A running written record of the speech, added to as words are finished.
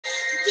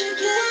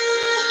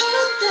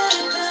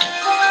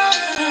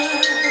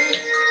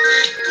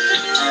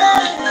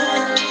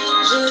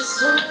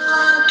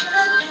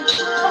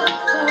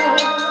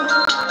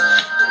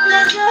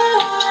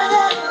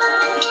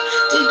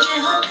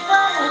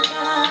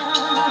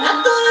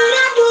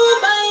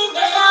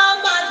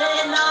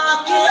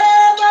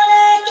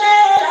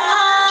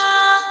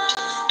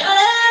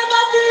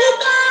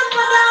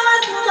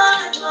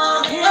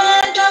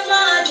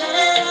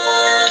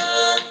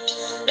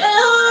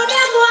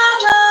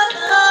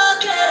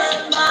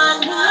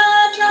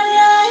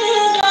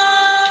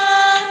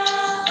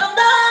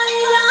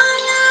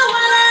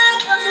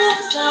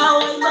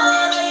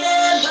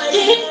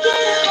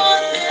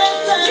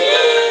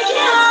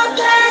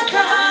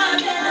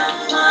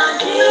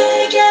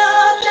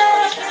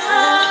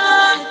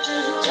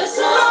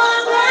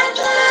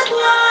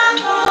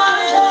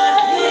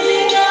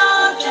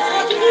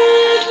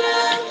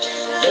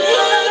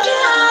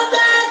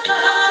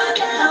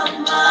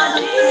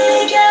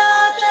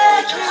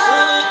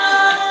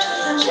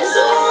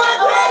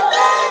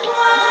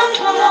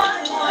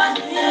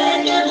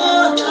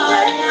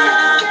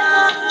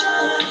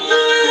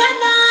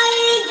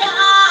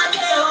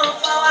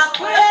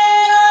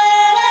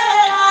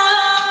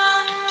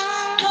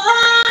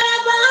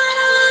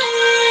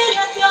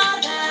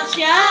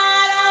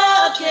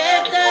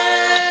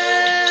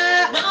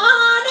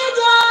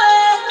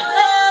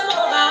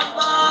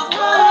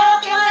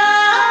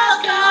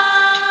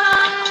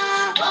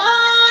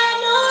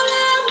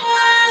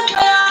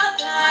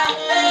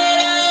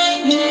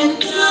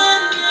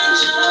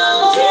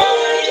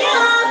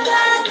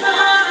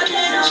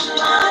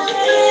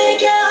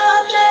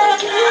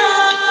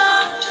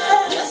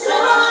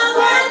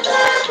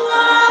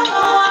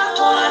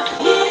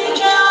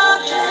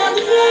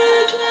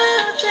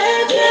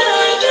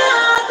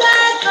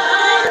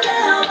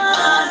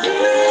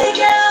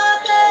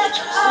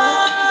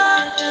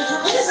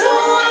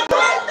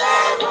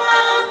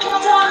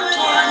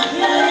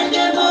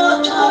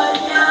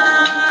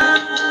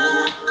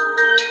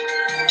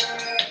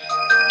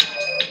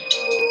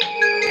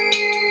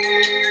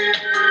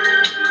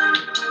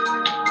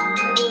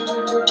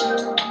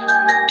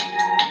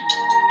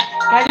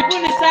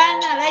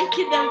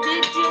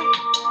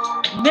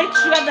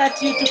that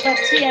you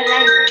tupatie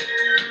life.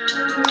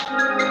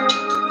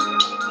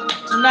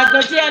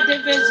 Tunagojea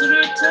Davis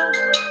Ruto.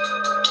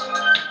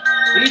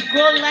 We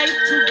go live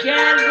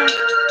together.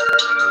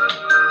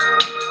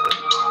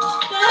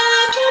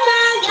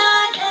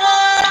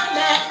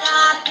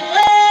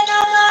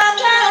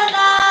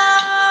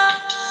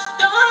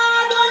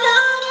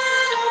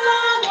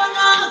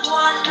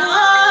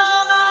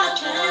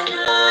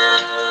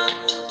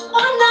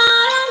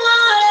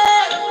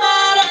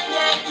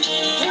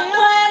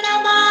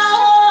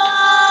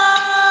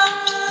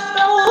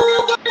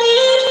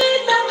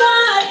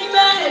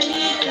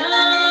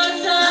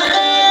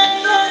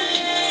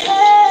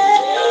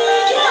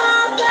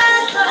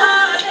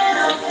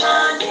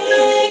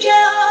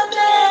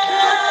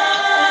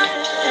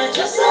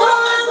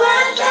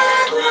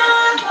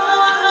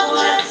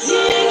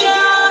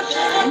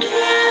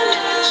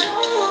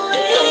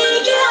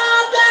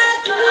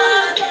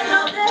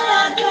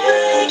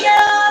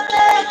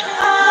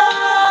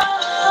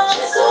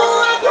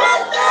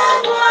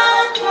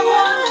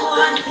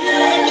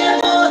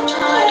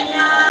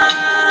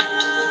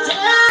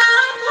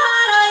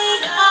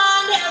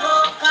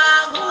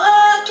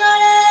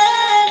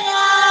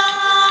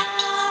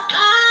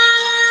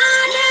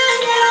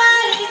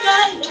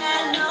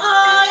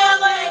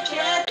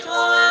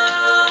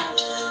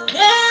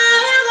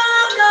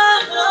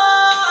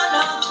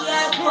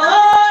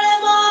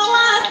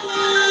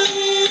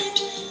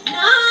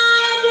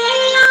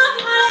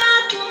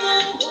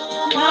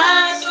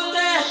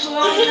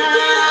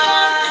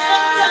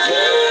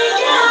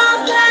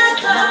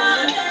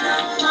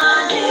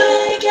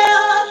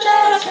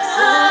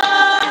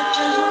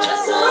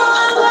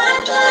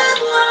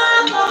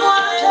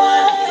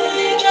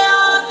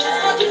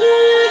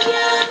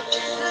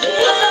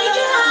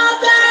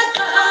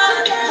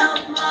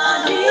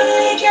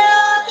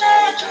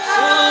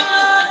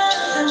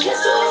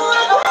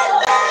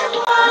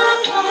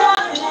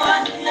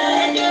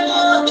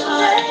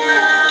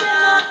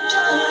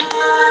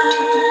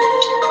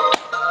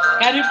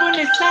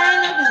 Karibuni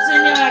sana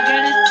Virginia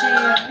Wagari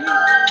TV.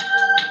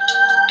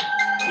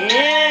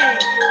 Yeah.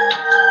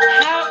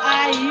 How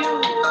are you?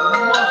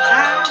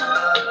 Moha?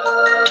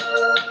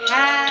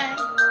 Hi.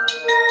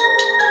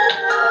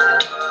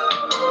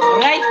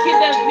 Like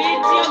the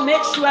video.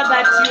 Make sure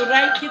that you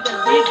like the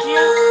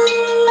video.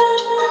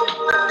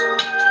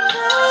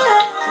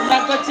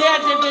 Tunagojea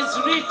Davis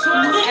Ruto.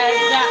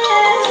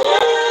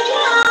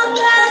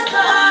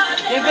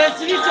 Davis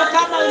Ruto,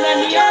 kama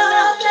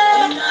unaniona,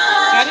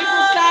 karibu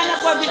sana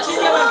kwa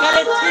Virginia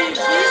Wagari TV.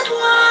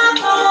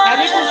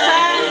 Karibu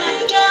sana.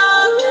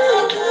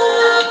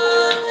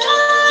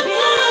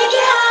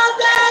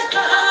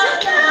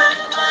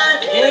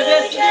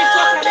 Davis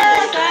Ruto,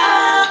 karibu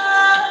sana.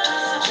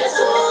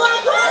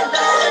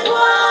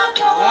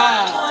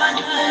 Wow.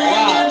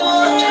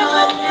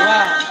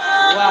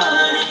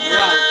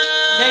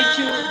 Thank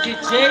you,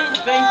 DJ.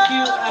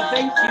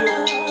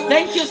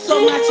 Thank you so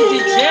much,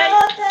 DJ.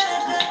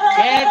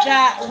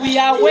 And we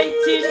are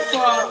waiting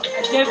for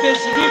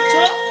Davis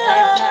Ruto.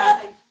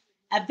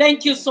 And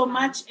thank you so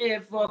much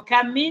for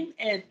coming.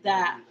 And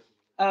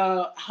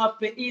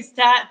happy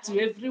Easter to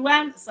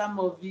everyone. Some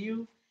of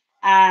you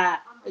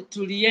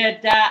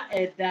tulienda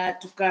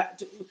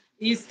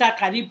Easter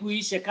karibu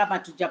ishe kama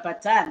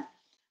tujapatana.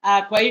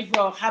 Kwa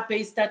hivyo, happy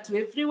Easter to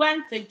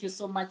everyone. Thank you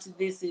so much.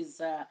 This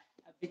is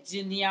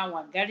Virginia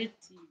Wagari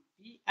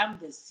TV. I'm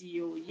the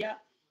CEO here.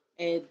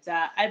 And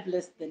I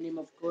bless the name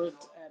of God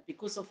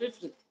because of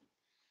everything.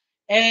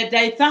 And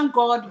I thank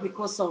God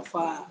because of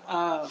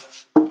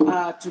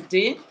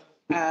today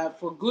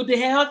for good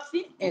health,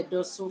 and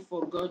also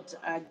for God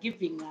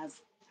giving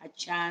us a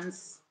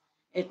chance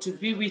to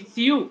be with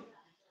you.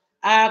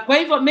 Kwa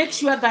hivyo, make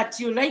sure that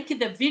you like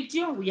the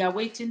video. We are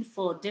waiting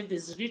for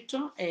Davis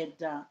Ruto, and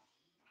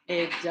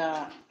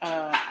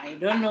I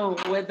don't know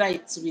whether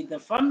it's with the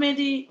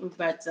family,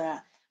 but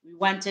we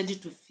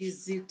wanted to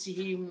visit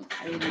him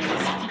in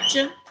his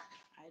kitchen.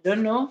 I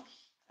don't know.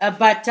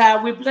 But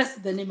we bless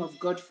the name of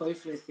God for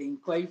everything.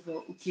 Kwa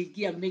hivyo,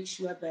 ukiingia, make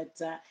sure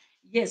that,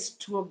 yes,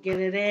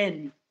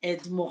 tuogerereni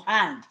and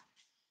Mohan.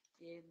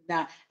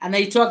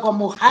 Anaitwa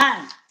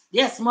Mohan.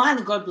 Yes,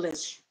 Mohan, God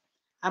bless you.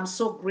 I'm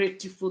so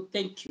grateful.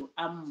 Thank you.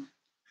 I'm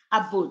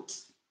about.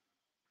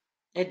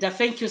 And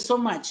thank you so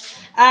much.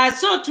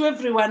 So to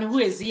everyone who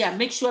is here,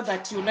 make sure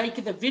that you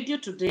like the video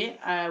today.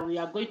 We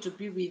are going to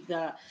be with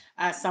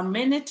some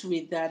minutes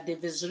with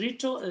Davis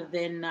Ruto.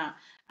 Then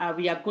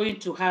we are going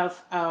to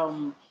have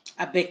a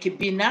Becky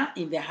Bina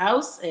in the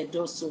house, and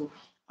also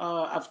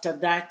after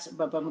that,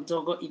 Baba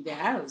Mutogo in the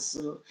house.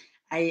 So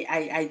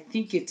I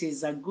think it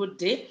is a good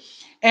day.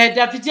 And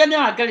Virginia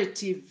Wagari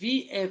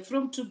TV,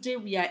 from today,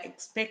 we are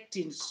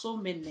expecting so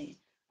many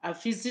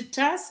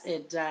visitors,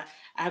 and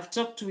I've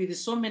talked with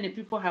so many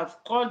people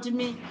have called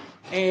me,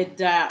 and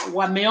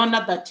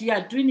wameona that you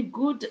are doing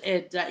good,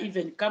 and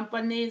even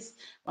companies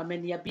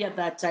wameniambia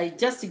that I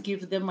just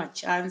give them a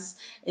chance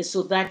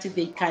so that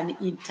they can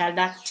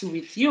interact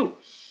with you.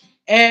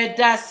 And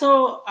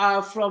so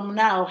from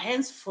now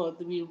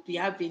henceforth, we'll be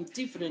having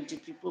different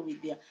people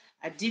with their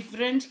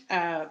different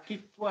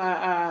people,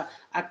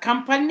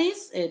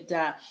 companies, and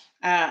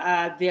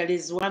there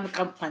is one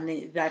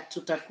company that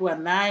tutakuwa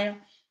nayo,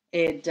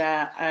 and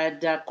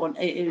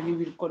we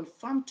will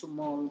confirm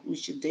tomorrow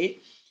which day,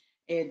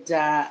 and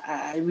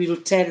will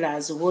tell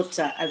us what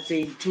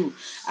they do.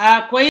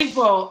 Kwa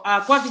hivyo,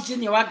 kwa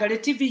Virginia Wangari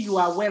TV, you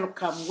are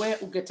welcome. Where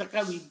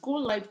ungetaka we go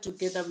live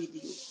together with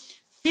you.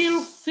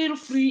 Feel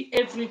free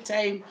every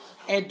time,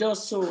 and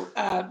also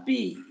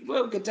be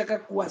well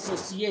ungetaka to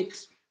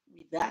associate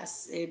with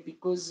us,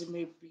 because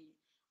maybe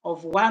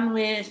of one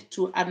way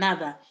to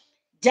another,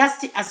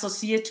 just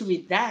associate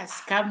with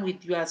us. Come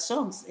with your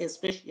songs,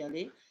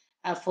 especially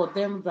for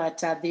them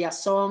that their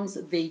songs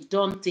they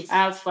don't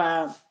have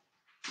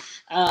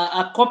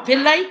a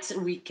copyright.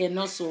 We can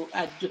also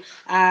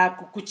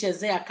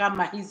kukuchezea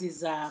kama hizi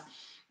za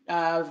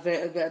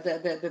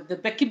the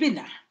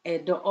Bekibina,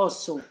 and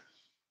also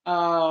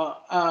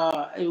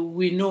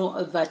we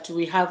know that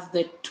we have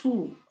the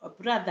two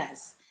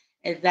brothers,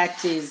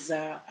 that is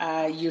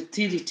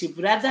Utility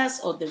Brothers,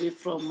 all the way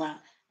from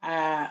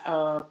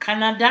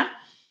Canada.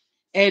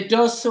 And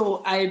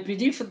also, I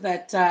believe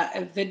that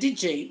the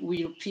DJ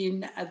will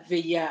pin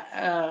the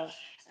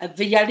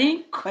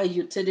link,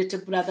 Utility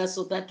Brothers,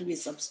 so that we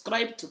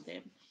subscribe to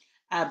them.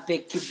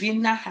 Becky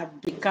Bina have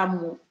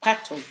become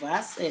part of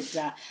us,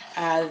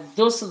 and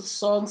those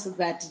songs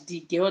that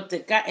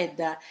Digeoteka,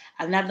 and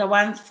another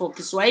one for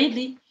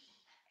Kiswahili,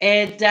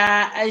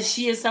 and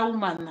she is a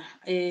woman,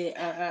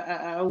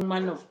 a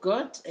woman of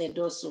God, and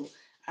also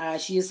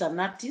she is an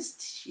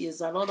artist. She is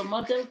a role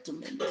model to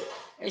many.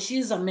 She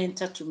is a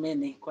mentor to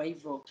many. Kwa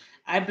hivyo,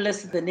 I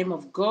bless the name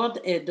of God,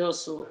 and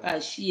also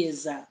she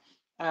is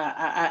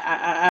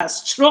a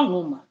strong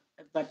woman,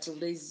 but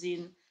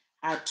raising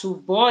two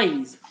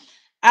boys.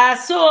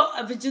 So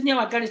Virginia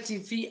Wangari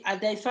TV,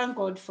 and I thank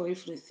God for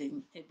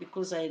everything,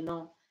 because I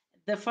know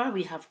the far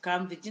we have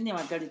come. Virginia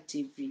Wangari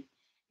TV,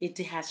 it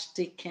has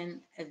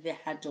taken the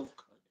heart of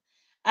God.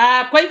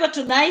 Kwa hivyo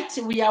tonight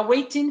we are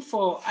waiting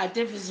for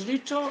Davis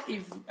Rito.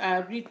 If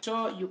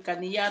Rito, you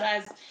can hear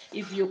us.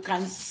 If you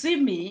can see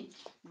me,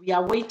 we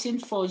are waiting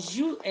for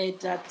you, and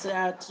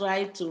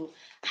try to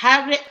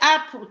hurry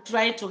up.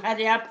 Try to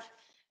hurry up,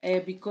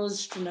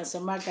 because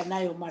tunasemaga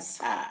nayo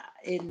masaa,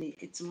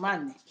 it's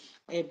money.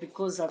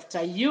 Because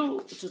after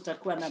you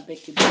tutakuwa na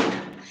Becky.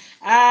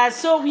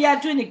 So we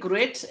are doing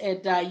great,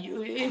 and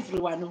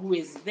everyone who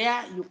is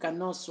there, you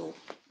can also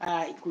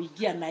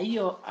kuingia na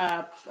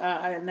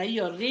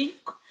hiyo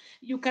link.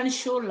 You can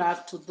show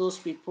love to those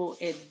people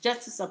and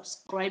just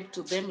subscribe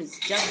to them. It's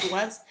just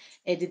once,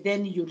 and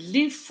then you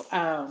leave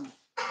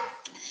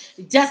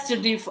just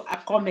leave a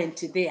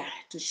comment there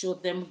to show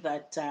them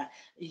that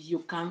you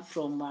come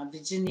from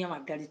Virginia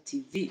Wangari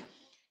TV.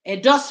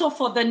 And also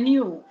for the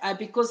new,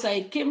 because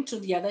I came to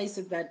realize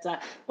that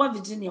for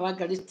Virginia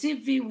Wangari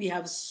TV, we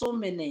have so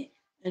many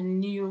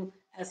new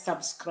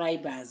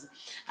subscribers.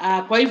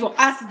 Kwa hivyo,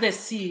 as the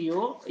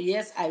CEO,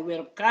 yes, I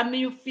welcome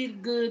you. Feel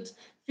good,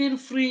 feel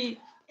free,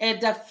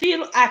 and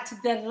feel at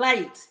the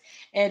right.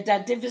 And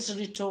Davis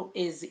Rito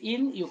is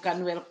in. You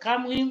can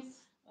welcome him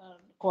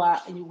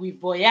kwa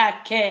wimbo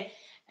yake.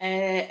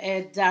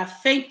 And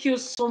thank you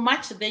so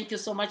much. Thank you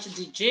so much,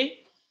 DJ.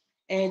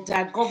 And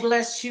God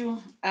bless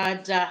you.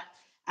 And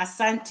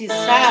asante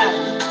sana.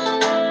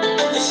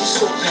 This is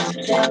so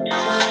painful.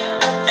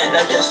 And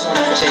I just want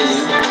to tell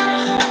you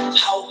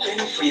how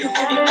painful you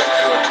can be.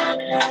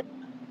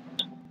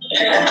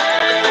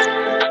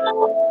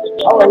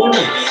 How are you?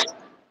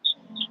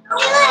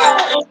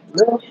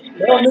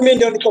 No, mimi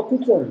ndio niko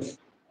kitchen.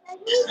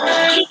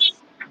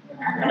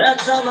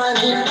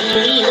 Natamani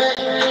niwe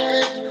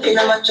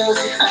ila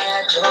machozi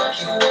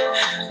hayatoki.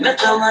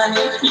 Natamani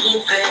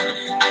niwe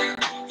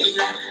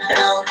ila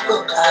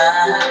naogopa.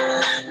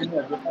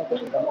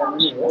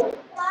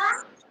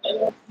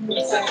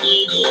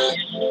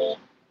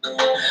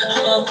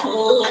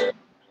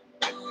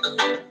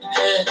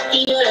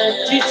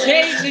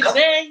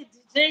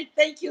 DJ,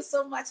 thank you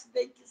so much.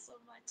 Thank you so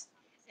much.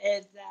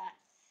 And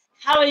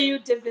how are you,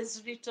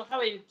 Davis Rito? How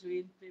are you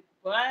doing, baby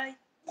boy?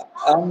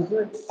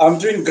 I'm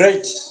doing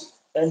great.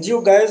 And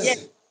you guys?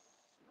 Yes.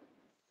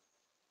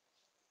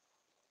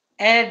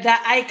 And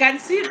I can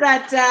see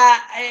that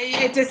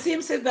it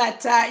seems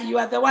that you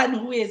are the one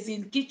who is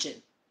in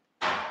kitchen.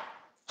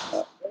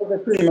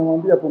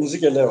 Nimemwambia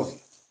pumzike leo.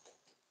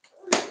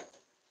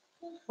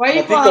 Kwa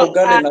hivyo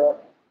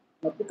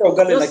napika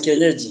ugali na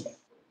kienyeji.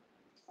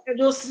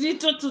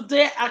 Rosito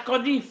today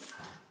akodif.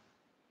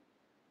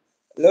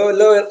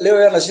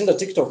 Leo anashinda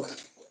TikTok.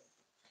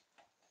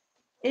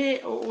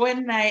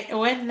 When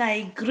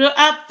I grew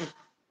up,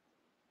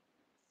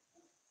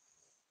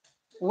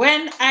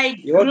 when I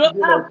grew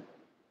up,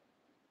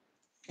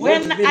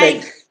 when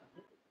I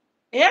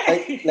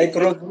like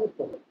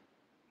Rosito.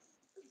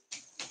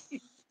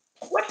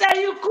 What are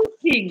you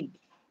cooking?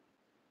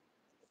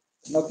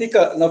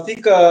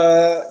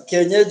 Napika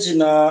kienyeji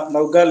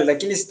na ugali,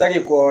 lakini sitaki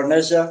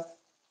kuonesha.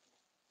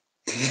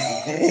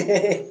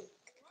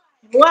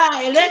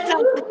 Why?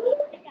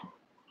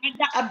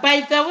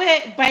 By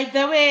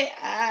the way,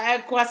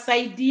 kwa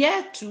saidi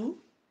yetu.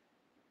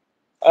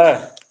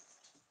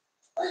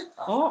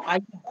 Oh,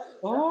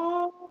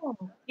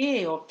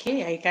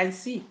 okay, I can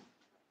see.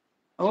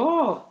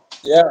 Oh.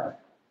 Yeah.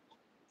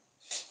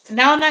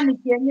 Naona ni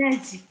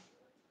kienyeji.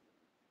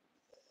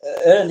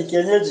 Ni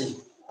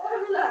kienyeji.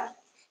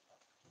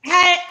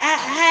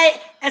 Hi,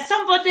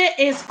 somebody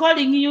is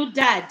calling you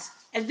dad.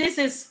 And this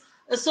is,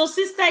 so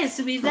sister is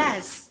with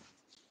us.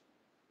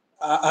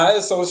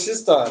 Hi, so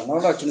sister,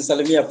 naona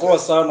ukinisalimia poa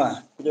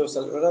sana. Kuja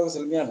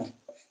usalimiana.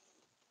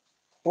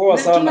 Poa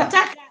sana.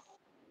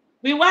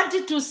 We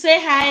wanted to say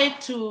hi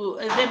to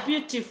the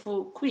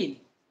beautiful queen.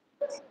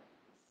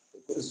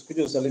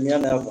 Kuja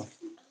usalimiana hapa.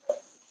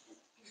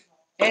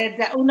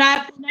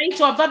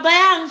 Unaitwa baba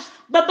yangu.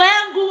 Baba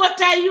yangu,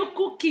 what are you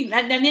cooking?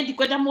 And then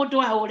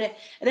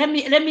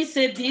let me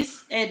say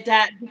this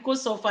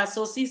because of our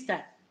so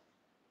sister.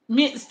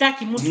 Mi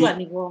staki mtu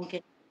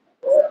anigonge.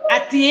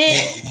 Ati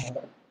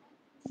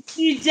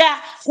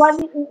Ija,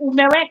 kwani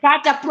umeweka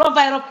hata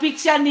profile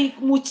picture ni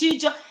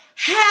mchicho.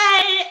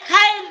 Hi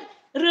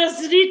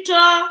Rosrito.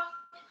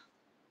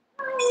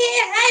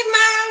 Hi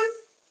mom.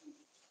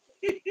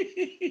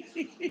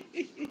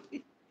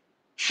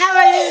 How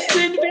are you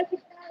doing, baby?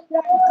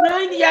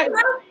 Growing young.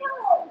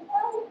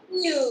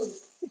 You.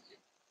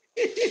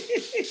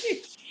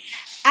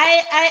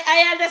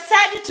 I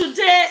understand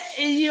today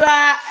you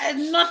are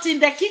not in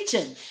the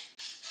kitchen.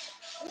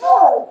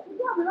 No,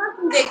 I'm not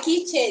in the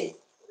kitchen.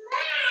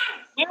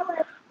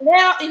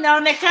 Leo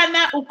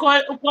inaonekana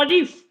uko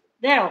leave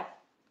leo.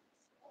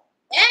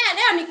 Yeah,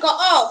 leo niko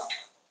off.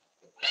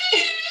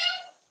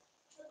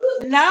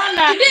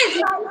 Naona today is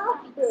my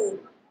off day.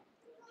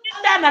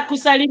 Na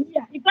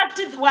kusalimia. In fact,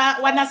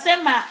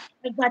 wanasema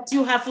that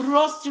you have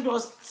roast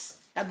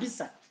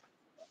kabisa.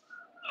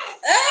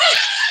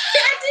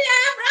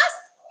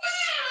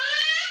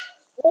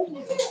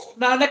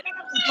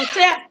 Naonekana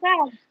kupotea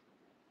sana.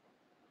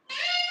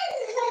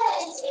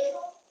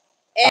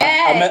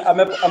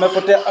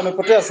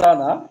 Amepotea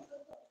sana.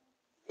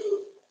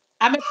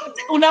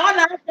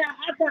 Unaona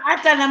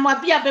hata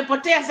namwambia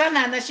amepotea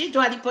sana,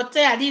 anashindwa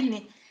alipotea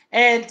lini.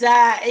 And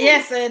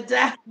yes, and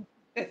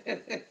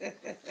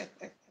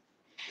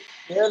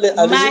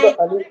alizidi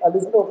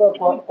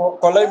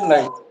kwa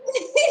limelight.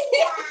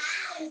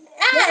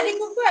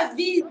 Nilikuwa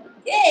busy.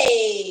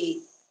 Hey.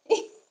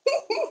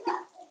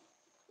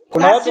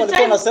 Kuna watu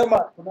walikuwa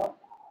wanasema,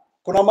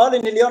 kuna mahali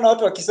niliona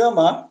watu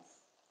wakisema,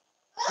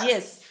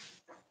 yes.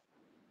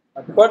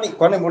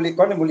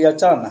 Kwani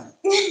mliachana?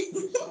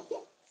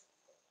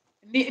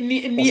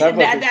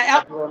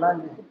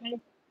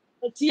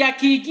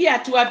 Akiingia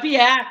atuambie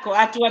yako.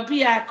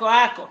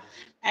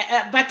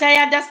 But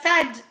I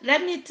understand,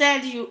 let me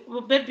tell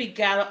you, baby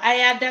girl,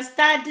 I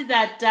understand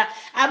that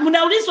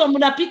mnaulizwa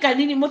mnapika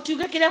nini,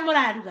 mtiuga kile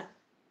mnaruga.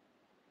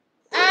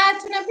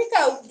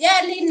 Tunapika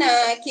ugali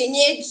na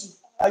kienyeji.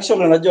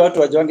 Actually unajua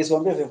watu wajonge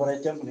siwaambie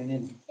favorite yangu ni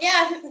nini?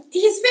 Yeah,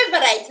 his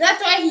favorite.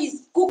 That's why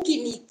he's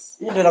cooking it.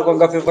 Hii ndio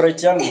nakwanga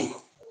favorite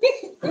yangu.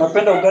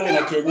 Napenda ugali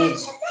na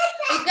kienyeji.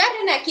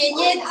 Ugali na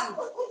kienyeji.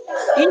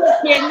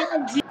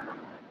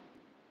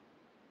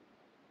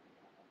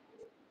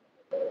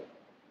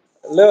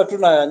 Leo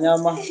tuna ya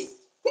nyama.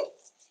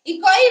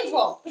 Iko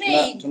hivyo,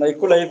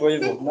 tunaikula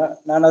hivyo.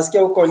 Na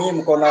nasikia huko nyinyi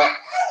mko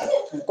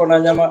na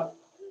nyama.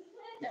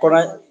 Mko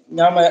na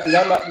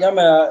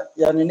nyama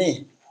ya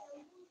nini?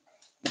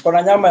 Mko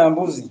na nyama ya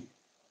mbuzi.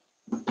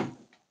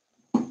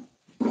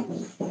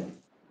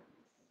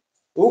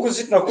 Huku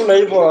sisi tunakula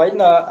hivyo,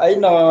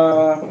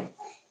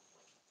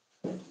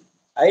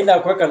 haina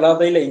kuweka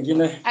ladha ile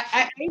ingine.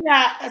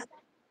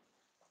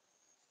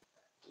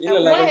 Ile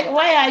ladha.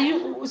 Why are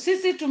you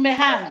sisi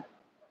tumehang?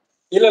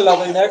 Ile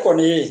ladha inawekwa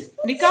ni hii.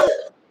 Ni kama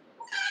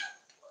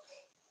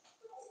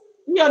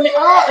hiyo ni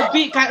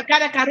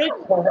kara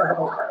karoti.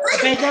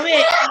 By the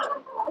way,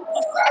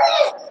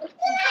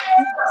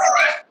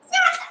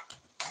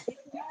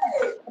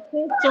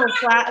 so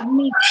for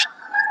me.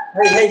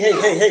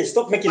 Hey,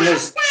 stop making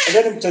noise.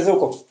 Again mchezo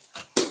huko.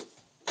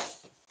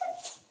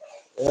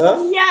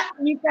 Yeah,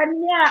 you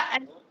can hear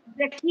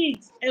the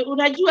kids.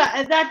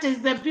 Unajua, that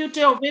is the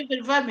beauty of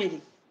every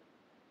family.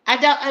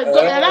 And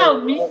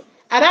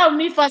allow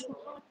me first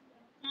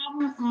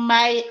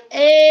my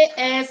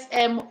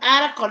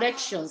ASMR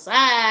collections.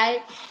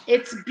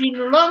 It's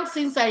been long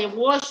since I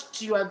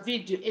watched your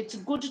video. It's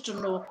good to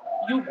know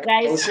you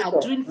guys are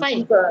doing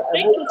fine.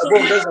 Thank you so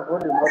much.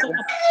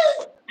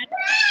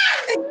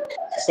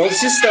 So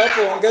sister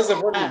hapo ongeza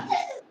volume.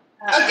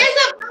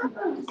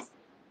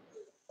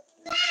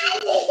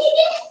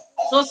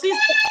 So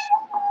sister.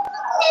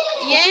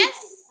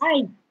 Yes.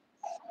 Hi.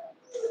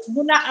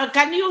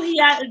 Can you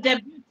hear the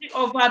beauty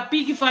of a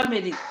big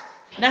family?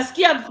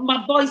 Nasikia my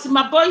boys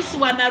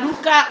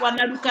wanaruka.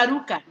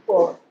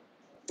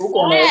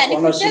 Huko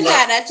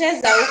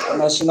anacheza huko.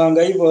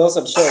 Anashinanga hivyo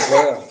sasa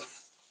tushazoea.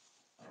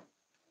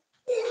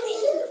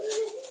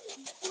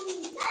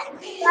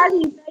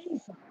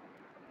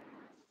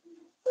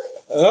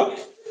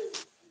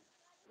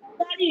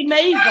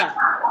 Imeiva.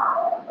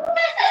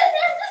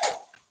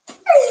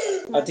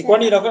 Ati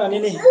kwani inafanya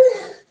nini?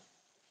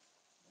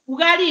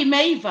 Ugali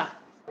imeiva.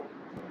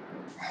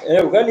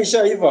 Ugali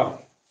ishaiva.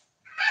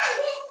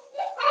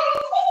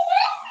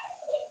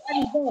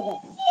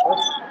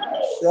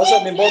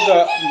 Sasa ni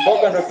mboga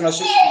ndio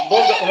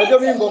mboga. Unajua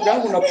mimi mboga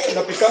yangu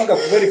napikanga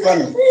very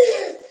funny.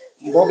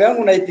 Mboga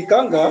yangu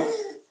naipikanga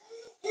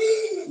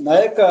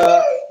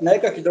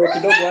naeka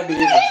kidogo hadi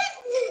hivyo.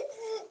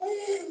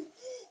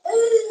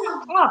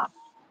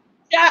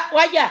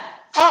 Waja.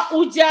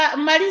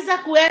 Hujamaliza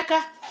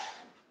kuweka.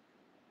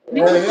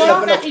 Mimi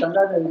napenda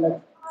kuchanganya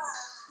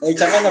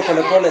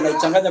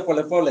naichanganya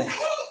polepole.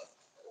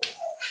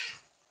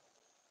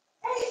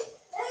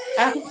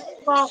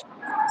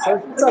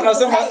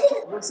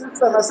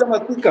 Sasa nasema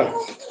pika.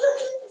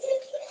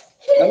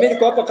 Na mimi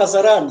niko hapa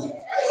Kasarani.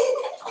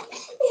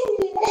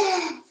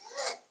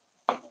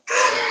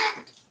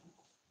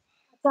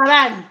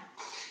 Kasarani.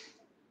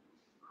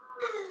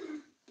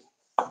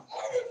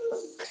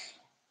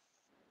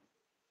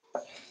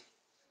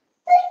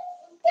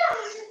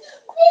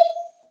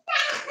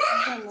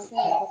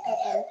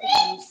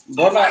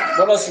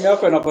 Mbona simu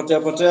yako inapotea?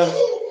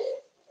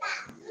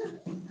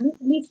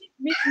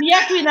 Ni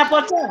yetu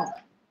inapotea.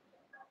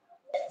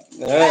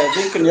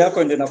 Link ni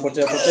yako ndio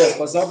inapotea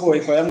kwa sababu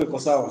wifi yangu iko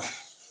sawa.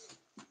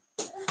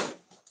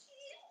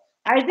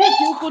 I think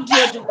huku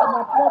ndio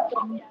kuna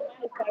problem ya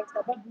wifi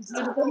sababu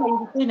sio kama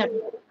ilikuwa ina.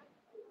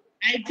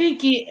 I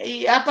think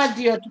hapa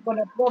ndio tuko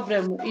na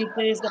problem. It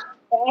is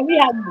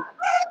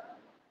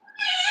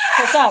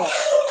sawa.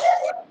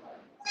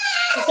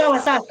 Sawa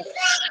sasa.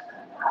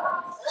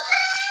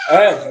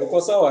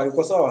 Uko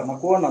sawa.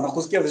 Nakuona,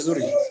 nakusikia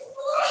vizuri.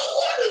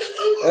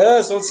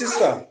 So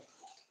sister.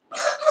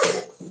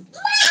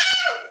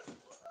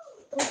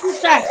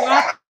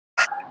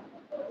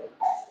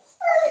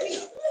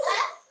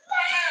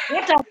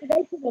 Let us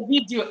like the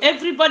video.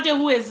 Everybody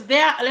who is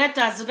there, let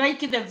us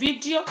like the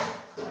video.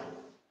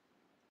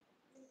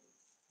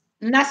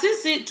 Na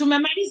sisi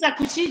tumemaliza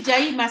kuchinja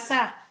hii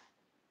masaa.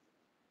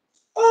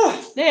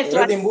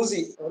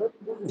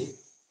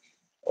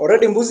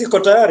 Already mbuzi iko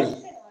tayari.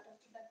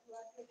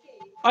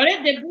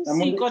 Already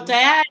mbuzi iko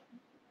tayari.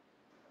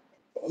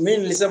 Mimi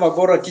nilisema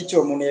bora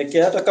kichwa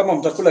muniwekee, hata kama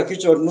mtakula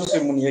kichwa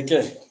nusu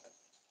muniwekee.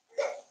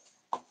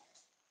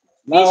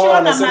 Nao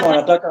wanasema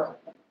wanataka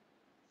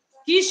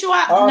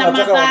kichwa na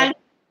madhari.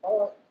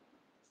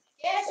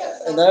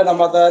 Na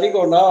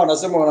madharigo nao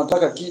wanasema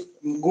wanataka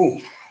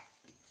mguu.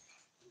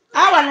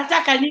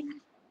 Wanataka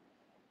nini?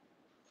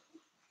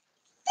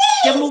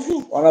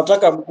 Mguu.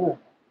 Wanataka mguu.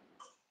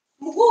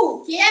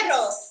 Mguu,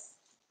 kieros.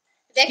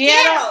 The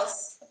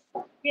kieros.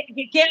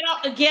 Kero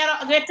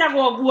geta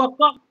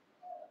guoko.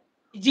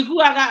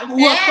 Jiguaga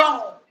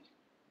guoko.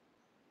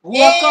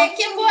 Guoko.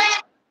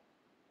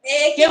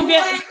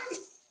 Kimbwe.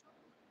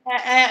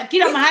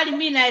 Kila mahali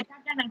mimi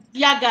naetaka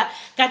nasikiaga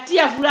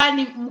katia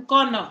fulani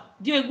mkono.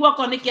 Ndio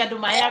guoko ni kiandu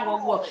mayago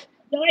guo.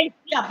 Don't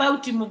see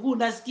about mguu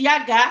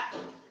nasikiaga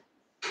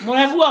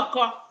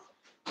guoko.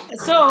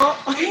 So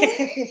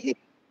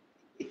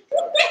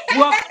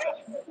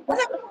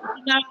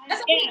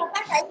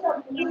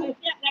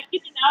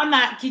lakini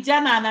naona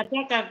kijana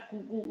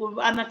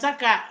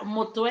anataka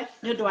motwe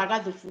ndio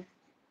agathufu.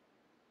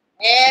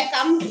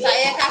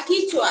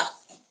 Kakichwa.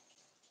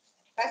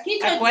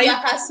 Kakichwa ya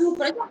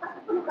kasupu. Unajua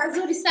kasupu ni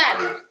kazuri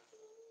sana.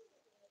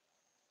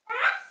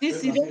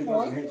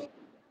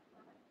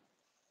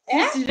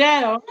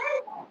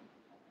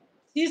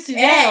 Sisi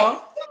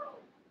leo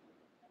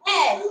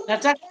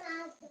nataka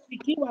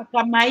kupikiwa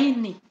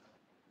kamaini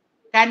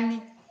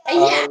kani.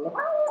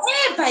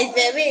 By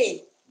the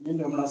way.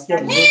 Ndio mnasikia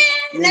vizuri.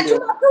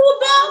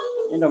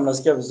 Ndio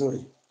mnasikia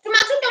vizuri.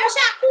 Tumatumbo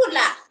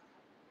mshakula.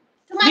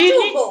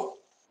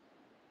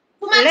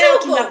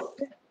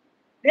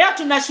 Leo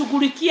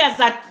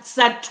tunashughulikia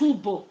za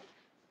tumbo.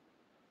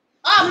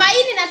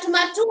 Maini na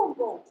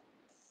tumatumbo.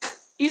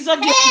 Hizo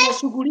ndio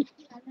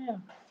tunashughulikia leo.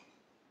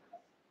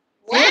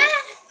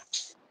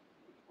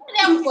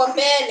 Leo mko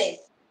mbele.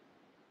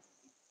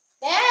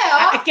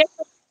 Leo.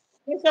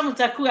 Kesho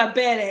mtakuwa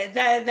mbele.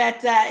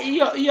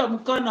 Hiyo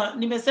mkono,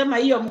 nimesema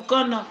hiyo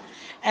mkono.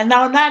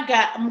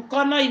 Naonaga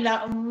mkono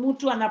ina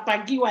mtu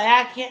anapagiwa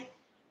yake.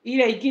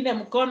 Ile ingine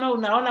mkono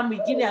unaona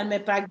mwingine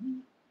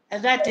amepagiwa.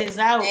 That is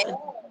how.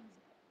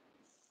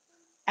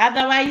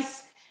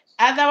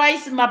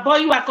 Otherwise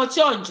maboi wako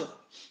chonjo.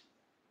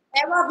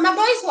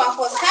 Maboys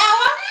wako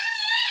sawa.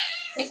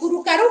 Ni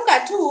kurukaruka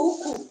tu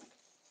huku.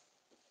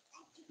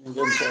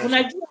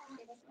 Unajua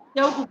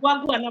huku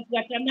kwangu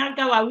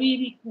wanafuatanaga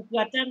wawili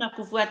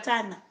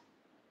kufuatana.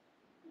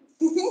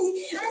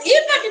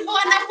 Hivyo ndivyo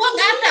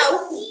wanakuanga hata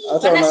huku.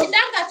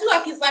 Wanashindanga tu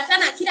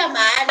wakifuatana kila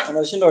mahali.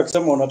 Wanashinda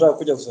wakisema unataka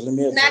kuja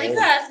kusalimia.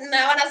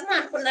 Na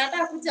wanasema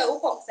unataka kuja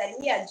huko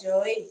kusalimia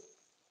Joy.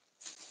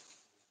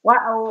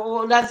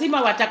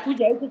 Lazima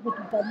watakuja huku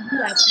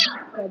kutusalimia,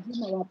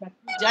 lazima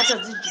watakuja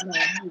hata sisi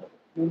tunawajua.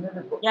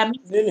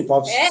 Nini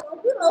paps?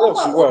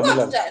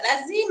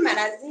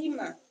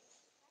 Lazima.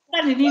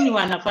 Ni nini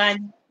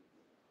wanafanya?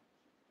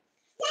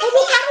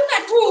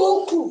 Kurukaruka tu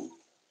huku.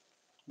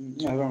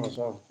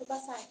 Sawa.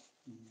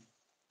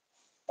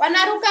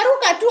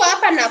 Wanarukaruka tu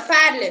hapa na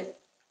pale.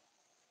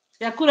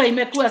 Chakula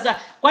imekuwa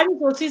za. Kwani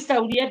so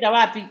sister ulienda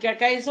wapi?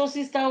 Kaka so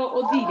sister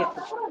Odile.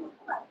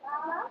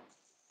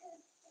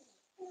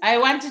 I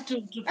wanted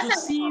to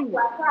see you.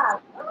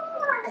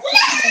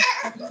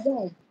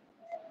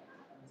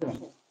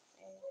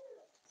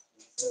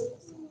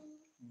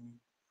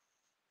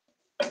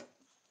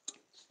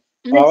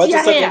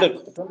 Wacha sasa Nesiahea.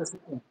 tuende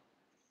siku.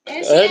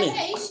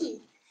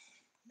 Ishi.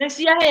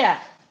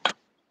 Nesiahea.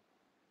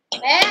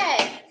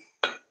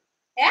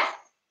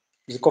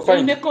 Ziko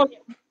fine.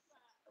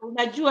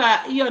 Unajua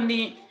hiyo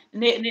ni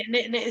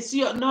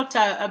sio not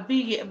a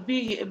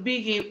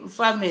big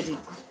family.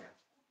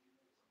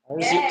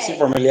 Si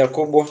familia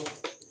kubwa.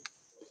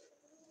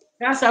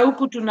 Sasa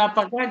huku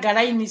tunapakaga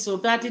laini so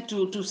that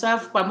to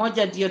serve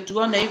pamoja ndio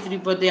tuone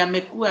everybody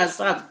amekuwa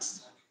served.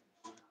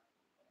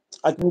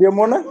 Ati ndio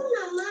muone?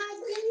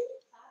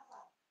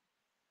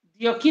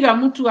 Ndio kila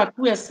mtu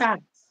akuwe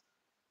served.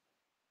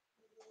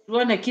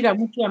 Tuone kila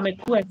mtu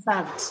amekuwa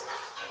served.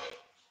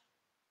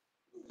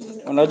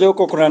 Unajua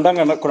huko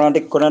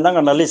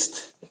kunaendanga na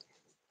list.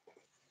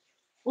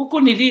 Huku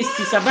ni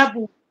list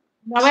sababu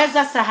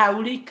unaweza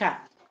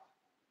sahaulika.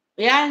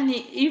 Yani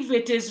if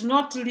it is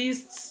not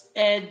list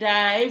and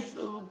if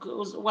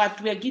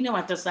watu wengine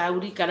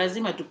watasahaulika,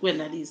 lazima tukue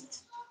na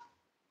list.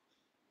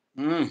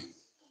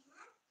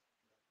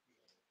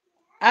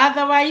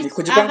 Otherwise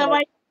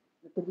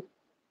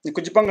ni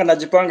kujipanga na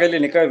jipanga ili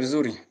nikae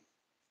vizuri.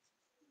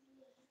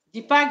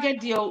 Jipange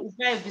ndio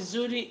ukae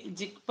vizuri,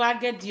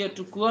 jipange ndio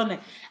tukuone.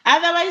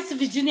 Otherwise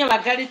Virginia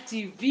Wangari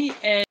TV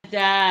and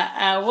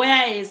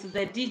where is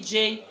the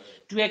DJ?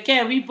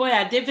 Tuwekee wimbo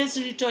ya Davis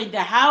Rito in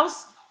the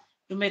house.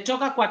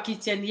 Tumetoka kwa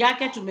kitchen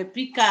yake,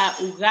 tumepika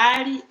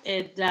ugali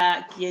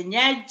and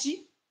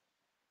kienyeji.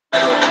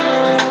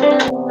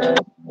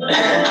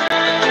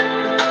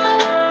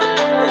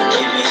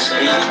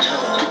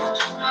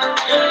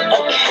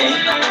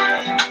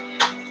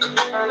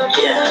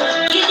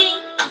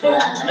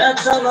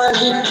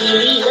 Natamani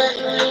nilie,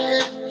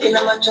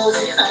 ila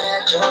machozi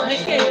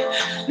hayatoi.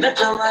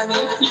 Natamani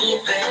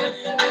nife,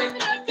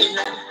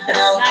 ila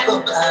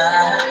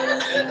naogopa.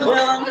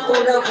 Moyo wangu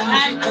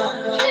unavunjika,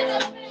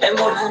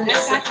 mbona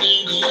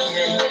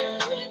nisaidie?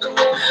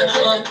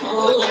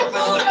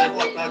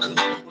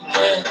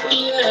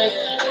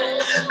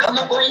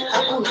 Kama kweli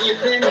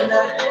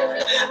hakunipenda,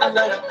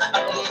 angalau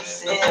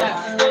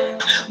angesema.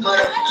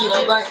 Marafiki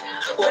wabaya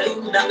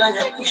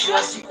walimdanganya, mwisho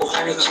wa siku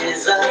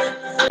anacheza.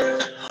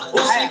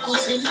 Usiku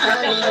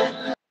silali,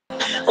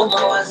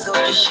 mawazo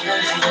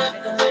kishenzi.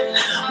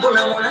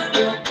 Mbona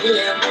mwanamke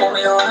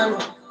moyo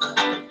wangu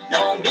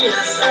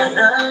naumia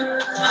sana.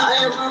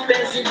 Haya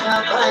mapenzi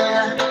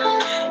mabaya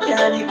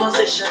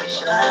yananikosesha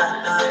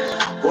raha.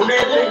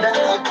 Unapenda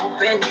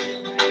hakupendi,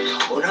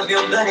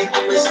 unavyongani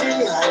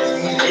kumesikia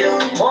hivyo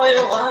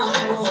moyo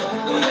wangu.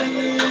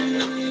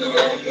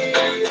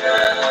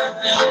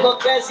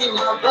 Mapenzi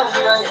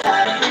mabaya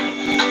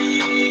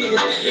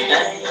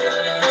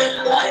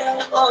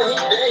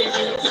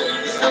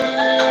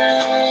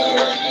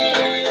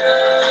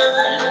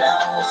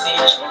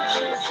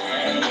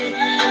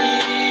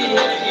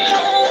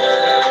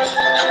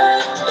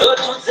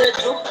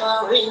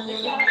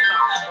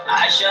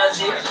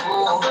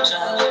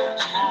ashazifuta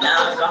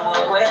na kama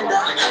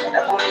kwenda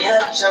na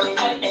kuniacha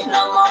mimi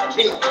na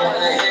mapigo.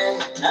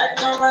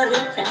 Natamani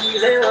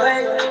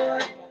nilewe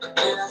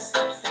ila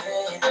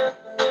safari,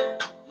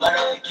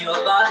 marafiki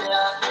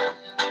wabaya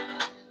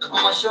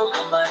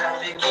mashoka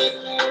marafiki.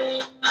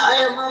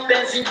 Haya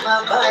mapenzi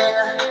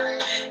mabaya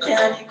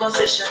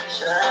yananikosesha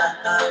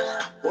raha.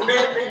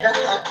 Unapenda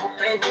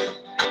hakupendi,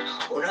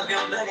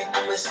 unavyongani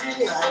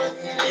kumesikia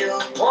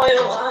hivyo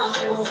moyo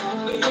wangu.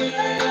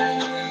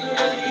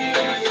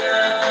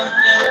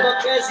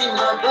 Mapenzi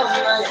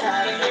mabaya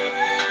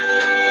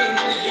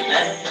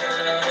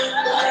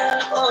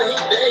oh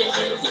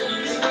baby.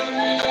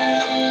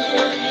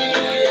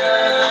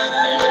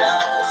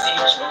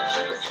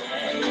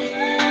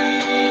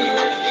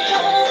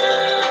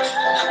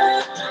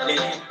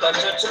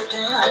 Chochote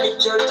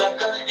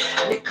alichotaka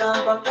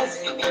nikamba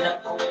kazi bila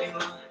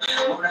kupima.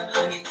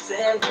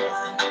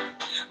 Unanisema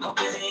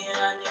mapenzi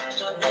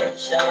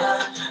yananitonesha.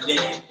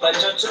 Nilipa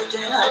chochote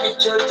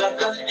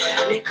alichotaka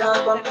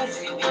nikamba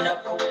kazi bila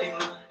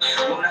kupima.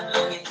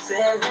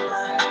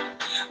 Unanisema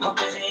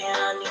mapenzi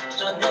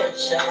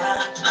yananitonesha.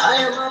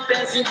 Haya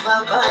mapenzi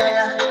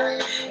mabaya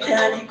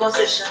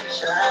yananikosesha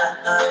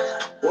raha.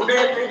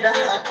 Unapenda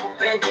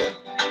hakupendi,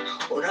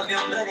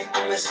 unavyongani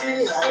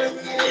kumesikia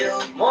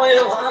hivyo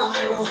moyo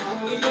wangu.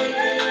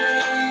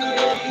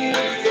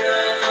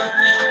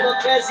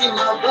 Mapenzi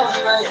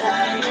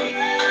mabaya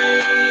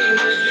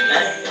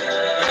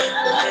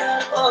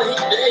oh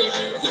baby.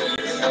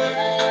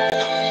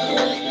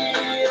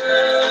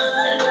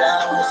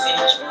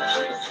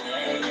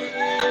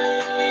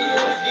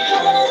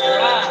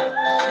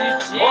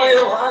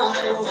 Moyo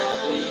wangu.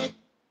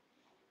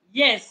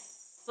 Yes,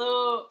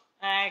 so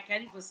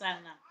karibu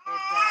sana.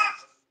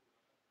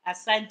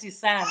 Asante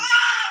sana.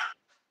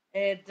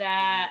 And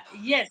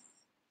yes,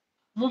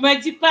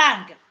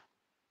 mumejipanga.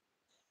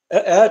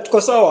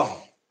 Tuko sawa.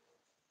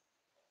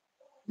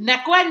 Na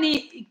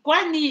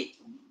kwani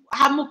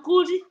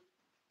hamkuli?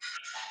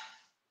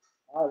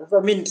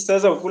 Sasa mimi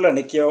sitaweza kukula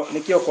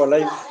nikio kwa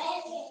live.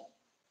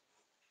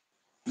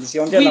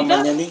 Nisiongee na Without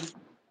manyani.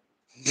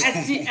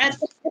 ati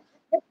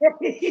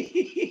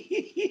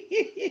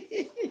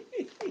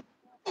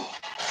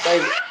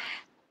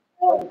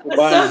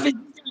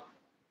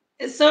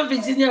so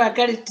Virginia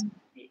wakati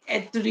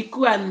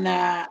tulikuwa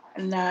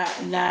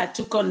na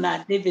tuko na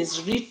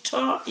Davis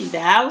Rito in the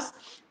house,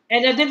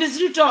 and Davis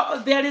Rito,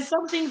 there is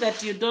something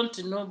that you don't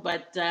know,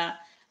 but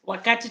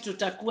wakati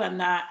tutakuwa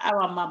na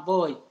our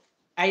maboy,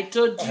 I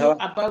told you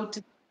about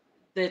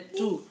the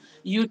two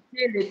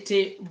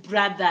utility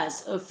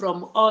brothers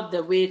from all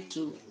the way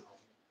to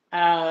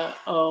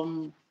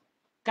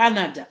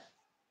Canada.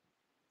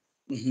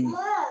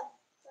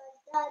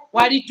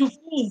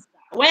 Walitufunza.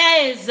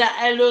 Where is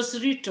Los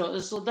Rito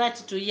so that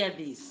to hear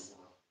this?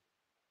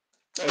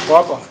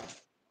 Hapa.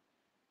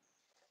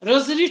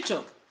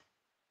 Rosarito.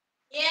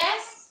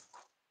 Yes.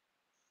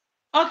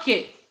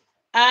 Okay.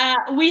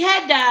 We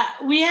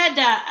had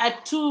a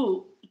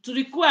two,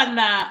 tulikuwa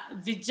na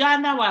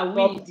vijana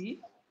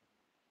wawili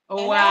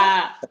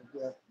wa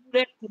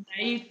kule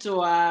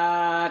kunaitwa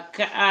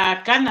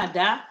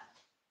Canada.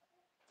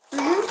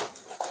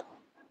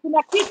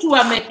 Kuna kitu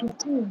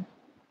wametufunza.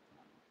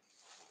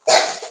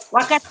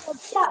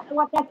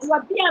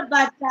 Wakatuambia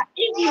that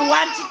if you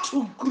want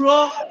to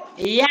grow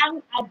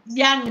young at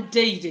young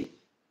age,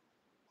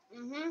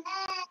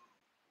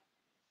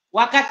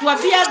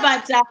 wakatuambia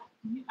that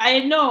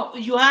I know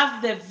you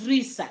have the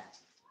freezer.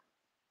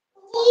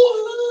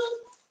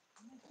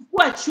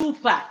 Kwa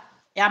chupa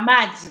ya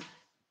maji,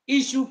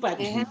 hii chupa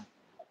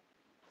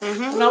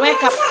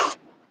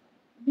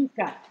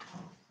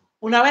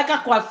unaweka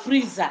kwa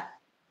freezer.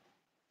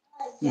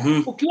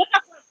 Ukiweka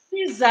kwa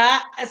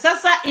freezer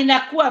sasa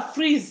inakuwa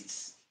freezed.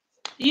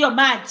 Hiyo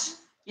maji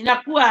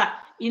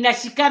inakuwa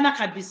inashikana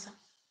kabisa.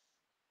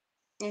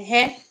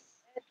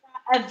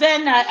 And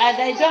then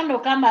I don't know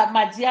kama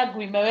maji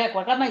yangu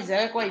imewekwa, kama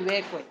haijawekwa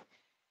iwekwe.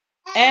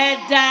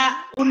 And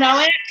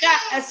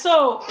unaweka,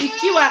 so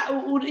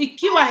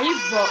ikiwa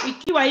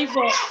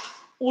hivyo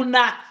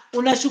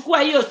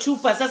unachukua hiyo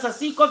chupa sasa,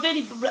 siko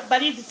very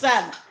baridi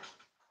sana.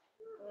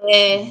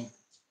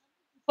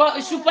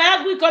 Chupa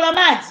yangu iko na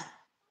maji.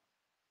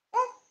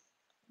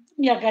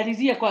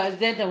 Niangalizie kwa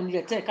zenda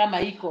uniletee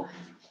kama iko.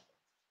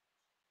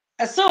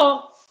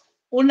 So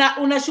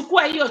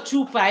unachukua hiyo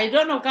chupa, I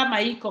don't know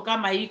kama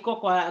iko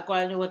kwa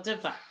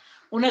whatever.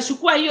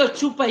 Unachukua hiyo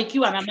chupa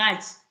ikiwa na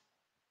maji.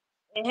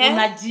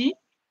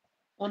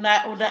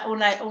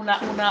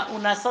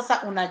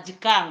 Sasa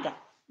unajikanga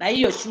na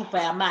hiyo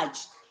chupa ya maji.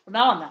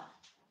 Unaona?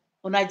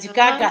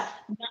 Unajikanga,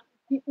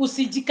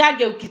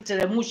 usijikage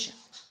ukiteremsha.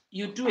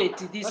 You do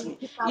it this way.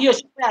 Hiyo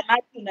chupa ya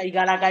maji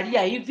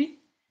unaigaragalia hivi,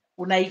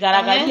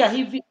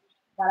 hivi,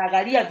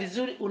 unagaragalia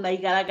vizuri,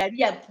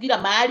 unagaragalia kila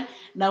mahali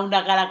na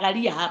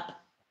unagaragalia hapa.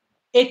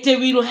 It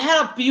will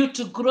help you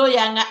to grow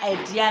younger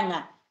and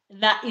younger.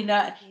 Na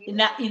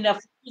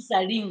inafukuza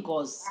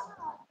wrinkles.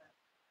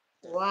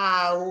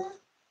 Wow.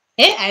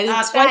 I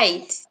will try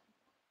it.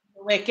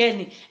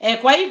 Wekeni.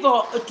 Kwa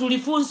hivyo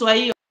tulifunzwa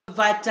hiyo,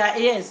 but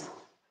yes.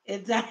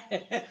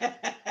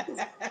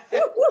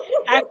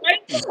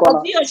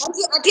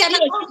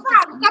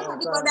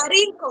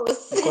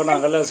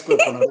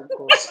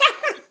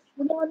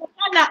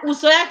 Unaonekana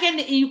uso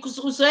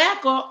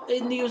yako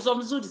ni uso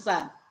mzuri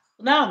sana.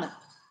 Unaona?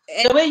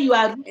 The way you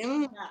are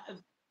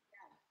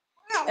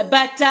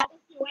but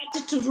you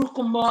want to look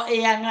more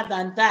younger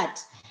than that.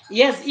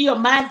 Yes, hiyo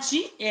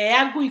maji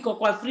yangu iko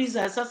kwa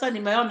freezer. Sasa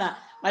nimeona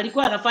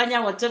walikuwa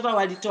wanafanya whatever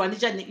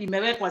walitoanisha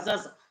imewekwa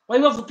sasa. Kwa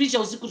hivyo fupisha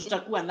usiku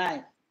tutakuwa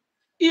nayo.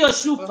 Hiyo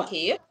chupa.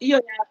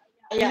 Hiyo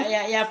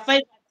ya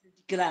 500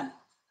 gram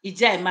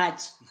ijae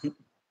maji.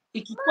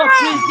 Ikikuwa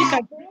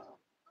freeze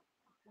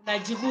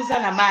unajiguza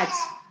na maji.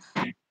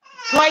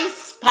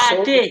 Twice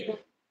per day.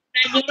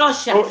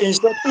 Unanyorosha.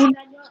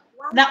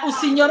 Na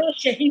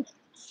usinyoroshe hivyo.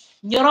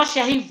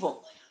 Nyorosha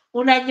hivyo.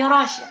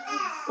 Unanyorosha.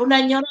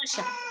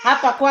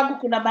 Hapa kwangu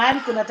kuna mahali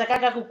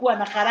kunatakaka kukua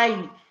na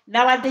karaini.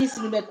 Nowadays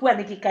nimekuwa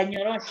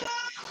nikikanyorosha.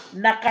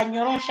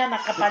 Nakanyorosha na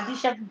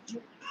kapandisha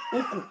vitu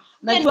huku.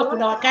 Najua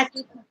kuna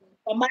wakati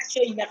kwa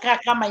macho inakaa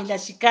kama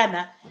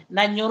inashikana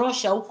na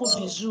nyorosha huku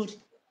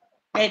vizuri.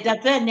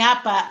 Then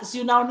hapa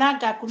si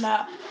unaonanga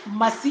kuna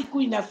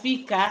masiku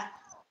inafika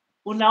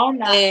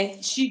unaona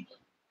shida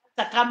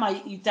kama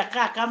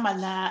itakaa kama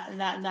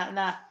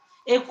na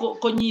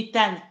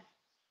konyitana.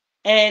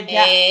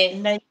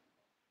 Na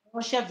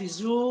nyorosha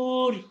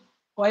vizuri.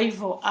 Kwa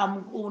hivyo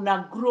una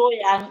grow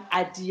young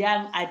at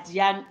young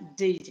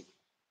age.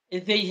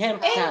 They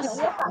help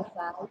us.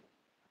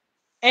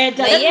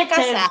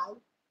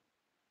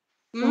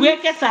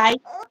 Weke sai.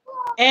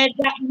 And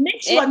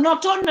make sure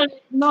not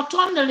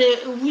only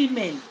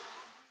women,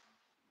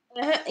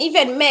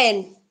 even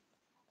men.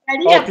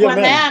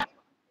 Bwana yako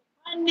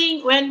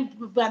when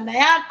bwana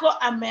yako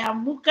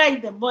ameamuka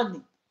in the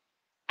morning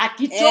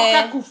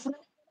akitoka kufresh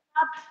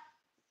up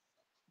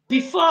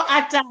before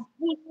hata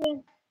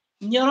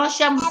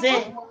Nyorosha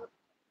mzee.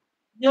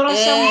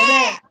 Nyorosha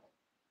mzee.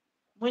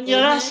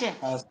 Mnyoroshe.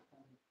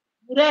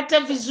 Mlete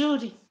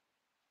vizuri.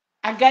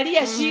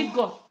 Angalia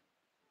shingo.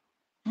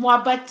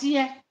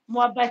 Mwabatie.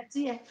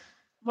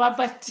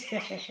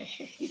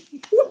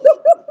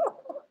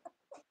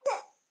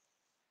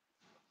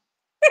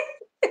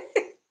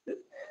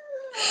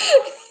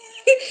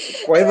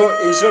 Kwa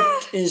hivyo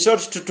in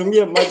short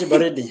tutumie maji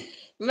baridi.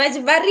 Maji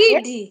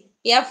baridi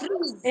ya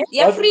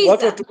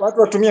freezer. Watu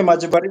watumie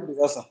maji baridi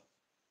sasa.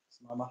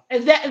 Mama.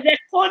 The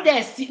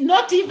coldest,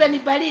 not even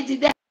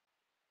baridi.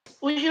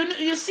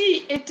 You see,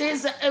 it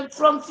is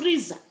from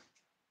freezer.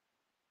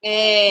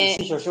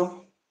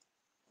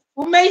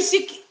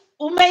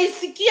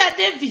 Umeisikia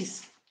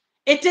Davis?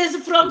 It is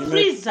from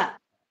freezer.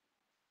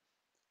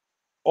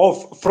 Oh,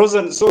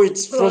 frozen. So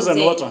it's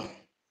frozen water.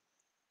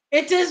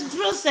 It is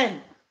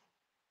frozen.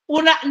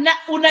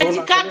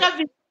 Unajikanga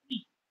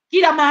vizuri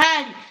kila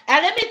mahali.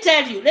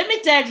 Let me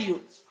tell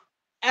you.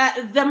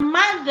 The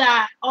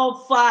mother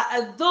of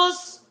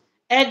those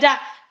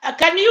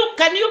can you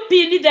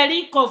pin the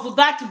link of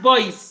that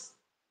boys?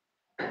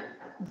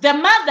 The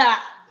mother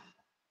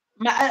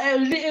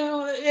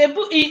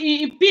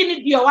pin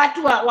ndio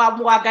watu wa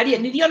muangalie.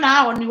 Niliona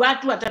hao ni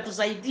watu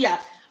watatusaidia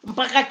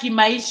mpaka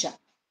kimaisha.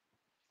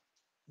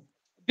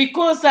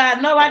 Because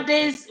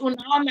nowadays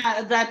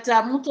unaona that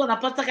mtu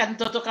anapata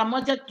kanitoto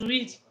kamoja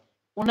tuwili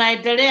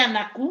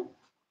unaendelea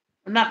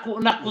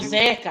na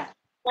kuzeeka.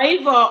 Kwa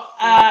hivyo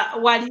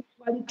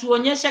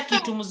walituonyesha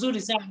kitu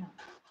mzuri sana.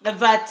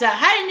 But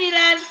hi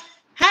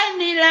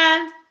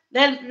Nilan.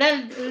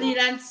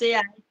 Nilan say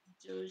hi to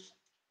Josh.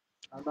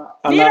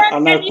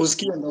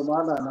 Anakusikia ndio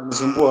maana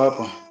anamsumbua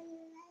hapa.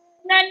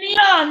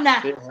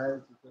 Naniona.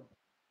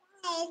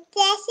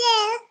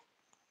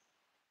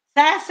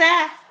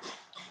 Sasa.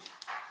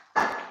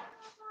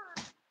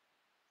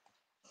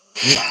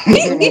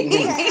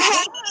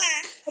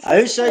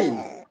 Are you shy?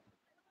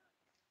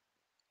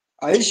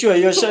 Are you sure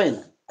you're shy?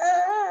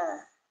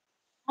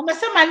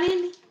 Amesema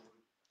nini?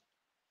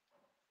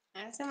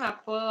 Anasema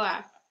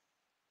poa.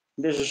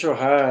 Ndio shosho,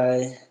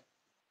 hi.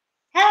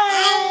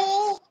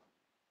 Hi.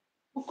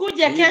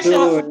 Ukuja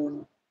kesho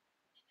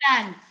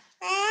nani?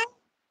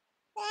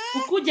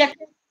 Ukuja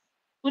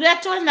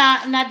uletwa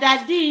na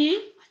dadi.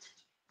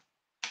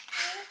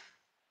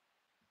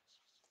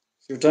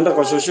 Si utaenda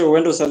kwa shosho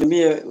uende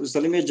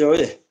usalimie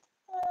Joe.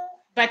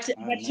 But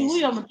nice.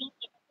 Huyo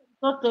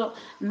mtoto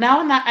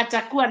naona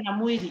atakuwa na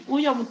mwili.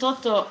 Huyo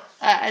mtoto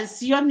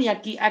sioni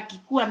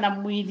akikuwa na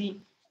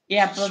mwili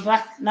ya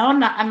baba.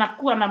 Naona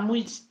anakuwa na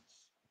mwili.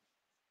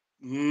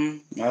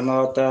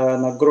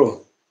 Ana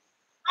grow.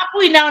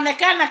 Hapo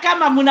inaonekana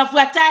kama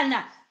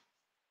mnafuatana.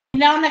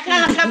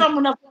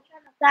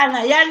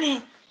 Sana.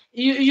 Yaani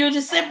you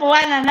resemble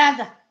one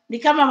another. Ni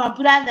kama my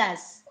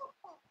brothers.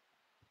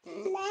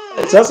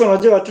 Sasa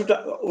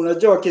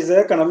unajua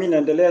wakizeeka na mimi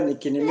naendelea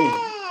nikinini.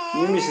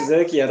 Mimi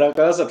sizeeki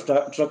haraka,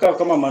 sasa tutakaa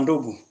kama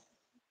mandugu.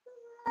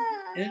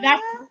 Na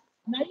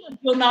hiyo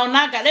ndio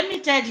unaonaga. Let me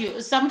tell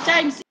you,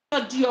 sometimes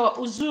hiyo ndio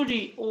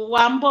uzuri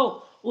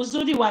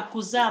uzuri wa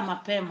kuzaa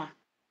mapema.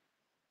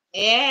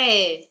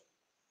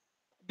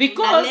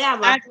 Because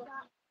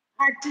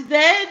at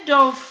the end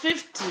of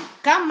 50,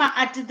 kama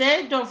at the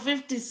end of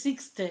 50,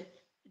 60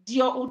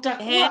 ndio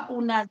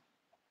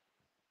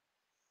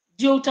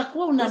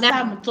utakuwa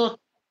unazaa mtoto.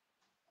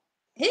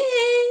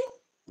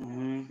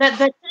 The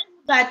time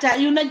that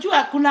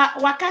unajua kuna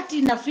wakati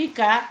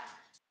inafika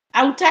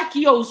hautaki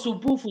hiyo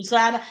usumbufu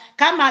sana.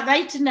 Kama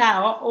right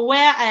now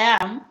where I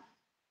am,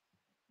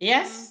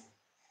 yes,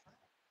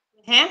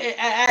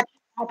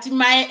 at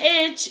my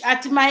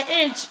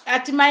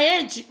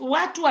age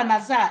watu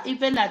wanazaa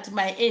even at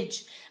my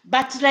age,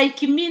 but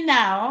like me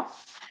now,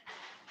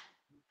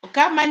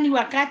 kama ni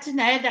wakati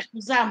naenda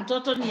kuzaa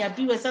mtoto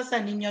niambiwe sasa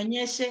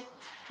ninyonyeshe,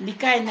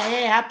 nikae na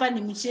yeye hapa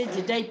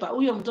nimsheje diaper,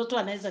 huyo mtoto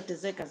anaweza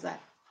tezeka sana.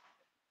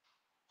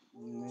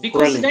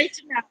 Because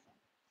right now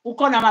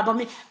uko na mambo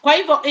mengi. Kwa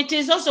hivyo it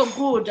is also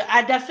good,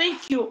 and I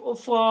thank you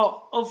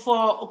for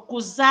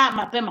kuzaa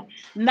mapema.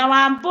 Na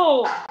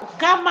wambo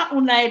kama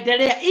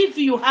unaendelea, if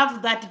you have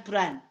that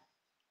plan,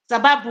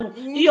 sababu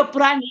hiyo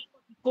plan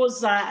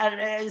because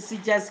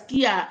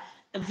sijasikia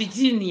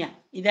Virginia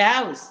in the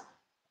house,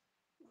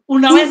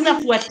 unaweza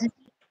fuata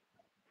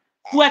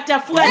hata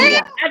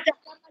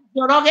kama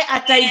Njoroge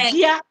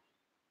ataingia,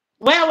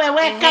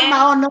 wewe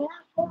kama ono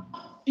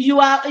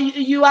you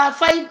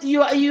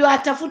are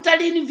tafuta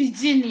lini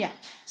Virginia,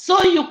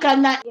 so you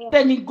can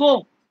even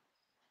go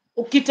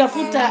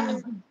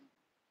ukitafuta.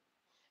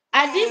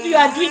 And if you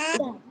are doing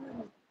that,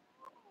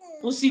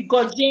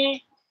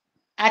 usigoje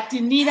ati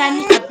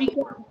nirani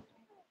apike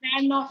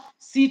 5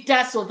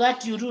 6 so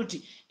that you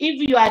rudi.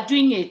 If you are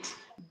doing it,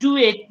 do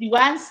it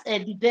once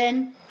and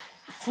then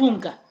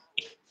funga.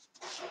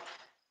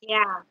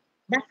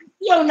 Na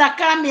pia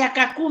unakaa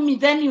miaka 10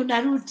 then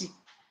unarudi,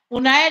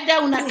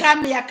 unaenda unakaa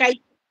miaka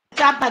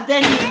 7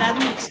 then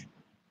unarudi.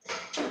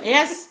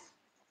 Yes,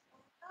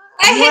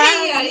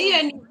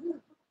 hiyo ni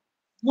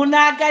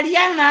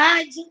munaangaliana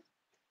aje?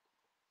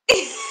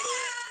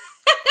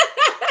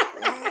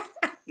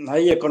 Na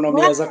hii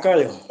ekonomia ya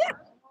Zakayo.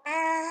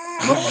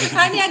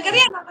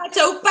 Kaniangalia na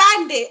macho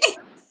upande.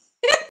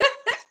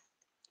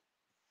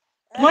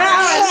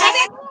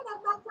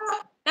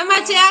 Na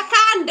macho ya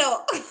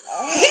kando.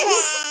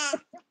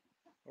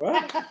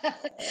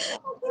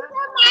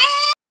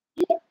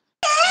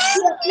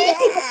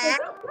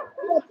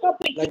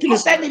 Lakini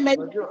sasa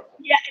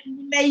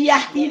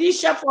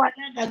nimeiahirisha for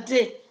another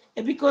day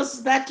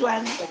because that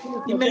one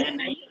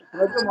nimeona hiyo.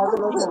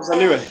 Lazima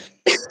uzaliwe.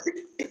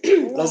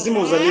 Lazima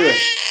uzaliwe.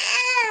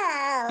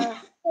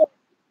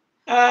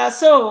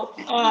 So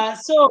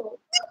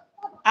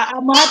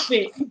I'm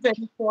happy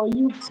even for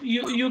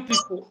you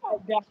people.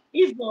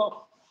 If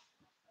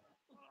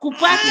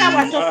kupata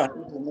watoto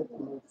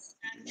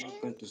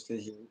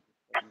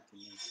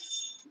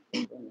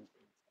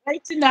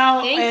right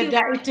now, it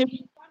will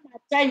become a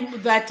time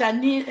that I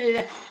need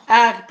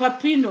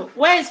Papino.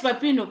 Where is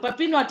Papino?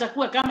 Papino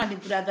atakuwa kama ni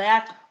brother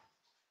yako.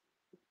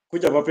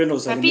 Kuja Papino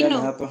usalimiane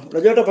hapa.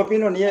 Unajua hata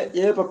Papino ni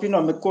yeye Papino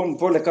amekuwa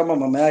mpole kama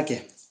mama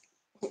yake.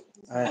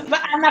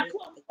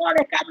 Anakuwa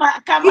mpole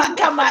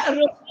kama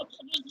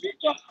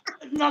Rosito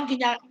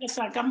nonginya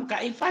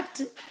sakamka. In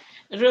fact,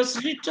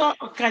 Rosito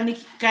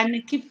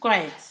can keep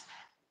quiet.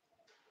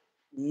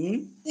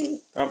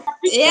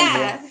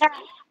 Yeah.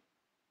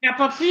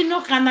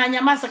 Kapapino kana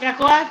nyamaza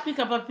kako wapi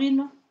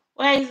Kapapino?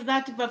 Where is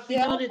that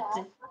Papino?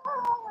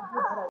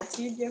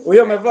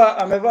 Huyo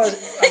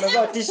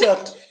amevaa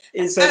t-shirt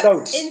inside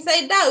out.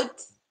 Inside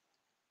out.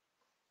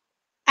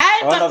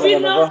 Hi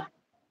Papino.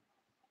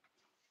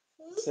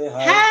 Say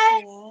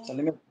hi.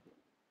 Salimia.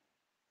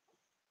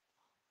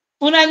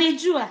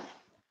 Unanijua?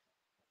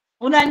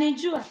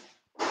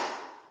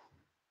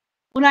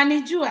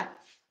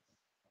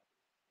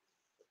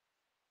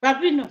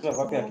 Papino.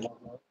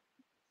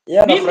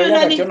 Yeye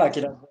anafurahia akiona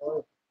kila.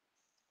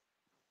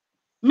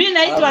 Mimi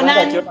naitwa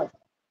nani?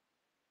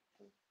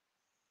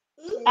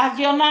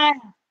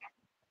 Akiona.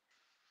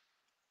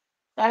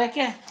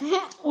 Tareke.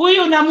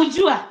 Huyu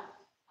unamjua?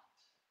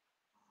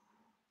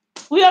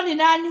 Huyo ni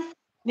nani?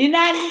 Ni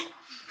nani?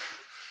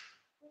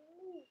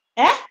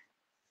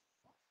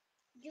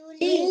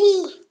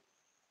 Julie.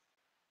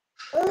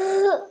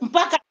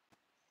 Mpaka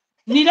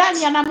ni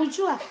nani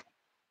anamjua?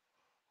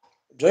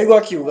 Joigo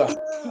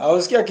akiuga.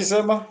 Ausikia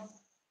akisema?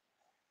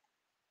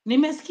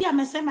 Nimesikia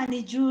amesema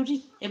ni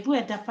Julie. Hebu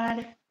enda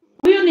pale.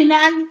 Huyu ni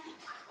nani?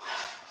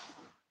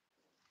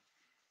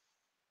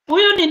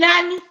 Huyu ni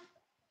nani?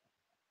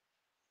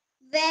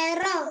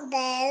 Vero.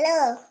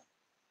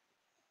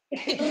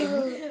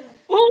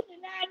 Huyu ni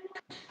nani?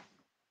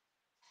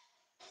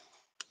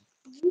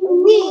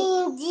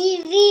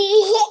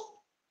 Jivi.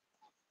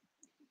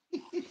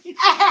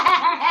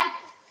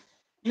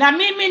 Na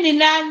mimi ni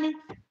nani?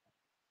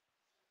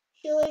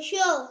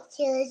 Shosho.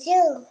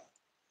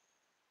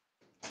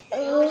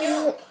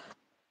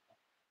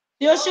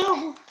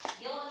 Shosho.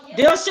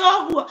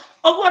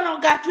 Ogo no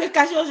gatwe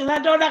kashosho na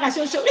dona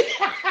kashosho.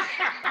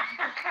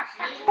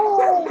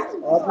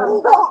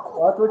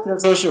 Watu wa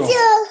social.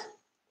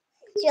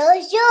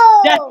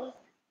 Shosho.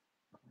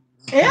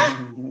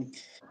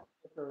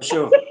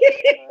 Social.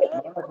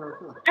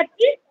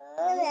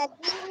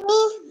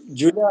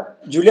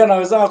 Julia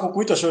anaweza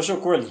kukuita shosho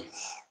kweli?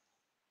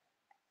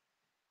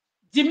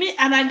 Jimmy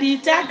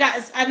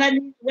ananiitaga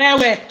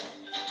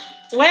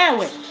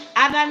wewe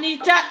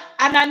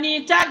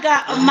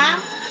ananiitaga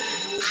mam.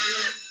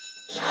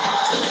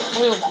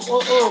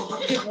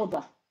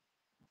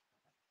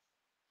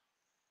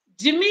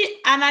 Jimmy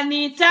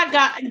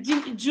ananiitaga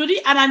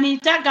Julie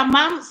ananiitaga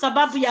mam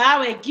sababu ya hao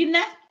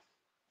wengine.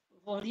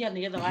 Voria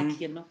nigetha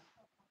wakino.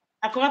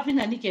 Ako wapi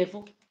na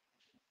nikefu?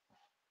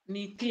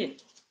 Nitie.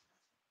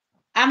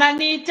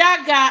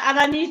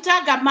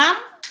 Ananiitaga mam.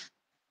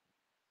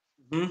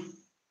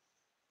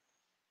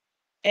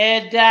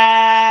 And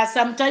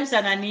sometimes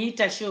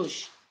ananiita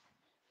shosh.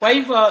 Kwa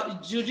hivyo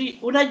Julie,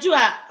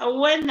 unajua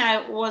when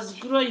I was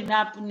growing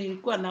up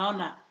nilikuwa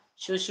naona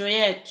shosho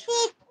yetu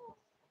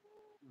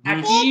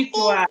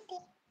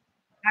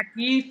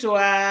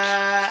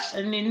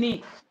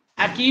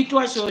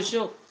akiitwa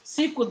shosho.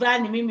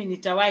 Sikudhani mimi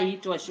nitawahi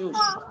itwa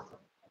shosho.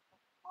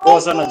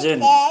 Poa sana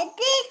Jen.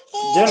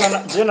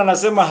 Jen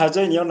anasema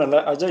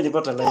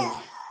hajainipata live.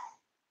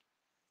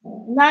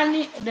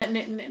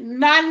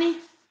 Nani?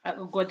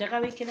 Ngoja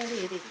wekera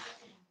riri.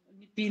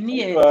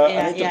 Nipinie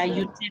ya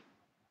YouTube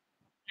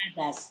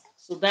others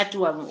so that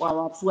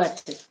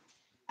wafuate.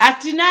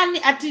 Ati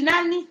nani?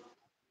 Nani?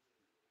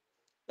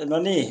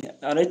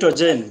 Anaitwa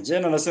Jen.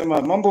 Jen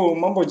anasema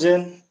mambo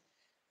Jen.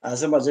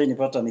 Anasema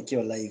hajainipata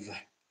nikiwa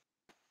live.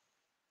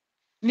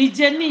 Ni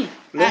Jenny.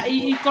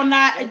 Iko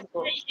na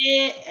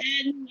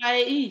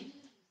JANYE.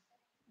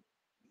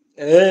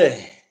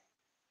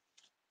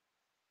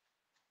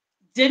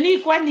 Jenny,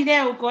 kwani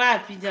leo uko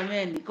wapi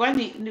jameni?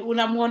 Kwani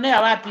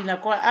unamuonea wapi na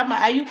kwa ama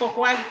hayuko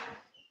kwani?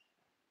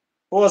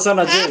 Poa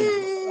sana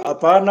Jen.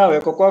 Hapana,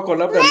 weko kwako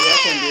labda ni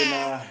yako ndio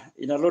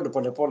ina load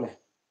polepole.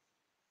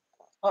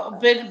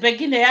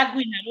 Pengine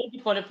yangu ina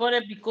load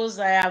polepole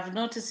because I have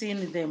not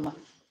seen them.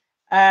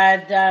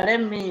 And let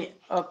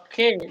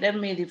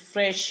me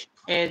refresh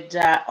And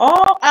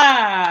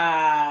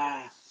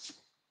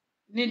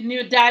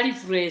ni Dali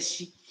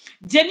Fresh.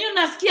 Jenny,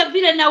 unasikia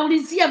vile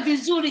naulizia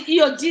vizuri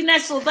hiyo jina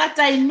so that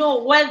I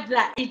know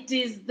whether it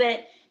is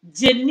the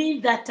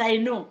Jenny that I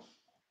know.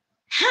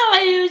 How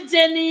are you,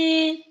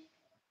 Jenny?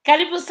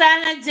 Karibu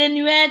sana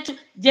Jenny wetu.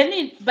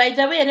 Jenny, by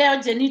the way, leo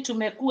Jenny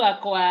tumekuwa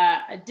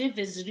kwa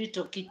Davis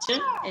Rito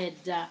kitchen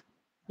and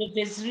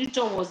Davis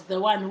Rito was the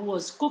one who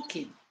was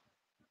cooking.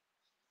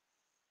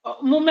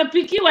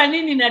 Mumepikiwa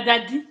nini na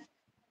dadi?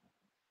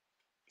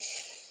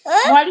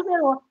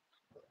 Mwalimu,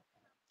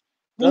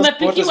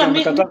 mumepikiwa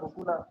nini?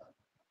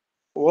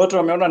 Wote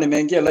wameona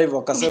nimeingia live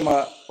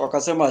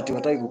wakasema ati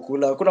wataki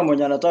kukula. Hakuna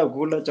mwenye anataka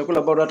kukula.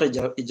 Chakula bado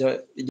hata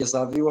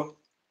ijasaviwa.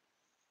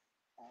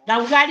 Na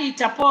ugali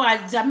itapoa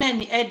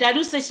jameni.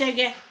 Daruse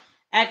Shege,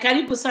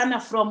 karibu sana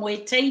from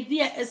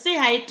Wetaithia. Say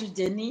hi to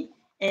Jenny.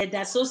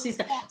 Da so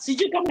sister.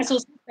 Sijui kama so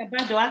sister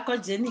bado wako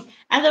Jenny.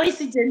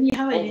 Otherwise Jenny,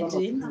 how are you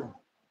doing?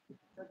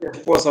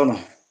 Poa sana.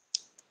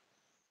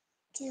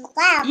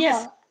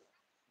 Yes.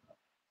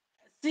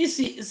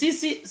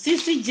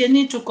 Sisi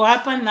Jenny tuko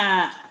hapa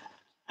na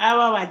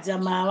hawa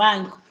wajamaa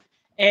wangu.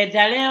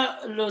 Da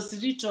leo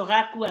Losrito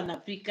Raku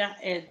anapika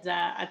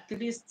at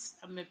least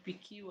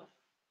amepikiwa.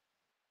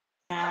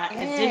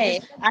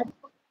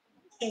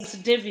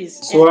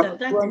 Davis.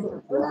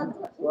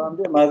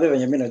 Waambie Madhe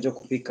venye mimi najua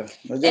kupika.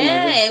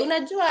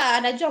 Unajua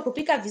anajua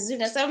kupika vizuri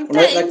na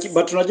sometimes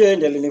but unajua yeye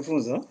ndiye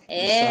alinifunza.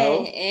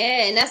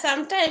 Na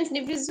sometimes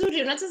ni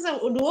vizuri unataka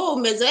wewe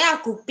umezoea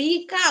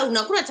kupika,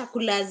 unakula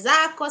chakula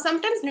zako.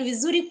 Sometimes ni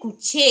vizuri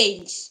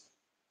kuchange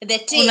the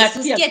taste,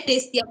 usikie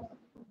taste ya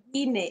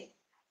nyingine.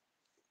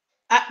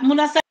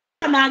 Munasema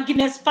na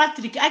Agnes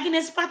Patrick.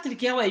 Agnes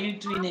Patrick, how are you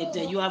doing it?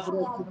 You have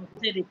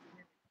roasted.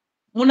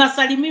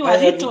 Munasalimiwa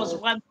Ritos.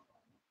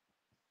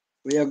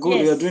 We are good.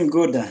 Yes. We are doing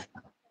good.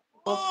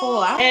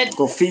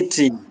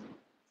 Coffee.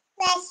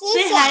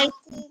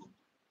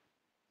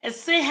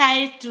 Say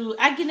hi to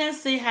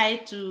Agnes. Say hi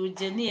to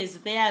Jenny. Is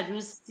there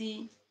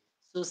Rusty?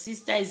 So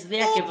sister is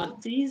there.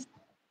 Kevantis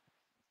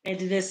and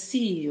the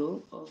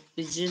CEO of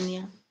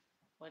Virginia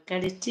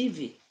Wakali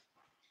TV.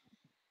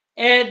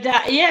 And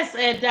yes,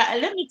 and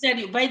let me tell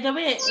you. By the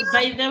way,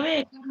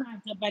 kama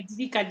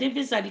hatabadilika,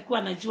 Davis alikuwa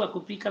anajua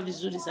kupika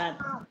vizuri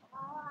sana.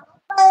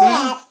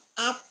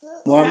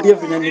 Mwambie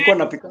vile nilikuwa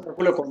napika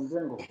kule kwa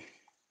mjengo.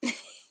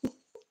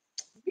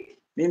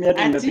 Mimi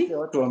hadi nimepikia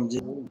watu wa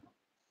mjini.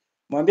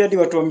 Mwambie hadi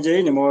watu wa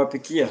mjini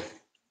nimewapikia.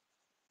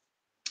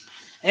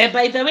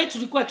 By the way,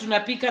 tulikuwa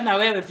tunapika na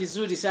wewe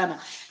vizuri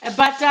sana.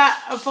 But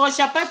for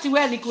chapati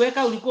wewe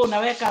nikuweka ulikuwa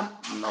unaweka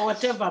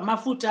whatever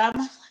mafuta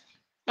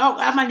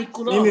ama ni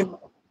kurol.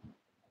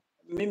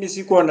 Mimi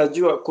sikuwa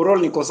najua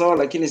kurol niko sawa,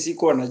 lakini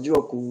sikuwa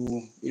najua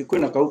ilikuwa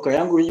inakauka.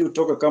 Yangu hii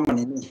utoka kama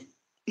nini?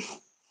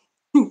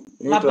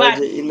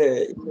 Inaitwaje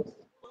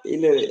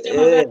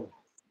ile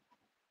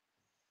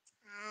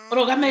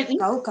Rogameti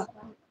kauka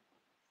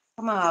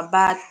kama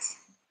mabati.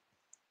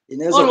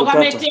 Inaweza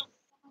kukata.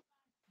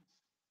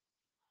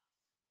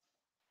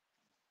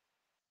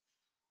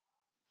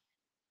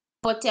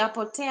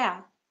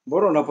 Potea.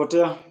 Bora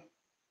unapotea?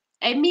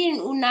 I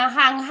mean una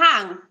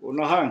hang.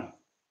 Una hang.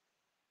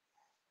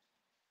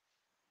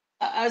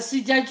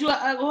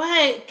 Sijajua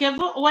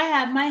why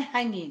am I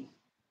hanging?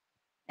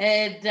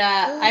 And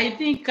I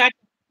think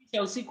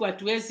katika usiku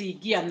hatuwezi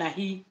ingia na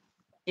hii.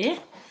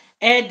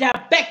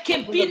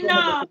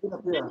 Bekebina.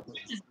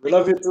 We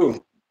love you too.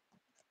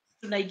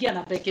 Tunaingia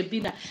na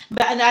Bekebina.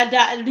 But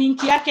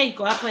link yake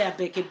iko hapo ya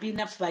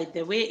Bekebina. By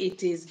the way,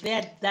 it is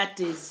there. That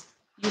is,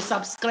 you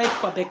subscribe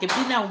kwa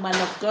Bekebina, woman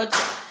of God.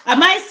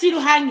 Am I still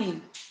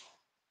hanging?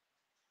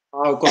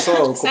 Uko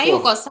sawa.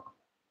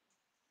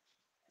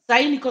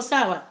 Sahi niko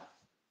sawa.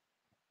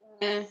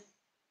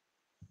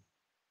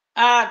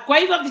 Kwa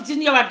hivyo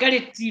Virginia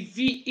Wakali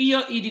TV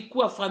hiyo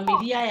ilikuwa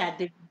familia ya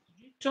David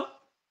Rito.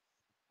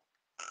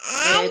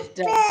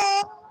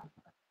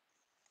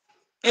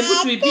 Hebu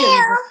tuibie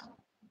wimbo.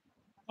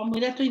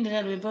 Pamoja tu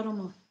inaenda wimbo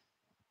rumo.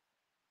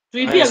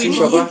 Tuibie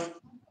wimbo. La.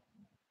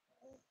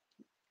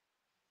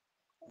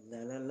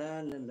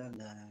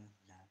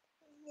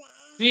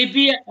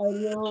 Tuibie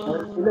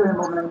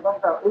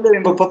ile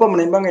wimbo papa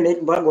mnaimbanga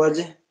inaitwa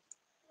aje?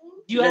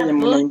 Ile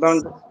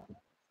mnaimbanga.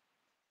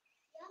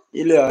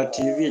 Ile ya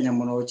TV yenye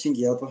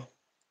mnaochingi hapa.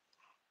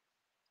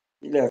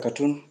 Ile ya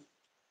cartoon.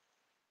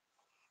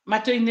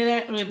 Mato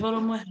inere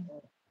wimbo mwe.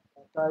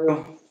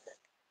 Tayo.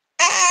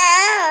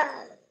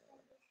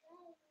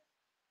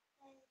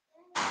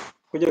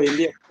 Kuja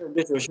uimbie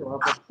show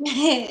hapa.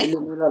 Ile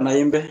mila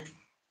naimbe.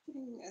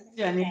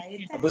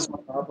 Yani abusma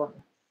hapa.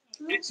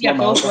 Ya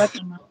kwa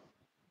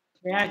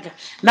yaga.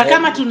 Na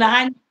kama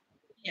tunahanya,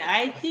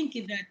 I think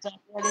that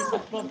there is a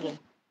problem.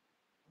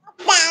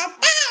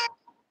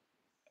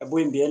 Abu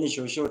imbieni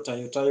show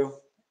tayo.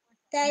 Tayo.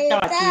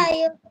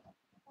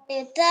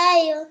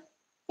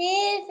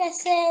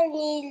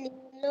 Ni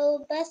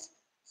lobas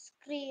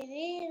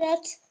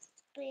skririrat.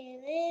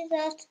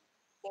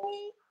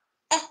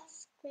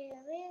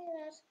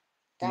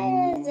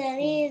 Tayo the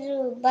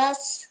little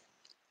bus.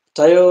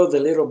 Tayo the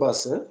little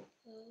bus,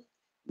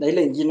 Na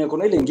ile ingine,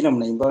 kuna ile ingine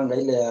mnaimbanga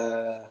ile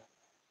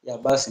ya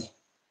basi.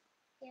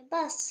 Ya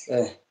basi.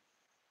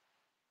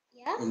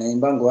 Ya?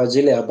 Inaimbangwa aje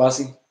ile ya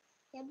basi?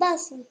 Ya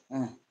basi.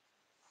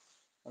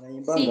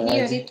 Wanaimbanga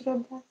hiyo aje? Retro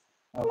Bus.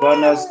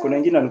 Hapana, kuna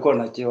wengine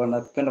walikuwa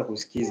wanapenda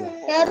kusikiza.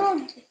 Ya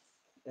rudi.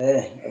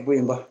 Hebu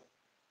imba.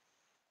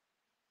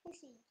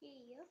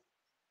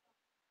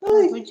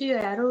 Ujue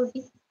ya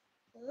rudi.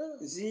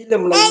 Zile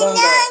mnaimbanga.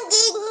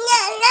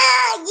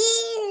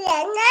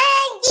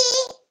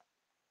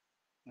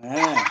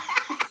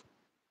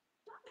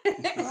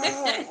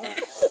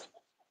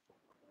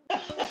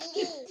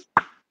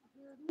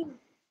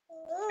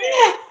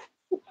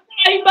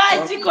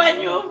 Aibaji kwa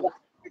nyumba.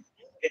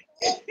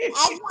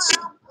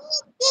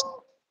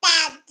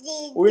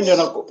 Huyu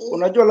ndio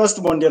unajua last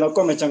month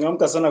anakuwa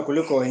amechangamka sana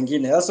kuliko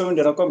wengine. Sasa huyu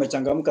ndio anakuwa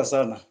amechangamka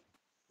sana.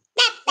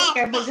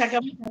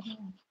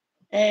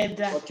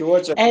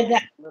 Wakiwatch.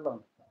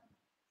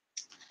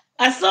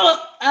 So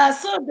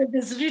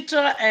the Rito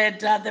and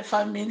the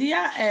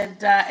familia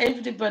and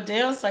everybody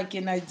else, like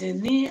in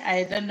Jenny,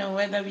 I don't know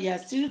whether we are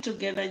still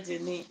together,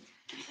 Jenny,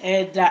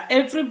 and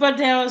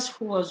everybody else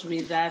who was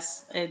with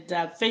us. And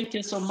thank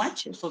you so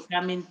much for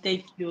coming.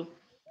 Thank you.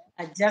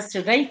 I just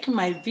like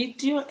my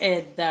video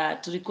and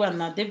tulikuwa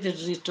na David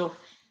Rito.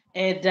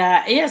 And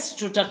yes,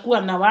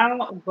 tutakuwa na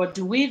wao, God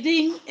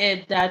willing,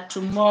 and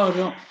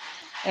tomorrow.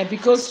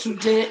 Because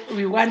today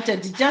we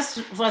wanted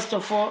just first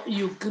of all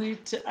you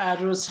greet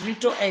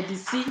Rosrito and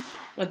see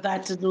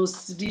that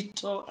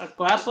Rosrito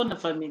ako hapo na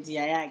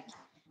familia yake.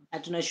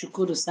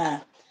 Tunashukuru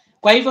sana.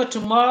 Kwa hivyo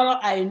tomorrow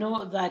I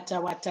know that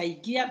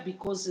wataingia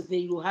because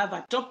they will have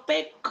a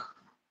topic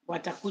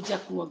watakuja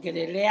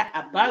kuongelelea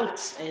about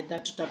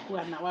that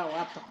tutakuwa na wao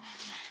hapa.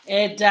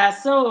 And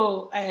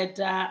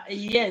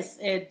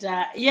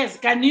yes,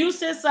 can you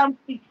say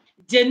something?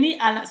 Jenny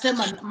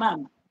anasema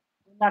mama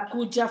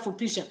nakuja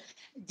fupisha.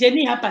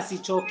 Jenny hapa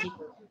sichoki.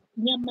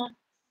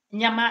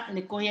 Nyama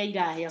ni koya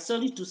irahia.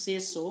 Sorry to say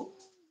so.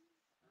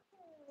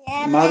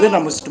 Madhena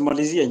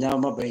msitumalizie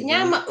nyama by the way.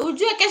 Nyama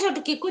ujue kesho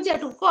tukikuja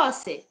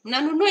tukose.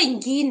 Mnanunua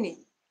ingine.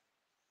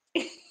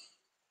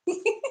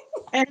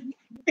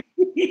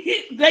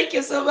 Thank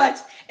you so much.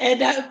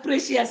 And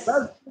precious.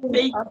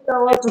 Hata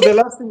watu the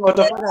last thing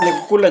watafanya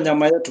ni kukula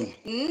nyama yetu.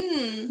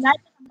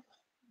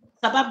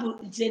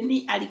 Sababu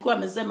Jenny alikuwa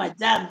amesema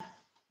jana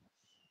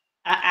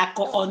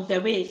ako on the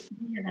way.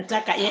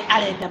 Anataka ye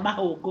alenda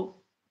mahogo.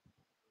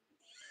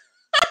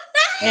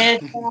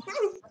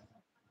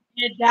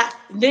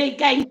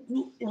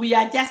 We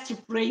are just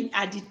praying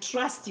and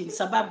trusting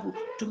sababu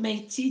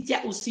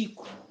tumechinja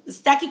usiku.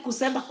 Sitaki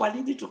kusema kwa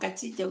nini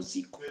tukachinja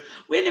usiku.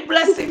 Really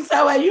blessings,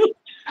 how are you?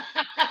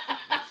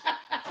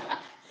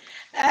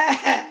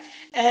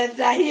 And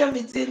here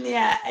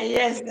Virginia,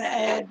 yes,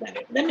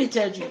 let me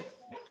tell you.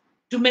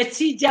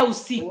 Tumechinja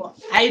usiku.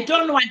 I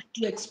don't want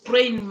to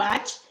explain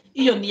much.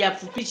 Hiyo ni ya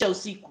fupisha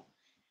usiku.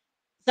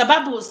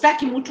 Sababu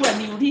sitaki mtu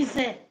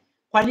aniulize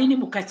kwa nini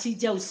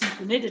mkachinja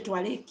usiku. Nende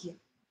tualekia.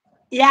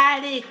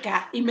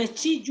 Yaleka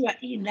imechinjwa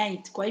hii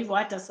night, kwa hivyo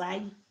hata saa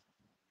hii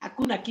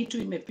hakuna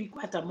kitu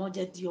imepikwa hata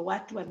moja, ndio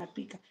watu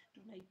wanapika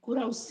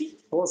tunaikula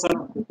usiku. Poa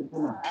sana.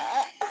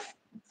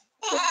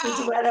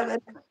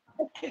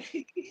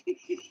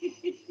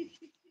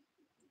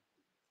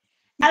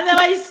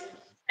 Otherwise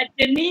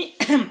me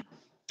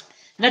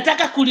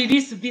nataka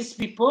kurelease these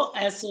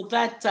people so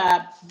that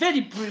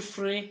very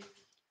briefly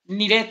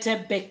nilete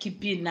Becky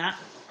Bina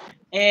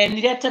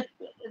nilete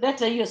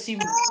hiyo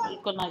simu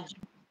iko na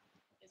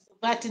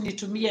bati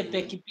nitumie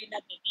Becky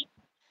Bina.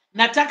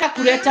 Nataka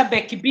kuleta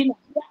Becky Bina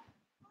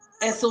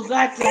so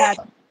that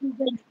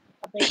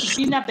Becky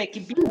Bina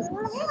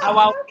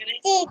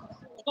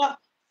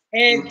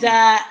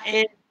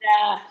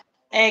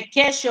and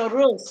kesho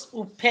Rose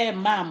upe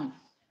mam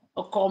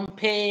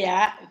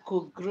compare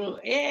kugrow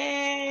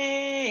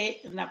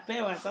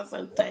napewa sasa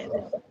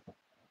utaelewa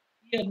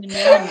hiyo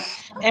nimeona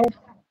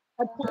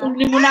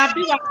ni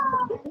mnaambiwa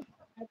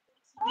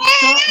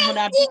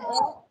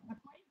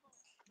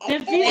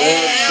Good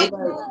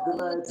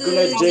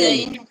night,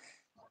 Jane.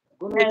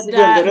 Good night,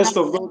 and the rest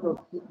of those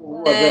people who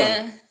are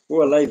there,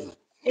 who are live.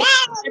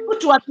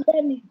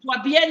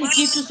 Tuwapieni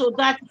kitu so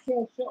that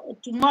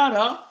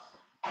tomorrow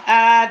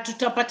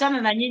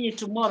tutapatana na nyinyi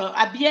tomorrow.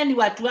 Abieni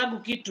watu wangu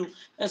kitu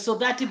so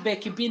that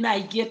Becky Bina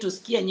aingie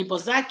tusikie nyimbo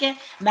zake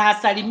na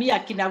asalimia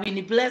kina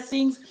Winnie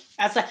Blessings.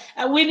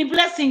 Winnie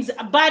Blessings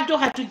bado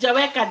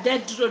hatujaweka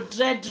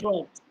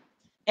dreadrock.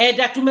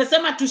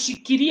 Tumesema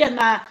tushikilie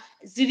na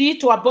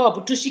ziliitwa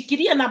Bob.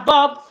 Tushikilie na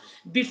Bob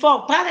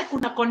before pale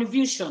kuna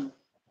confusion.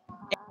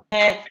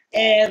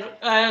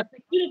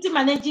 Security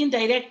Managing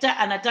Director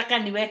anataka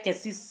niweke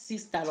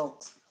Sister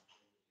Rocks.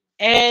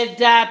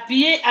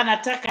 PA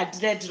anataka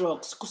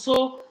dreadlocks.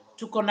 So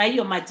tuko na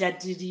hiyo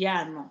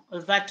majadiliano.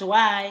 That's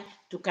why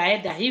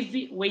tukaenda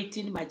hivi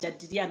waiting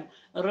majadiliano.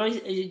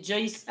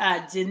 Joyce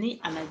Jenny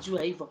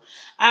anajua hivyo.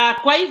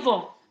 Kwa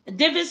hivyo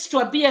Davis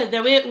tuambie the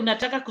way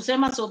unataka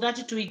kusema so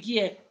that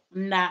tuingie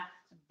na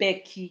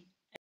Becky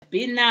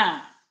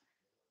Bina.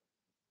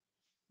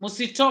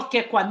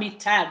 Musitoke kwa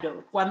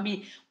mitado,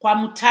 kwa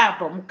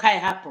mtabo, mkae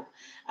hapo.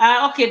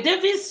 Okay,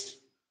 Davis,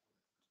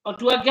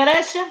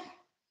 otuwageresha.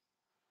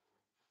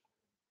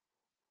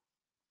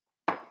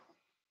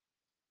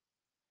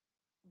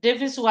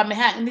 Davis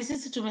wamehang, ni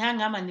sisi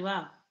tumehanga ama ni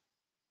wao?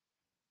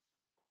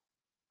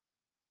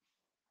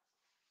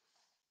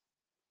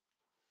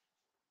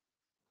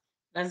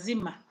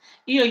 Lazima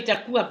hiyo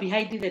itakuwa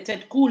behind the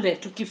tent kule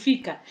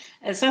tukifika.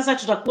 Sasa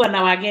tutakuwa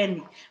na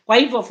wageni, kwa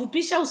hivyo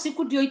fupisha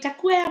usiku ndio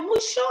itakuwa ya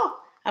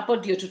mwisho, hapo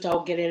ndio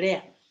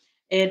tutaongelelea.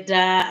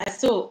 And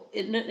so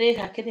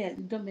kile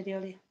ndo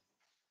meliole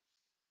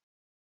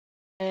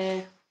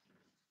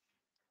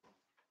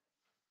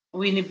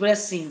Winnie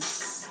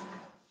blessings.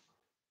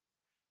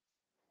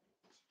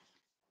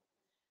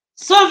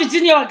 So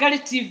Virginia Wangari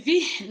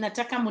TV,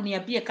 nataka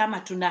muniambie kama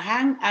tuna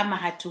hang ama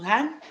hatu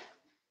hang.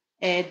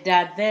 And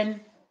then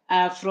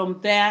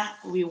from there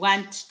we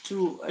want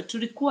to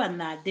tulikuwa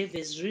na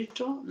Davis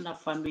Rito na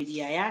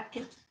familia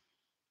yake.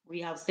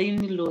 We have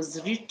seen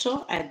Los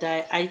Rito, and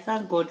I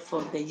thank God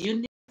for the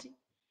unity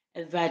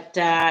that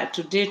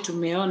today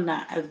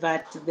tumeona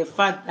that the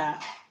father,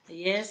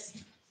 yes,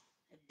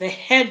 the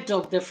head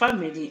of the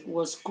family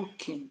was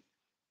cooking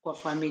kwa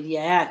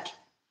familia yake.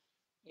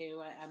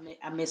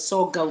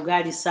 Amesoga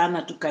ugali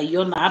sana,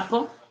 tukaiona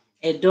hapo.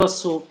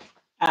 Edoso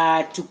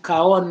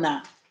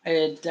tukaona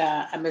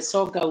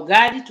amesoga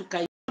ugali,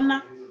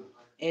 tukaiona.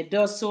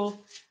 Edoso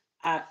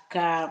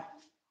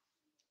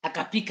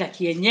akapika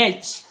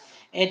kienyeji.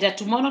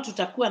 Tomorrow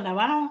tutakuwa na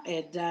wao.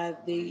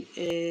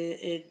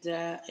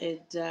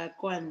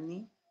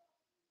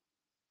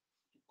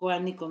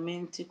 Kwani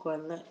comment kwa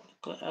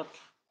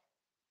okay.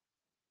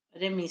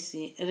 Let me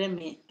see.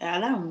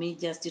 Allow me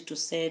just to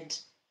said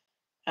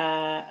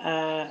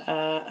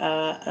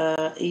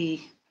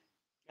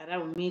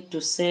allow me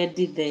to said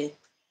the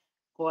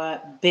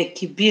kwa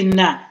Becky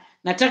Bina.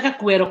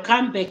 Nataka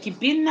welcome Becky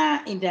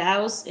Bina in the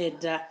house,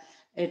 and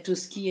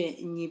tusikie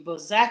nyimbo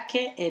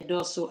zake,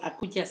 edoso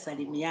akuja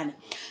salimiane.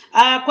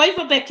 Kwa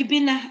hivyo Becky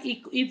Bina,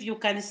 if you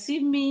can see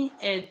me,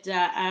 and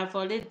I've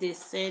already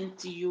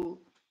sent you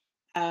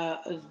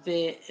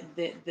the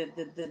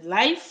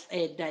live,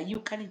 and you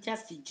can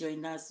just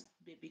join us,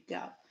 baby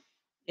girl,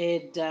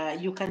 and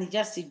you can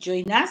just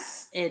join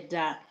us,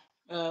 and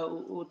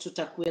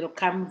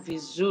tutakuwelcome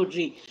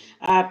vizuri.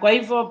 Kwa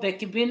hivyo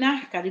Becky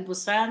Bina, karibu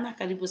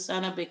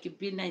sana Becky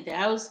Bina in the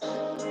house,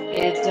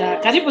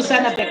 and karibu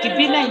sana Becky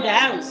Bina in the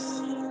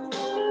house.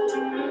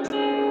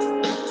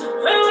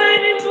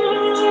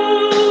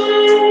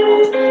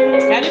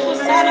 Karibu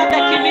sana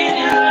Becky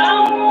Bina.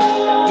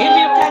 If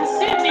you can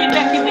see me,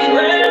 Becky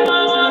Bina.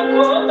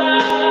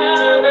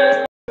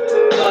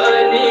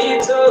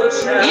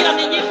 Hiyo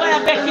ni nyimbo ya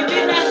Becky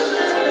Bina.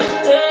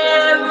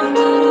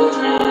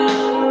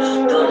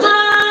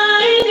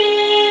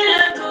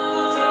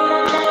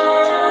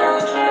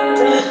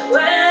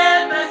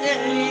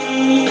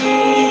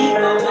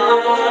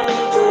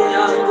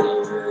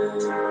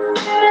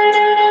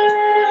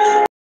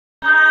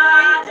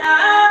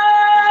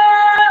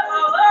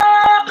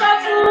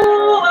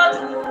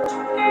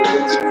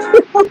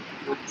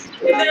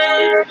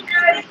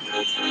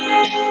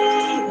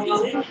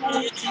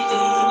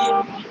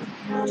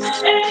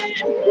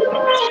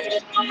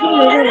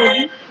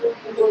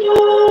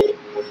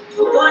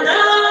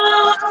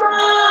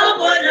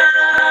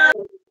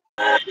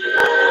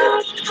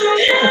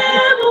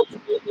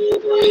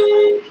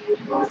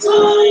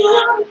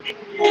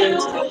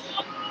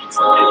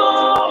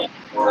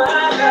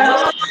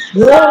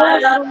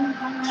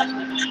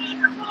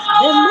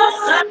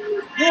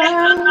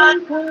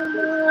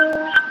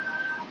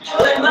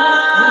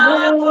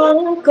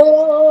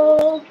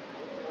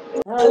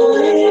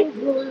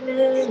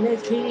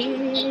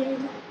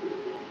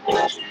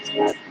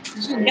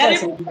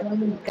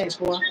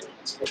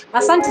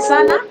 Asante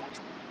sana.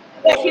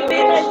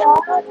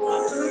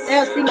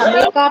 Leo sina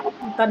makeup,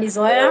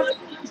 mtanizoea.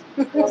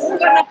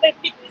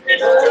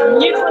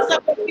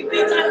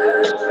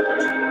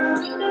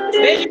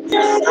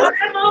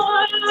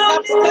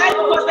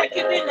 Subscribe kwa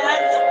Becky Bina.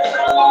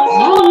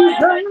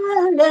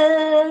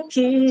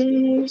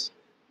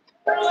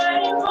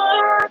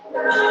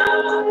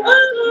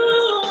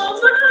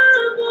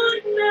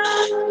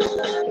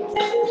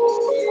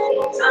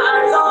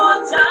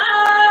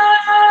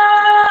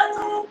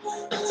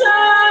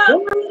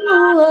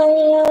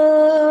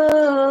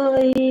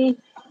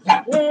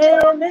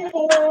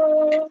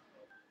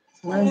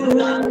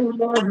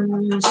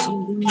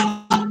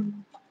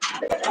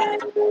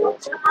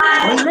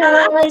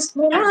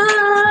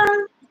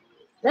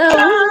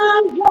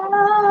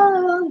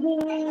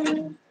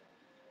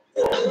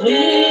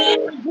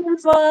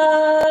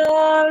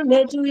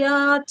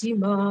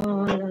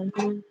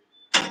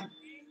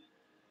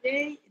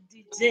 Hey,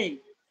 DJ,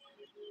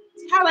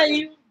 how are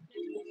you?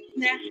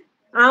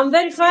 I'm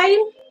very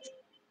fine.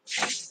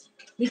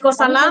 Niko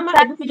salama.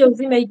 Hebu kuja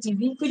uzime hii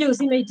TV. Kuja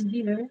uzime hii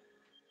TV wewe.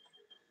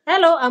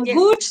 Hello, I'm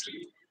good.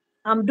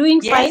 I'm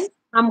doing fine.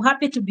 I'm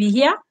happy to be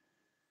here.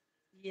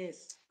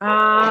 Yes.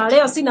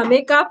 Leo sina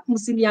makeup,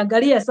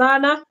 msiniangalie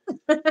sana.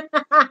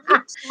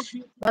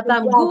 But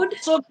I'm good.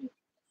 So,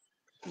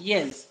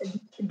 yes.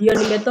 Ndio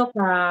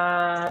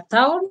nimetoka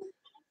town.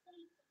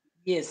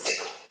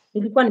 Yes.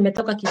 Nilikuwa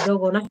nimetoka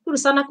kidogo. Nashukuru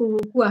sana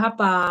kuwa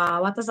hapa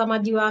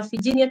watazamaji wa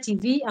Virginia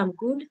TV. I'm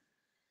good.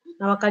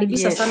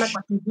 Nawakaribisha sana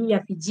kwa TV ya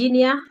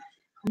Virginia.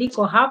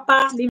 Niko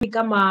hapa mimi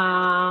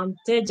kama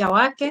mteja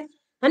wake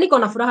na niko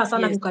na furaha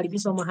sana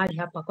kukaribishwa mahali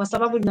hapa kwa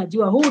sababu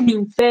ninajua huu ni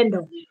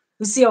upendo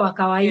usio wa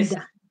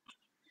kawaida.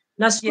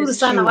 Nashukuru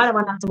sana wale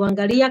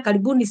wanatuangalia.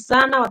 Karibuni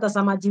sana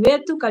watazamaji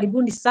wetu,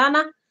 karibuni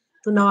sana.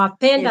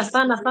 Tunawapenda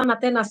sana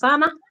tena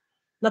sana.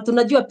 Na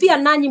tunajua pia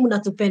nanyi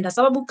mnatupenda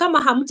sababu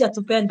kama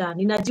hamjatupenda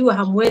ninajua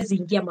hamwezi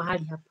ingia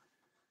mahali hapa.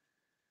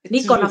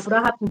 Niko na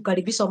furaha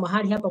kukaribishwa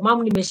mahali hapa.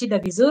 Mama, nimeshinda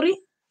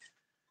vizuri.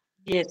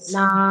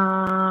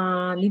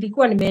 Na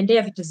nilikuwa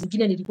nimeendea vitu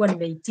zingine nilikuwa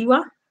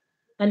nimeitiwa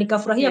na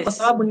nikafurahia kwa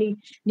sababu ni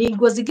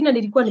nguo zingine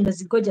nilikuwa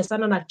nimezigoja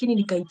sana lakini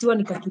nikaitiwa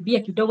nikakimbia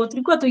kidogo.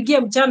 Tulikuwa tuingie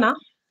mchana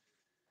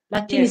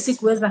lakini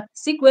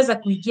sikuweza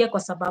kuingia kwa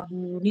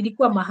sababu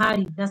nilikuwa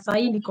mahali na sasa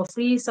hii niko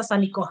free. Sasa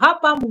niko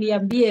hapa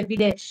mniambie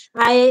vile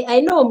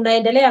I know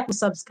mnaendelea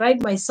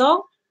kusubscribe my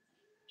song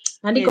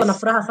na niko na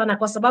furaha sana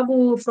kwa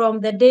sababu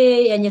from the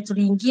day yenye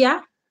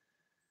tuliingia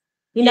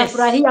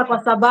ninafurahia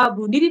kwa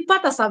sababu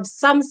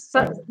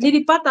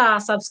nilipata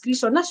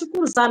subscription.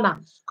 Nashukuru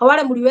sana kwa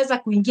wale mliweza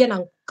kuingia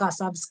na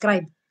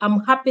kusubscribe. I'm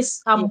happy.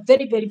 I'm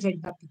very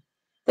happy.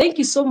 Thank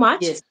you so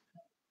much.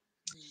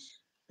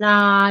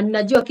 Na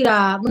ninajua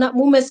kila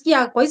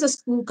mmesikia kwa hizo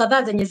siku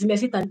kadhaa zenye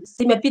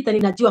zimepita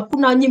ninajua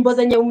kuna nyimbo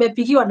zenye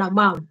umepigiwa na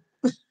mama.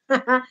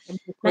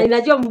 Na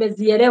ninajua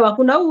mmezielewa.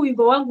 Kuna huu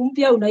wimbo wangu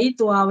mpya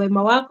unaitwa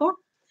Wema Wako.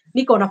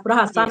 Niko na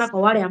furaha sana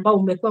kwa wale ambao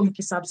mmekuwa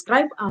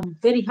mkisubscribe. I'm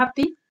very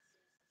happy.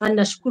 Na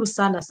ninashukuru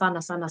sana.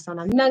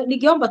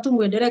 Nikiomba tu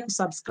muendelee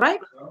kusubscribe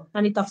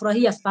na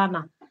nitafurahia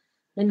sana.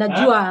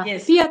 Ninajua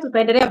pia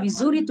tutaendelea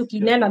vizuri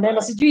tukinena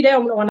neno. Sijui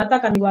leo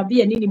wanataka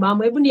niwaambie nini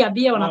mama. Hebu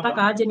niambie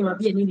wanataka aje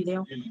niwaambie nini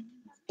leo.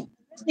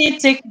 Let me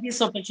take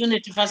this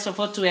opportunity first of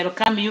all to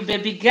welcome you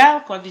baby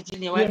girl kwa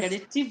Virginia Wangari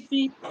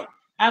TV.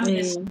 I'm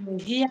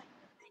here. You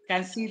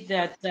can see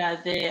that all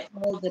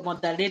the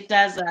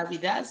moderators are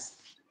with us.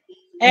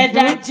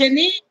 And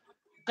Jenny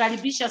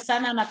karibisha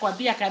sana na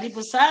kuambia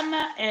karibu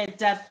sana.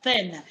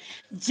 Tena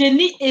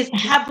Jenny is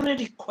humble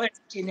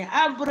requesting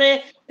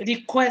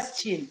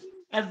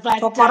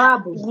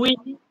that we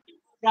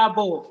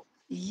trouble.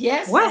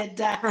 Yes,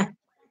 and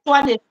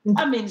one is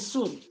coming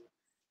soon.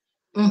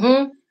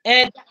 And I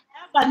have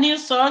a new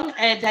song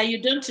that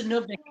you don't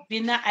know,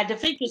 Bekibina. And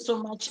thank you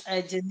so much,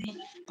 Jenny.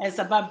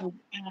 Sababu,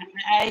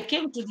 I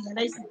came to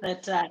realize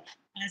that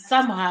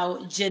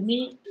somehow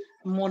Jenny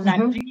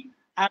Monapi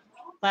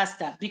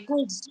pastor,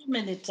 because so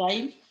many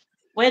times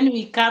when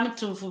we come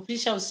to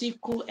Fupisha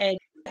Usiku and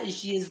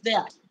she is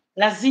there,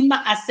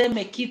 lazima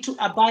aseme kitu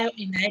ambayo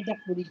inaenda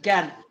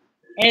kulingana.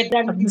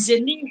 And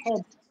Jenny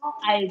had no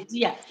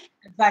idea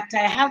that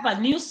I have a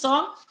new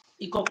song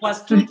iko kwa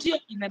studio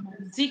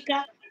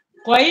imemalizika.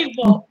 Kwa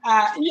hivyo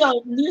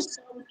hiyo new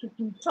song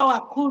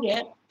tukitoa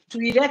kule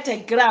tuilete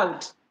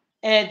ground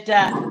and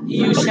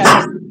you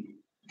shall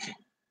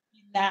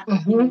in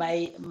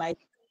my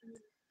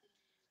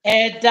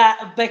and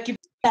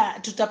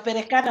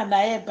tutapelekana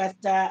na yeye,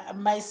 but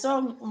my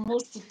song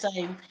most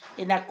time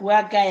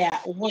inakuaga ya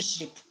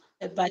worship,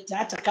 but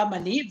hata kama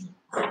ni hivyo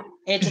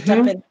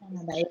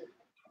tutapelekana na yeye.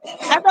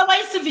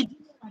 Otherwise Virginia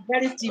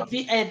Wangari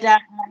TV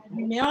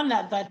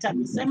nimeona that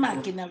amesema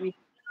akina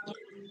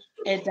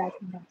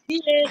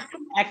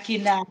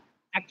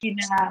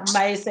akina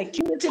my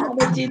security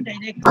managing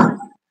director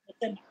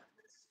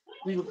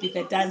we will be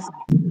the dancer.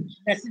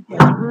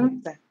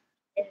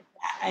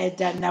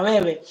 Na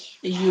wewe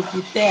you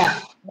be there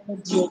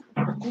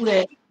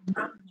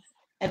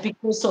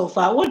because of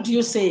what do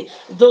you say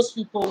those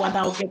people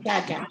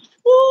wanaogetaga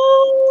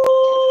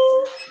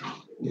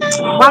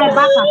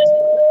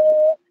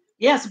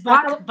yes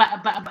back up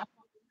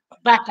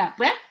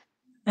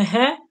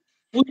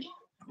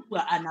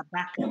ana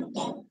back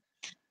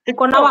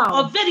uko na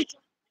wao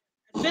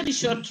very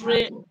short.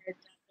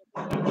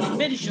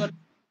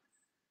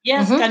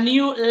 Yes, can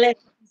you let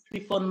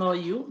people know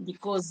you,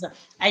 because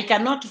I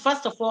cannot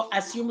first of all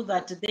assume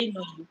that they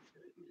know you.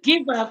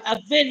 Give a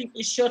very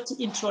short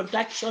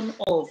introduction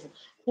of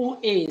who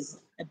is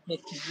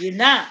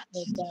Bekibina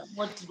and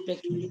what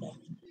Bekibina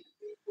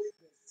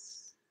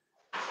is.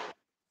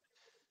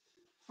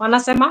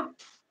 Wanasema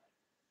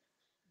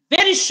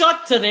very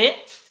shortly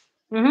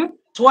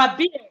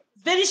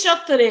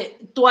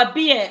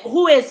tuambie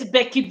who is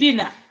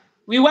Bekibina.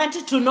 We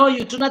want to know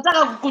you.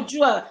 Tunataka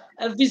kukujua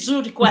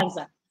vizuri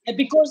kwanza,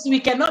 because we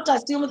cannot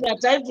assume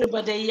that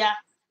everybody here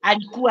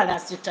alikuwa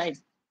last time.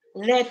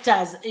 Let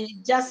us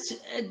just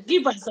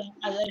give us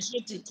a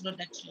short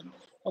introduction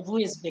of who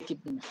is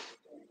Bekibina.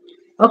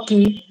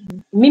 Okay,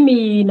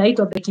 mimi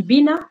naitwa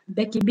Bekibina.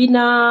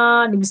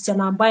 Bekibina ni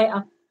msichana ambaye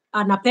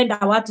anapenda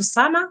watu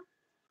sana,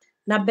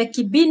 na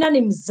Bekibina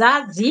ni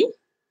mzazi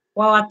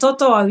wa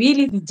watoto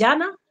wawili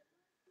vijana.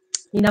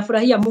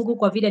 Ninafurahia Mungu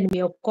kwa vile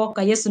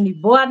nimeokoka. Yesu ni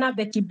Bwana.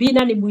 Becky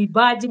Bina ni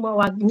muimbaji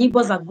wa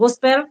nyimbo za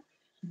gospel.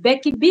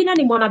 Becky Bina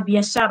ni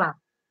mwanabiashara.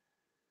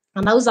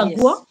 Anauza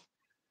nguo.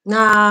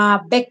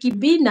 Na Becky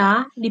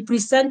Bina ni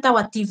presenter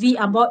wa TV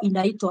ambao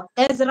inaitwa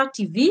Ezra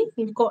TV.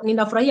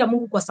 Ninafurahia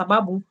Mungu kwa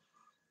sababu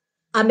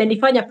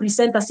amenifanya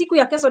presenter. Siku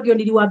ya kesho ndio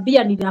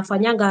niliwaambia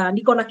ninafanyanga,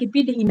 niko na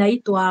kipindi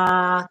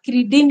inaitwa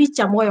Kiridini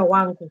cha moyo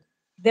wangu,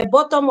 the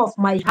bottom of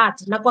my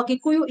heart, na kwa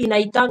Kikuyu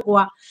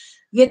inaitangwa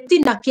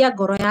Getina kia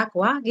ngoro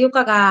yakwa.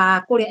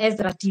 Giukaga kuri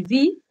Ezra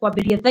TV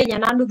kwambiria thaa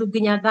 4:30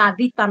 nginya thaa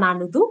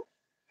 6:30,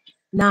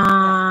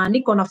 na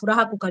niko na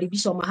furaha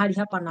kukaribishwa mahali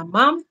hapa na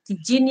Mam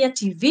Virginia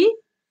TV.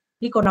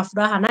 Niko na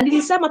furaha na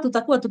nilisema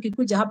tutakuwa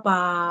tukikuja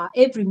hapa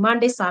every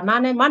Monday saa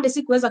 8. Monday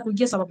sikuweza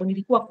kuingia sababu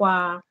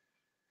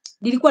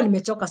nilikuwa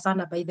nimechoka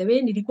sana. By the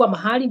way,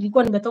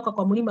 nilikuwa nimetoka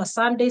kwa mlima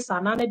Sunday saa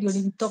 8, ndio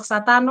nilitoka saa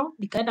 5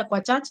 nikaenda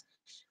kwa church,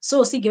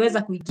 so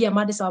singeweza kuingia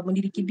Monday sababu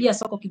nilikimbia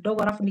soko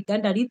kidogo, alafu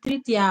nikaenda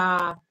retreat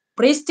ya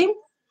praise team,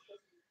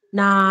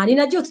 na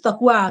ninajua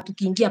tutakuwa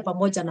tukiingia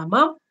pamoja na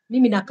Mam.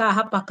 Mimi nakaa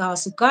hapa kwa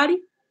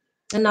Sukari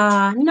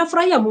na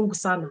ninafurahia Mungu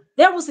sana.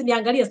 Leo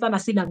usiniangalie sana,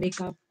 sina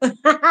makeup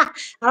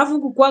alafu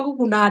huku kwangu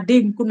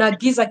kuna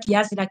giza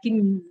kiasi,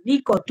 lakini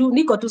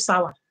niko tu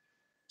sawa.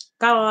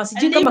 Kama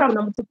sijui kama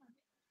kuna mtu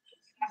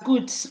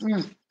good.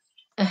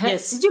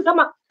 Yes. Sijui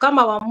kama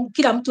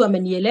kila mtu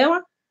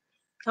amenielewa.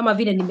 Kama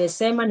vile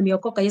nimesema,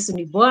 nimeokoka. Yesu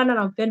ni Bwana,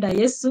 nampenda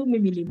Yesu,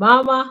 mimi ni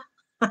mama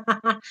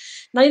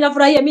na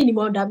ninafurahia. Mimi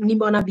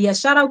nimeona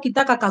biashara.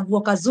 Ukitaka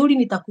kaguo kazuri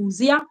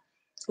nitakuuzia,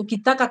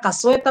 ukitaka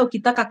kasweta,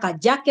 ukitaka ka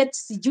jacket.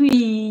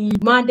 Sijui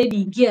Monday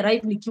niingie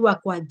live nikiwa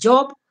kwa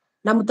job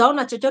na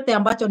mtaona chochote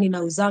ambacho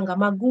ninauzanga,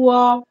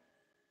 maguo,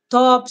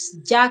 tops,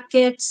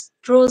 jackets,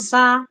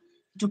 trouser,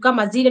 vitu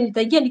kama zile.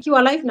 Nitaingia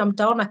nikiwa live na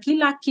mtaona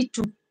kila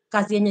kitu,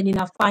 kazi yenye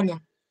ninafanya.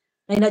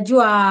 Na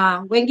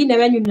ninajua wengine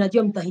wenyu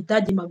ninajua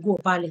mtahitaji maguo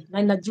pale,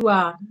 na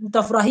ninajua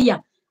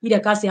mtafurahia ile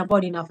kazi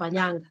ambayo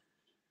ninafanyanga.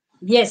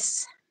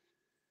 Yes.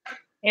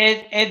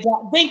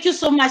 Thank you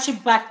so much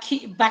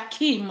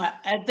Bakim.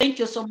 Thank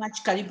you so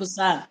much, karibu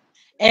sana.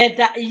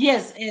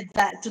 Yes,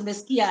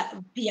 tumesikia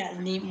pia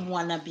ni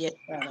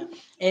mwanabiashara.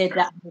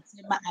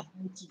 Amesema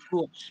about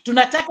nguo.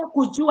 Tunataka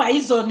kujua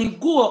hizo ni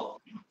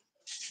nguo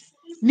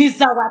ni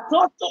za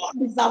watoto,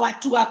 ni za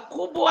watu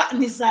wakubwa,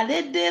 ni za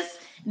ladies,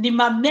 ni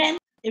mamen.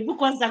 Hebu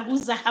kwanza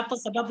guza hapo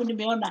sababu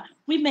nimeona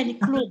women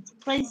clothes,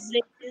 price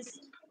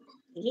ladies.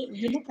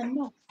 You never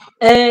know.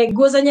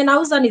 Nguo zenye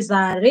nauza ni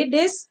za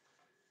ladies.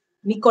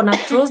 Niko na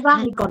trouser,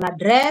 niko na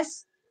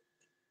dress,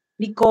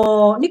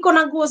 niko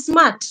na nguo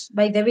smart.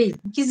 By the way,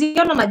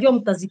 ukiziona najua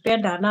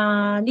mtazipenda.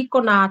 Na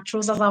niko na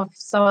trouser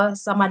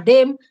za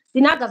madem,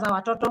 sinaga za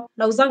watoto,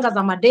 nauzanga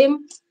za madem,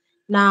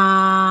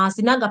 na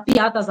sinaga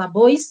pia hata za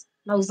boys,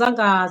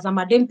 nauzanga za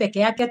madem peke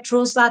yake.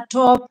 Trouser,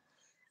 top,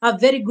 a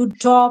very good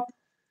top,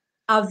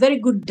 a very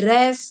good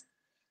dress.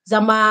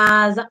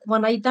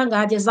 Wanaitanga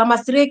aje, za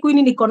stray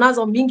queen niko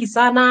nazo mingi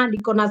sana.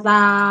 Niko na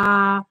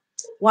za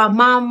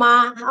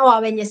wamama hawa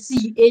wenye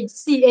si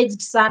aged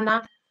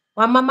sana,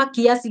 wamama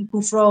kiasi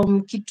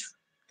from kitu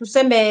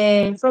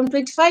tuseme from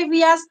 25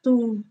 years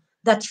to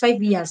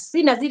 35 years.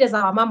 Sina zile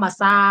za wamama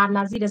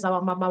sana, zile za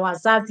wamama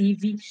wazazi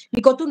hivi.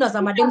 Niko tu na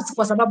za madem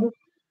kwa sababu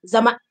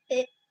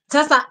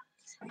sasa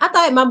hata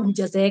wewe mama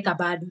hujazeeka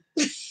bado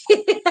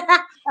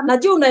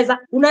najua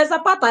unaweza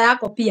pata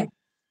yako pia.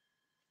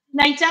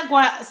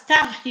 Naitagwa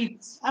star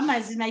hits ama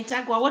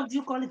zinaitagwa, what do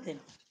you call them?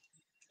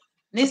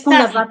 Ni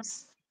star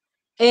hits.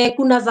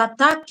 Kuna za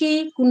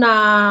taki,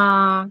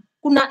 kuna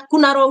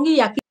rongi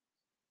ya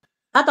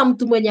hata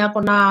mtu mwenye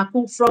ako na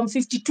from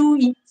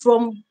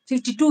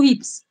 52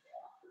 hips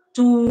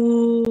to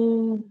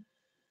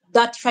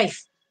 35,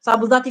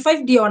 sababu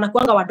 35 ndio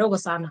wanakuanga wadogo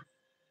sana.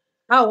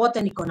 Hao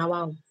wote niko na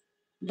wao.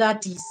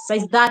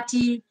 Size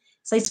 30,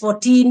 size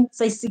 14,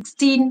 size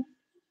 16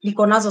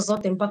 niko nazo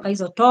zote, mpaka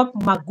hizo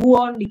top.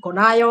 Maguo niko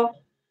nayo,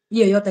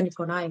 hiyo yote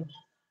niko nayo.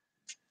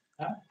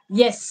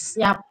 Yes,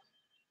 yeah.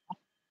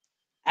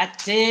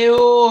 Ate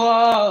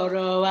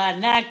uhoro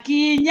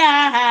wanakinyau.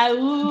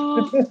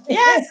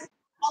 Yes.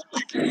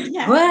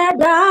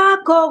 Wenda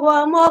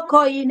kogwa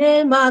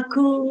moko-inĩ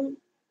maku,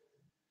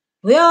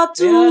 we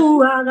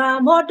otuaga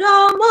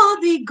mũndũ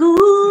mũthingu.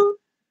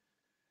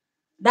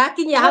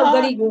 Ndakinya hau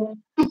ngarigwo.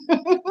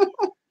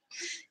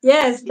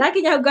 Yes,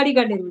 ndakinya hau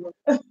ngariganĩrwo.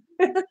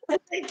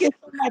 Thank you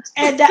so much.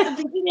 And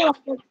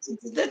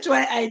that's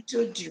why I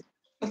told you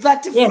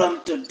that from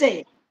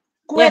today,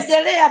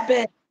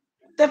 kuendelea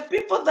the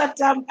people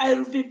that I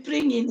will be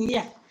bringing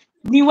here,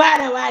 ni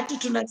wale watu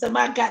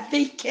tunasemanga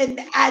they can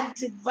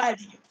add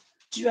value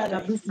to your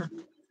life.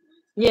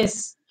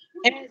 Yes.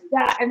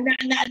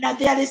 And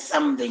there is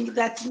something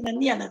that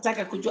nani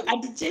anataka kujua,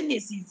 and Jane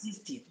is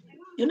insisting.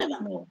 You never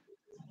know.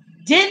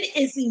 Jane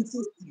is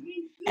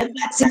insisting, and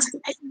that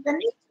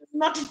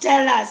not to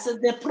tell us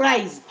the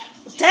price.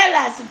 Tell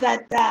us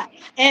that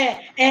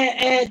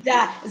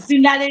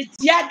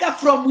zinaletiaga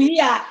from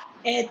here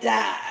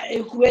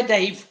kuenda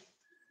hivi.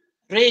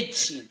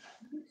 Regi.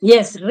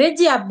 Yes,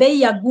 regi ya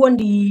bei ya nguo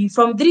ni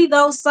from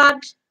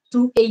 3,000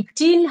 to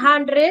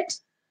 1800.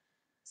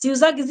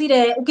 Siuzagi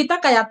zile,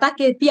 ukitaka ya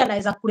take pia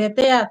naweza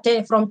kuletea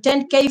from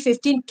 10k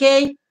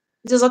 15k,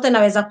 hizo zote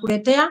naweza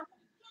kuletea.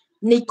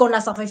 Niko na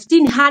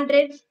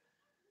 1500,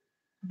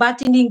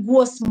 but ni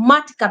nguo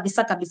smart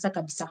kabisa kabisa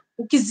kabisa.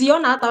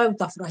 Ukiziona hata wewe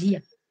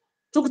utafurahia.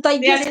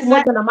 Tukutaidia siku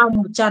moja na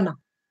mama mchana.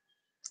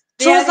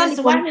 There is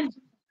one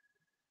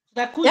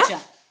Dakucha.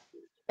 Yeah?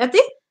 Ati?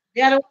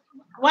 There is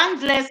one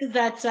dress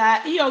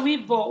that hiyo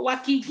wibo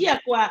wakiingia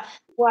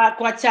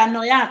kwa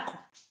chano yako.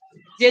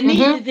 There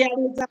is a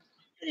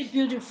very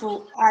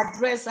beautiful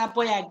dress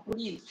hapo ya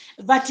green,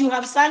 but you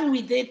have sung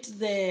with it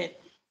the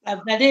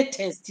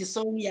latest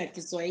song ya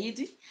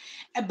Kiswahili,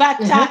 but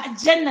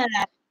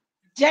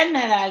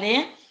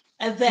generally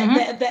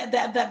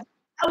the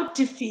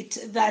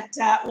outfit that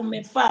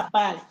umevaa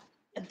pale,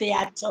 they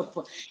are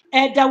top.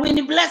 And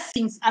Winnie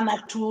Blessings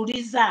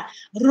anatuuliza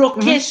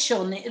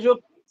location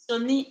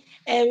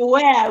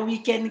where we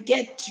can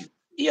get you.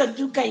 Hiyo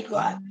duka iko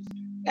wapi?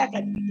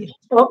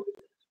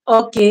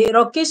 Okay,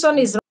 location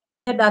is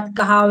at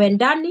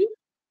Kahawendani.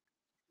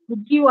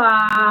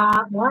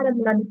 Ukiwa wale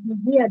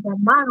mnanipigia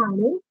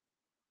jamani.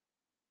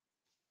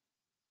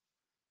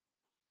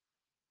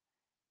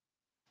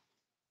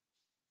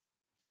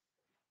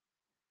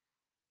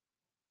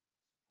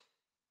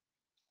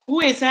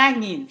 Who is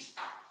hanging?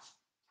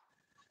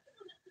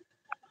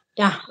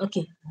 Yeah,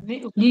 okay.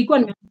 Nilikuwa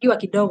nimepigiwa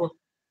kidogo.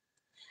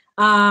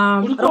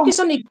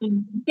 Location is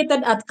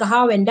located at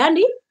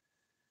Kahawendani.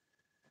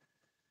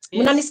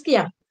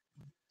 Unanisikia?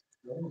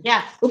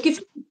 Yeah.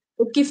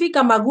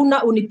 Ukifika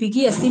Maguna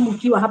unipigie simu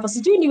ukiwa hapa.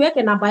 Sijui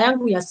niweke namba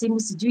yangu ya simu,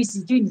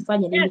 sijui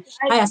nifanye nini.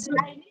 Haya,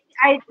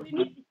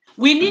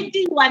 we need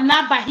your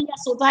number here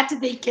so that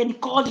they can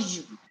call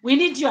you. We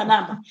need your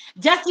number.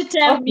 Just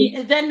tell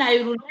me, then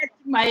I will let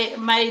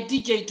my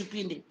DJ to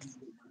pin it.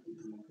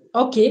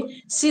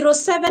 Okay,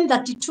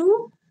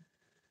 0732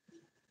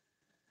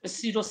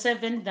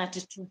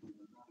 0732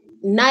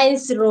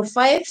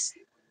 905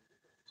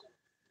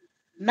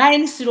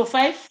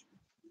 905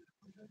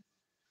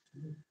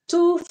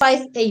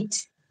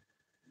 258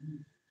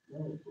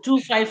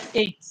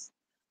 258.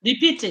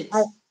 Repeat it.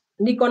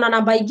 Niko na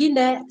namba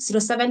ingine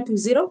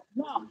 0720.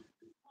 No.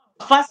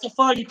 First of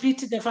all,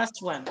 repeat the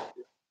first one.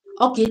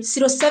 Okay,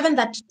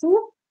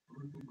 0732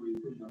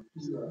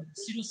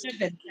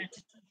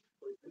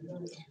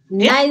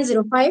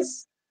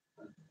 905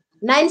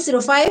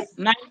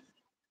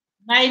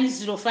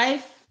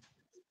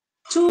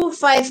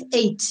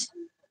 258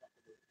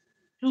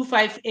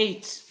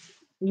 258.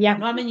 Yeah.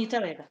 No, I mean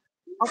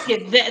okay,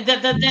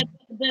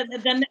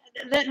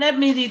 let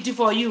me read it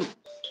for you.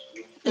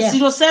 Yeah.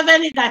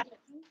 07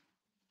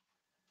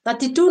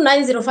 32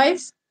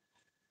 905.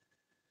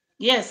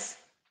 Yes.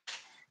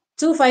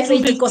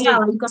 258.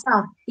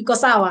 Iko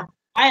sawa.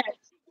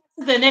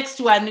 The next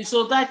one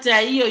so that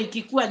hiyo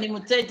ikikuwa ni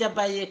mteja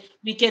by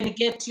we can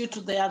get you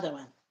to the other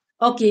one.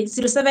 Okay,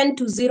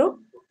 0720.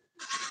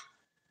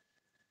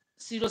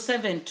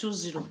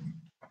 0720.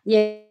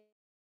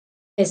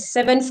 Yes,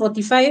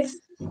 745.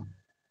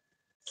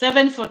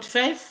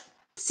 745.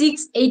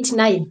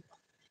 689.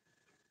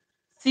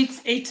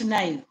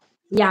 689.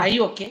 Yeah. Are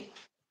you okay?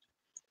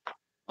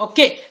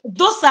 Okay,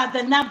 those are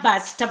the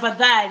numbers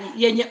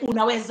tafadhali yenye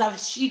unaweza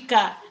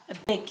shika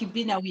Becky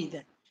Bina with.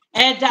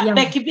 And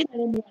Becky Bina,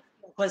 let me ask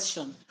you a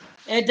question.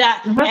 And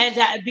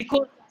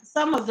because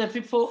some of the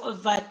people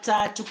that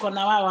tuko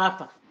na wao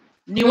hapa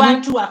ni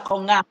watu wa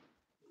Konga.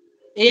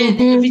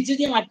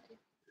 Virginia,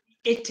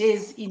 it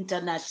is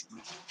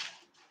international.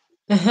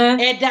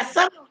 And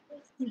some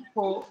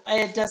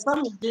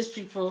of these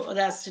people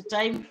last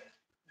time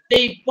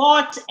they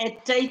bought a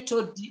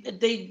title,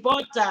 they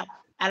bought a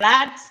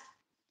lot.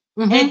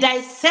 And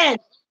I said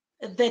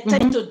the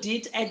title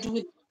deed, and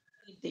with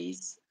 3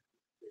 days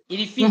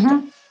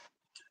ilifika.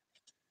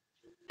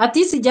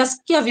 Ati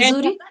sijasikia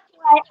vizuri.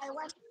 I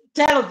want to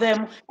tell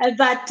them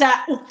that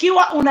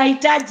ukiwa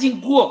unahitaji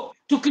nguo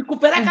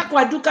tukikupeleka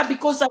kwa duka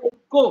because I will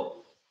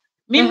go.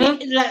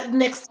 Mimi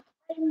next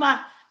time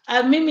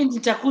mimi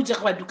nitakuja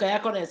kwa duka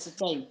yako next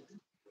time.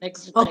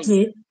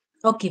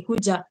 Okay,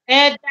 kuja.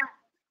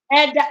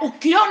 And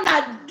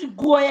ukiona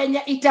nguo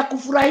yenye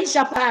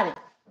itakufurahisha pale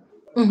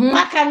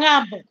mpaka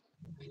ng'ambo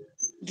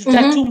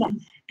tutatuma.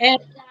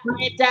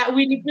 And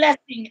Winnie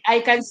Blessing,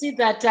 I can see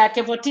that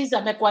Kevotiza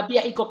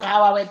amekwambia iko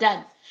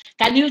Kahawendani.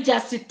 Can you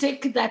just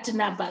take that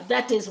number?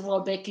 That is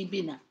for Becky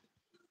Bina.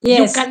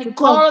 Yes. You can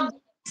call.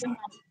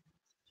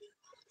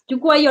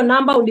 Chukua hiyo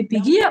namba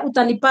unipigie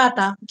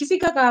utanipata.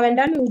 Ukifika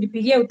Kahawendani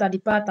unipigie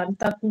utanipata.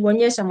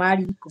 Nitakuonyesha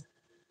mahali iko.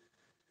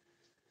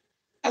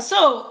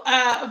 So,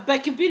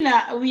 Becky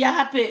Bina, we are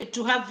happy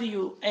to have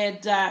you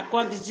at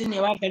kwa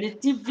Virginia Wangari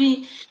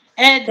TV.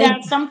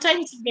 And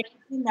sometimes, Becky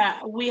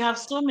Bina, we have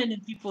so many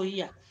people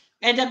here.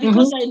 And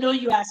because I know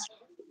you are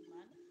strong,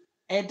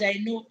 and I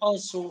know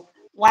also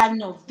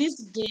one of this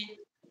day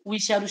we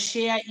shall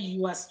share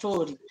your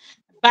story.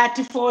 But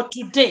for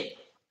today,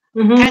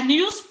 can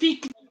you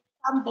speak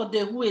somebody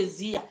who is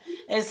here.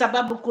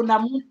 Sababu kuna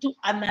mtu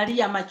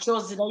analia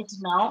machozi right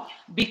now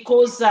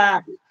because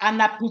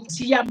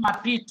anapitia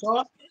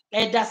mapito.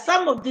 And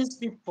some of these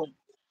people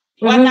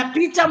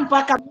wanapita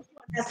mpaka mtu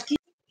anasikia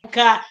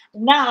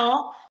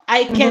now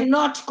I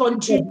cannot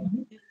continue.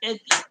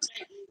 Let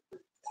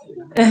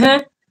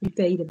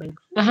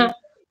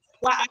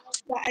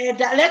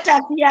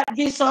us hear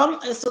this song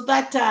so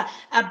that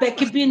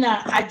Becky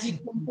Bina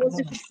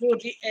ajicompose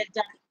vizuri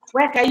and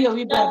weka hiyo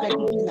wimbo ya Becky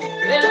Bina.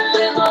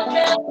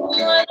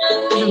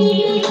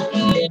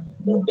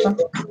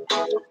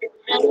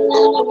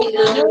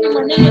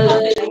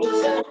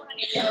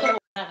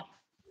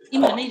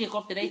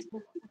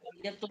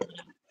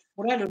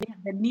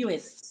 The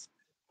newest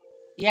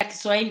ya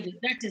Kiswahili,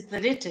 that is the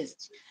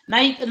latest.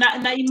 Na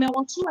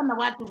imewachiwa na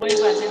watu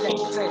wengi.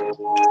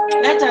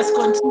 Let us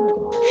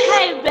continue.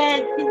 Hey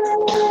Betty,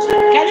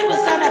 karibu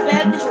sana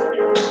Betty.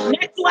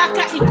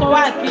 Network iko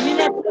wapi? Ni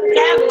network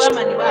yangu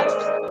ama ni wapi?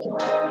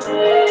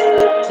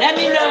 Let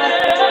me know.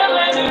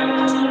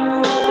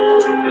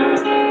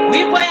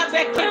 Wimbo ya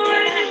Becky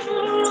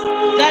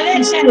the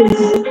latest.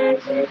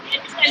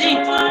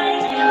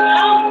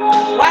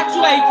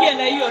 Watu waingie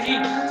na hiyo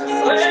link.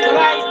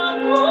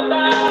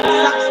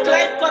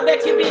 Subscribe kwa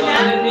Becky Bina.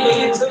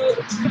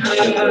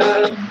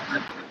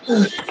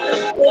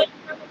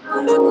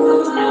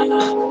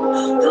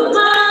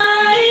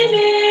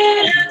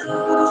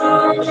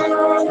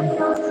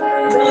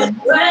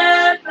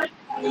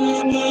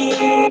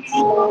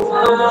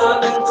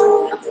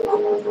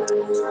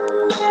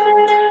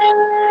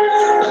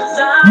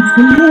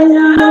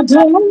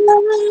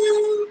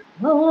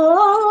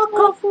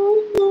 Wokovu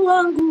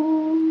wangu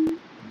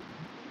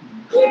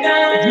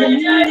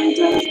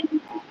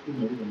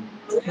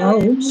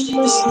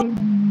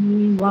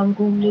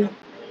wangu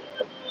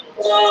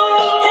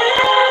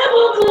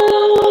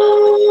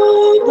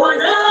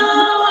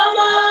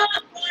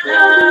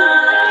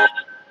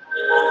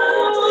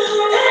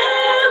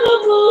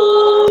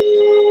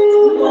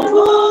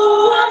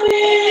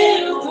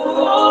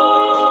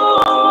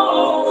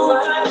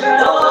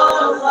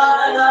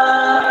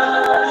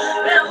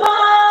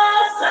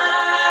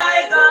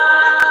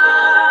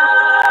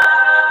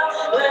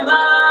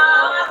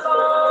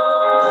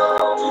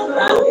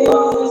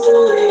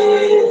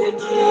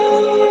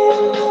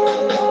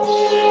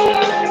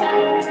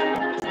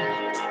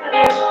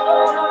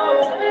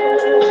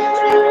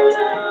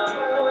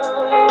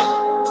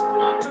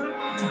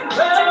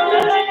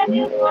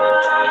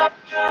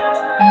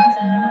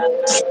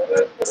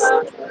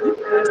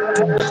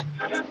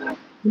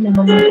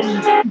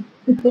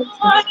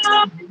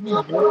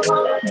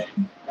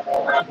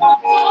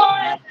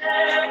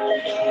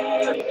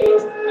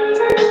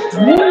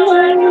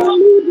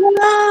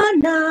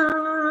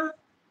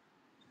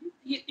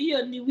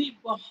Hiyo ni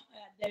wimbo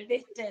the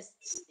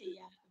latest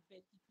ya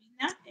Becky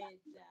Bina and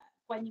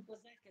kwa nyimbo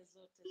zake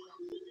zote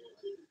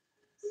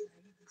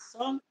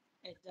song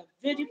and a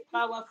very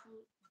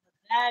powerful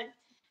and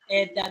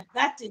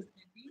that is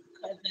the link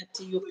that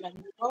you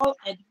can call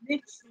and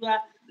make sure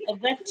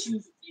that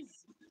you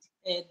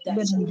visit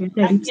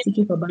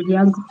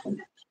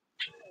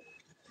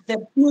the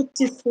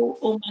beautiful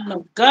woman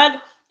of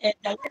God and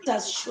let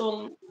us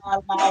show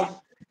our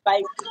love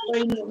by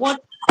showing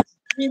what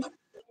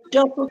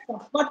Doko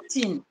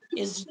supporting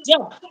his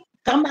job.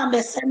 Kama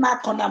amesema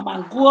kona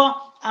manguo,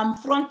 I'm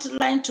front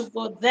line to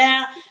go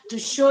there to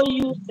show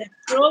you the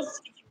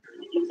clothes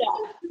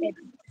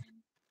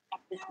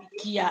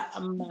kufikia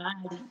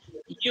mahali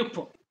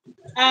yupo.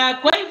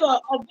 Kwa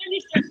hivyo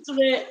very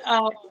shortly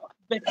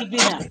Becky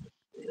Bina,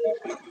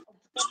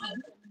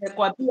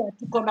 nimekuambia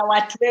tuko na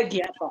watu wengi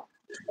hapa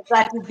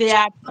that they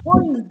are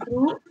going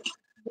through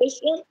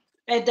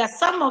and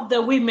some of the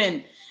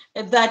women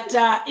that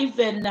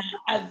even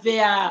they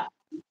are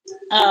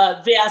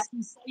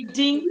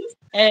suiciding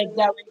and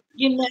that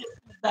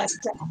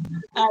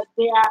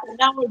they are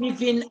now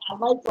living a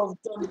life of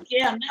don't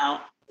care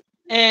now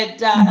and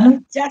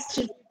just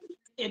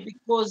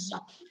because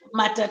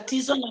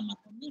matatizo na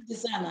makomidi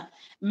sana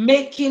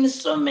making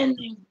so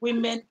many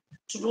women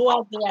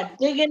throughout their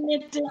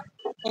dignity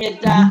and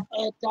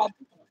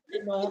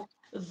you know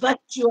that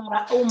you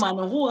are a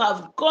woman who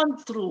have gone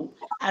through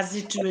a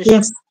situation.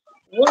 Yes.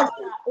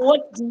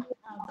 What do you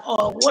have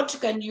or what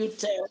can you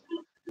tell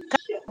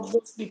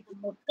those people,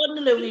 not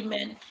only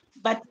women,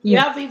 but you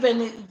have even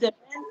the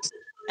men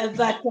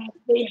that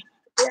they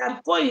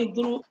are going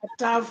through a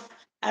tough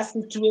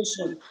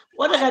situation.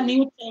 What can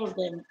you tell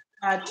them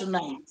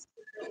tonight?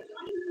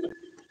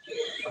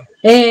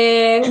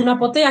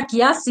 Unapotea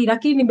kiasi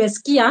lakini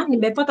nimesikia,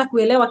 nimepata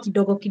kuelewa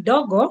kidogo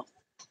kidogo.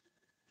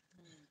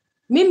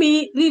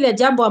 Mimi lile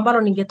jambo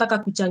ambalo ningetaka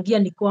kuchangia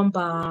ni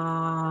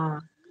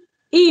kwamba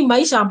hii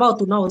maisha ambao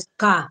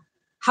tunaokaa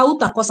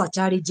hautakosa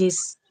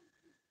challenges.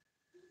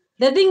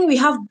 The thing we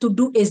have to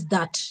do is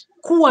that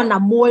kuwa na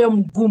moyo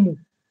mgumu.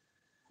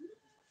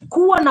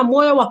 kuwa na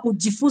moyo wa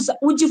kujifunza,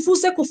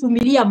 ujifunze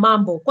kuvumilia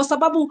mambo, kwa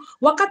sababu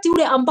wakati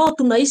ule ambao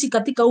tunaishi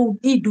katika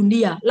hii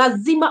dunia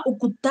lazima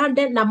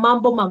ukutane na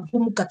mambo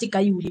magumu katika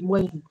hii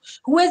ulimwengu.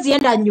 Huwezi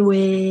enda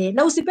nywe,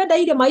 na usipenda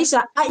ile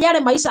maisha, yale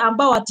maisha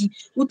ambao ati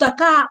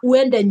utakaa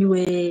uende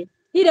nywe.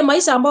 Ile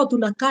maisha ambao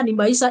tunakaa ni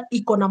maisha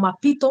iko na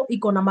mapito,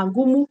 iko na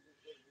magumu,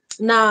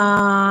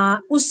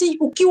 na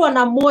ukiwa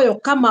na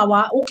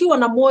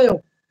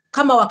moyo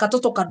kama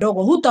wakatoto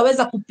kadogo,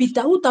 hutaweza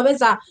kupita,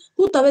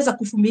 hutaweza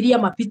kuvumilia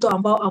mapito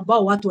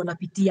ambao watu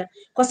wanapitia,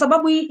 kwa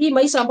sababu hii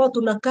maisha ambao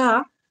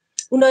tunakaa,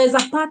 unaweza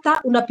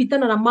pata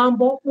unapitana na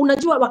mambo.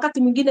 Unajua,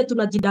 wakati mwingine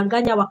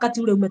tunajidanganya,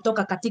 wakati ule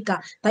umetoka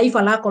katika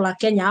taifa lako la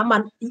Kenya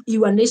ama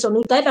your nation,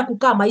 utaenda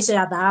kukaa maisha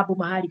ya dhahabu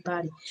mahali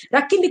pale,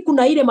 lakini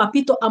kuna ile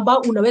mapito ambao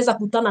unaweza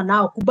kutana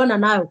nao, kubana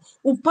nayo,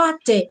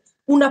 upate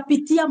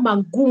unapitia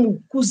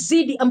magumu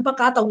kuzidi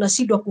mpaka hata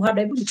unashindwa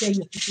kuhada. Hebu nitie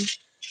hiyo kitu,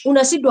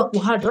 unashindwa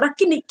kuhada,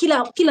 lakini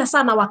kila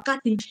sana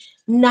wakati,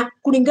 na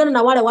kulingana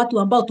na wale watu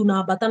ambao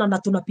tunaambatana na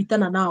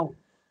tunapitana nao,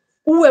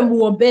 uwe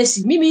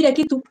muombezi. Mimi ile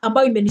kitu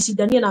ambayo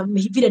imenishindania na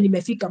vile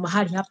nimefika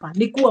mahali hapa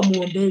ni kuwa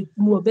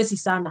muombezi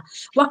sana.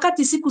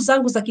 Wakati siku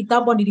zangu za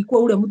kitambo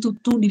nilikuwa ule mtu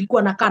tu,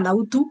 nilikuwa nakaa na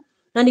utu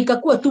na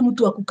nikakuwa tu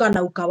mtu wa kukaa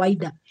na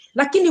ukawaida,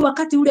 lakini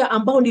wakati ule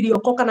ambao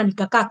niliokoka na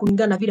nikakaa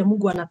kulingana na vile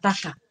Mungu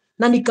anataka,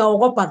 na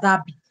nikaogopa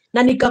dhambi,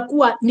 na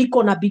nikakuwa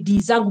niko na bidii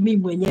zangu mimi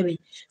mwenyewe,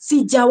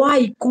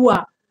 sijawahi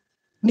kuwa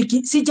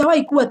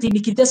ati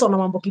nikiteswa na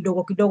mambo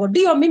kidogo kidogo.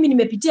 Ndio mimi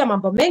nimepitia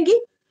mambo mengi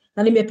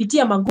na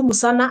nimepitia magumu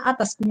sana.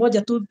 Hata siku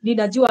moja tu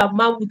ninajua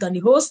Mau utani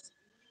host,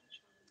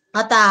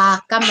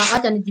 hata kama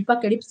hata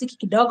nijipake lipstick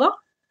kidogo,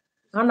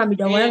 naona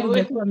midomo yangu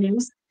imekuwa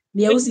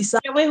mieusi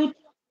sana.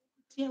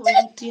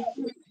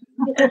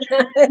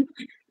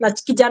 Na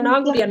kijana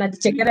wangu ndiye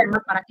anajichekelea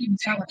hapa, lakini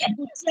sawa.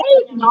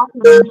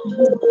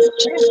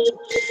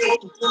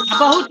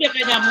 Apa hutia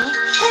kanyamu?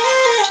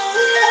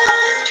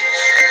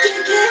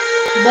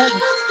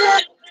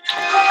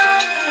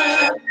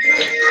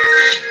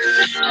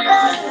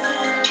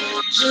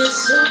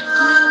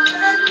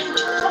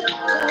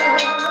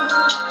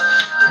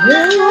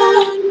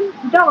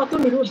 Kidogo tu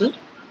nirudi.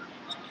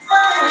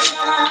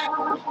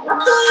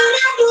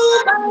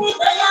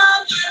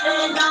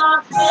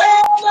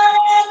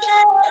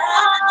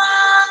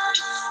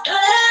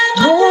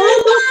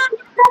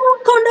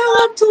 Konda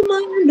watu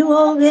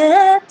manu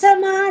vete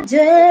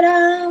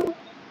majera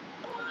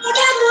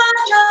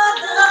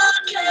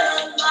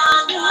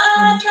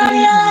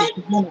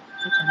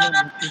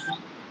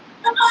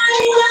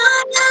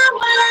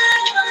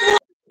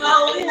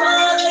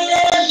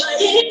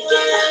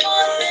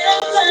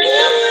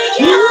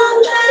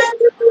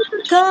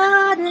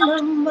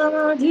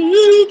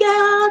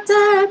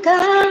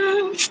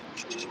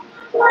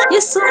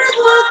Yesu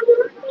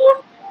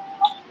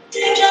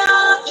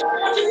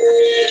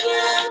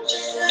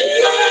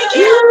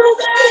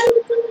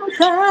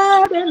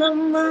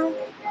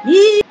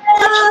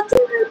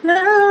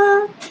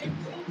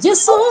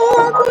Yesu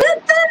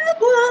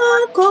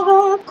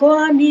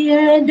kwa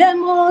niende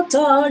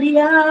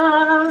motoria.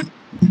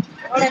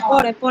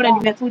 Pole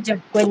nimekuja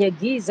kwenye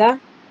giza.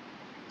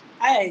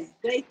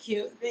 Thank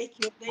you.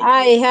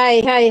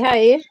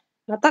 Hai.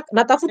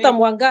 Natafuta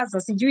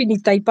mwangaza, sijui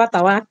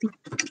nitaipata wapi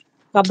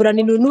kabla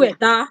ninunue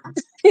taa.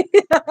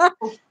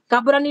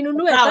 Kabla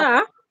ninunue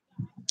taa.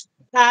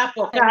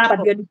 Hapo.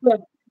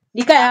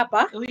 Nikae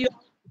hapa.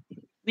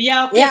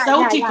 Okay,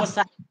 sauti iko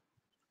sawa.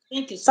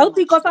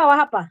 Sauti iko sawa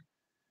hapa?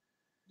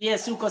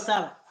 Yes, uko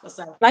sawa.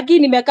 Lakini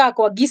nimekaa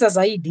kwa giza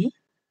zaidi.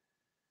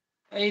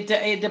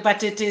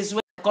 But it is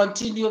well.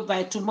 Continue,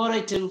 by tomorrow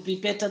it will be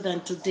better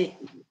than today.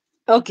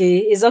 Okay,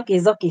 it's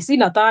okay.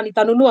 Sina taa,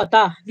 nitanunua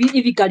taa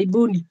hivi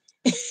karibuni.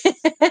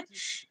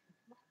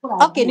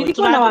 Okay,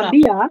 nilikuwa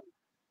nawaambia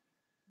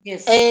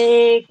yes.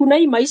 Kuna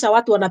hii maisha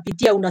watu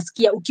wanapitia,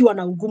 unasikia ukiwa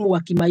na ugumu wa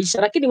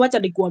kimaisha, lakini wacha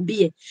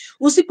nikuambie,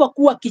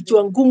 usipokuwa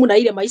kichwa ngumu na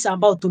ile maisha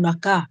ambao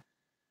tunakaa,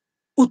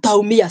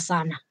 utaumia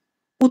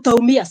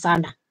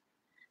sana.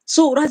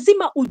 So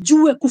lazima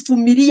ujue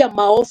kuvumilia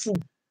maovu,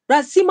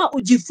 lazima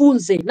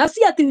ujifunze, na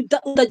si ati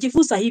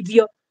utajifunza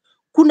hivyo.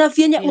 Kuna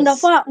vyenye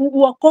unafaa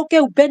uokoke,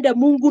 upende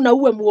Mungu na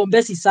uwe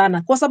muombezi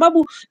sana, kwa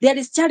sababu there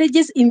is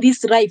challenges in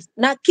this life,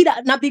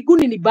 na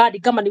biguni ni bali,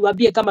 kama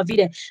niwaambie, kama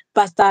vile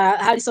Pastor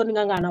Harrison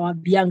Ng'ang'a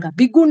anawaambianga,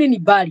 biguni ni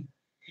bali.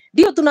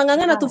 Ndio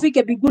tunang'ang'ana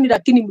tufike biguni,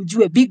 lakini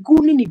mjue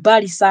biguni ni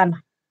bali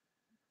sana.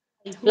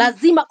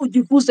 Lazima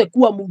ujifunze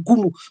kuwa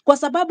mgumu, kwa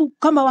sababu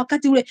kama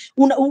wakati ule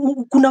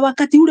kuna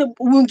wakati ule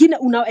mwingine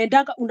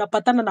unaendaga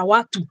unapatana na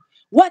watu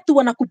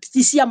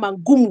wanakupitishia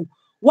magumu,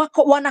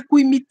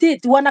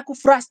 wanakuimitate,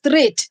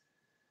 wanakufrustrate.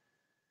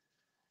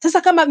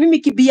 Sasa kama mimi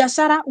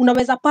kibiashara,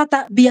 unaweza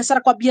pata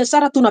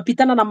biashara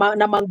tunapitana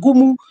na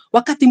magumu.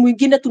 Wakati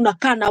mwingine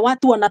tunakaa na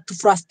watu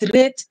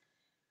wanatufrustrate,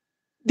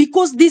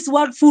 because this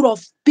world full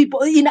of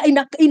people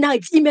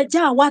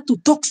imejaa watu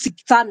toxic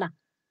sana.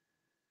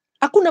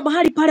 Hakuna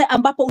mahali pale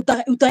ambapo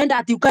utaenda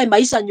ati ukae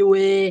maisha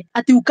nywe,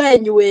 ati ukae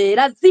nywe.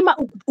 Lazima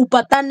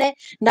upatane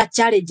na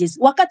challenges.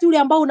 Wakati ule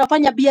ambao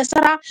unafanya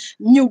biashara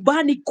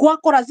nyumbani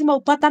kwako, lazima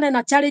upatane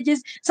na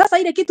challenges. Sasa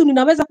ile kitu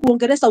ninaweza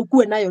kuongeleza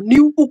ukue nayo ni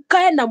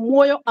ukae na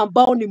moyo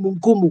ambao ni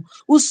mgumu.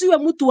 Usiwe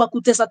mtu wa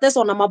kutesa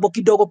na mambo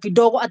kidogo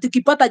kidogo, ati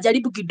ukipata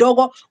jaribu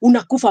kidogo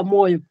unakufa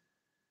moyo.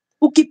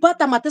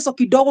 Ukipata mateso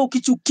kidogo,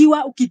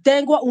 ukichukiwa,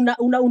 ukitengwa,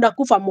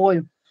 unakufa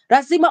moyo.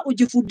 Lazima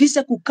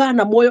ujifundishe kukaa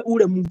na moyo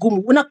ule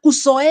mgumu.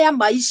 Unakusoea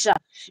maisha.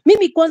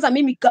 Mimi kwanza,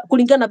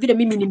 kulingana na vile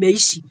mimi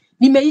nimeishi.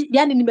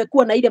 Yani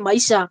nimekuwa na ile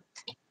maisha,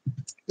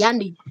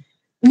 yani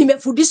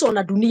nimefundishwa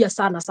na dunia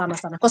sana.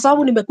 Kwa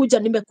sababu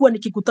nimekuwa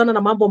nikikutana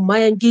na mambo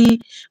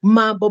mengi,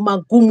 mambo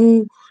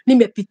magumu.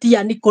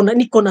 Nimepitia,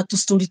 niko na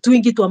tustori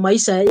twingi twa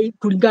maisha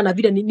kulingana na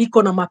vile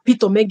niko na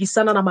mapito mengi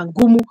sana na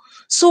magumu.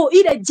 So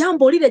lile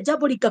jambo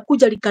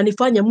likakuja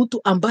likanifanya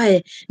mtu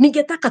ambaye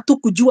ningetaka tu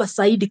kujua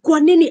zaidi kwa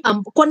nini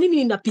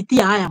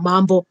ninapitia haya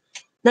mambo.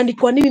 Na ni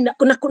kwa nini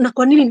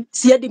kwa nini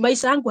siedi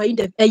maisha yangu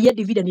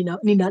haiendi vile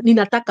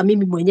ninataka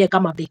mimi mwenyewe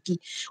kama Becky.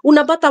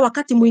 Unapata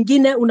wakati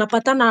mwingine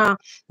unapatana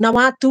na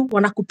watu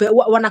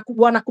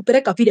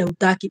wanakupeleka vile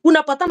hutaki.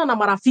 Unapatana na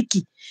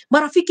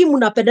marafiki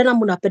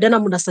mnapendana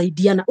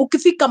mnasaidiana.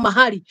 Ukifika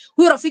mahali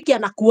huyo rafiki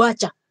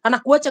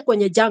anakuacha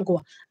kwenye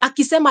jangwa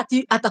akisema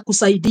ati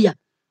atakusaidia.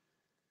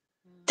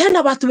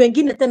 Tena watu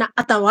wengine tena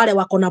hata wale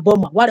wako na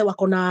boma, wale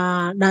wako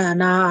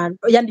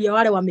yani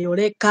wale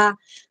wameoleka,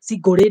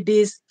 single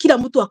ladies, kila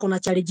mtu ako na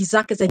challenge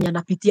zake zenye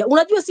anapitia.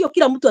 Unajua sio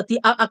kila mtu ati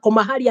ako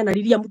mahali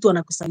analilia mtu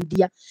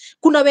anakusaidia.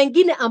 Kuna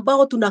wengine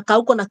ambao tunakaa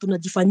huko na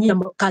tunajifanyia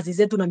kazi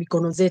zetu na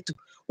mikono zetu.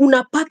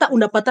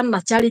 Unapatana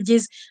na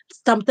challenges,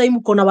 sometimes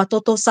uko na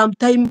watoto,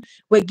 sometimes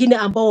wengine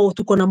ambao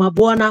tuko na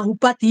mabwana,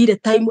 hupati ile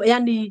time,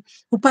 yani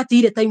hupati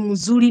ile time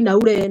nzuri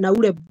na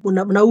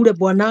ule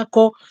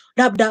bwanako.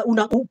 Labda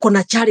uko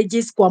na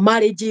challenges kwa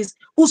marriages.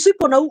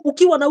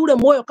 Ukiwa na ule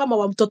moyo kama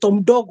wa mtoto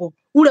mdogo,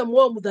 ule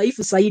moyo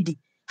mdhaifu zaidi,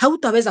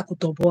 hautaweza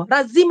kutoboa.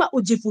 Lazima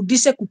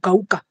ujifundishe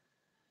kukauka.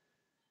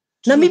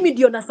 Na mimi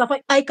ndio na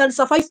survive. I can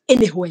survive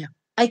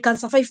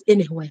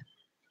anywhere.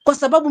 Kwa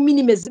sababu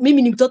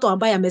mimi ni mtoto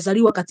ambaye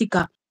amezaliwa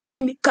katika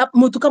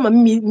mtu kama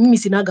mimi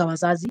sinaga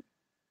wazazi.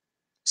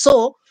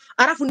 So,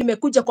 alafu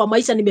nimekuja kwa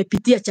maisha,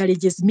 nimepitia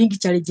challenges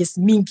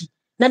mingi.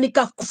 Na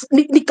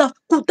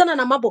nikakutana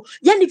na mambo.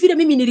 Yani vile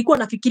mimi nilikuwa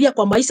nafikiria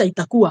kwa maisha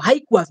itakuwa,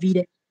 haikuwa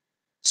vile.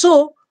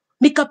 So,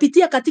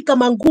 nikapitia katika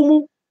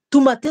mangumu,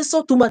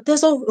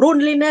 tumateso,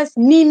 loneliness,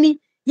 nini,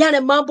 yale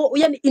mambo,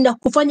 yani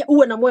inakufanya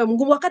uwe na moyo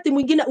mgumu. Wakati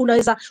mwingine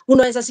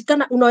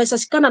unaweza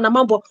shikana na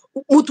mambo,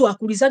 mtu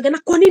akulizange, na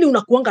kwa nini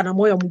unakuanga na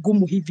moyo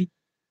mgumu hivi?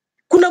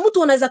 Kuna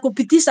mtu anaweza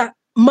kupitisha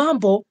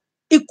mambo,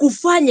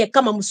 ikufanye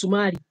kama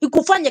msumari,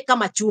 ikufanye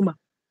kama chuma.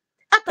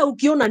 Hata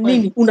ukiona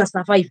nini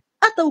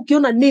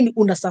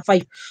una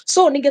survive.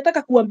 So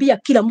ningetaka kuambia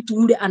kila mtu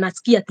yule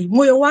anasikia ati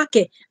moyo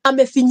wake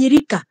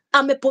amefinyirika,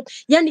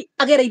 yani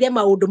agereire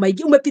maundu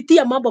maingi,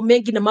 umepitia mambo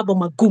mengi na mambo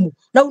magumu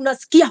na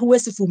unasikia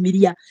huwezi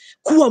vumilia,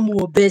 kuwa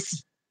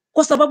muombezi.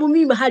 Kwa sababu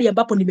mimi mahali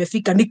ambapo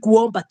nimefika ni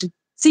kuomba tu,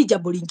 si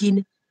jambo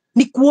lingine,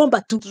 ni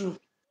kuomba tu.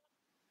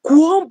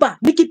 Kuomba,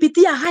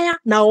 nikipitia haya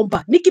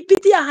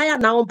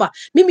naomba.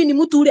 Mimi ni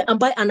mtu ule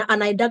ambaye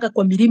anaendaga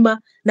kwa milima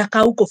na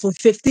kaa huko for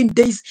 15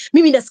 days.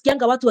 Mimi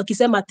nasikianga watu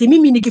wakisema ati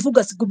mimi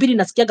nikifunga siku 2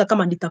 nasikianga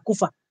kama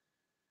nitakufa.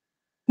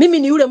 Mimi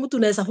ni ule mtu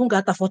naweza funga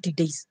hata 40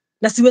 days.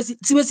 Na siwezi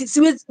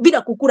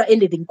bila kukula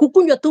anything.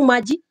 Kukunywa tu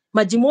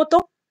maji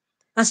moto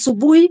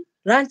asubuhi,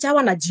 lunch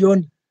hour na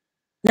jioni.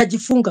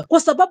 Najifunga kwa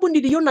sababu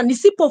niliona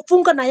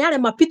nisipofunga na yale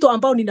mapito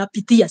ambao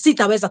ninapitia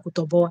sitaweza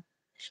kutoboa.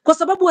 Kwa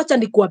sababu acha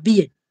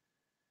nikuambie,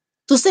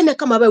 tuseme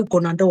kama wewe uko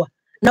na ndoa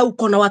na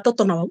uko na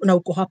watoto na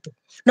uko hapo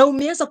na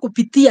umeanza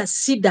kupitia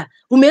shida,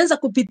 umeanza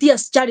kupitia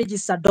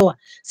challenges za ndoa.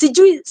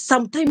 Sijui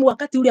sometime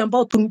wakati ule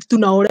ambao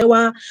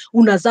tunaolewa,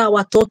 unazaa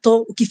watoto,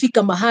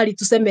 ukifika mahali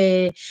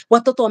tuseme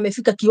watoto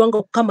wamefika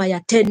kiwango kama ya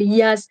 10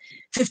 years,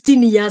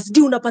 15 years,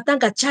 ndio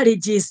unapatanga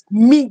challenges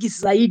mingi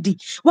zaidi.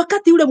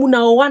 Wakati ule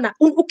mnaoana,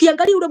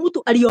 ukiangalia ule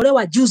mtu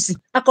aliolewa juzi,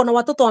 ako na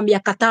watoto wa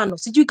miaka 5.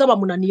 Sijui kama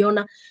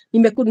mnaniona,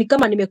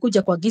 kama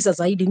nimekuja kwa giza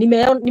zaidi.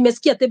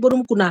 Nimesikia table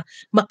room kuna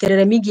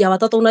makelele mingi ya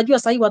watoto. Unajua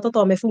sasa hivi watoto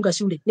wamefunga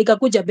shule.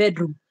 Nikakuja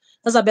bedroom.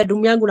 Sasa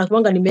bedroom yangu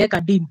nakuanga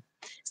nimeweka dim.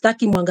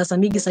 Sitaki mwangaza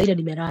mingi sasa ile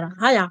nimelala.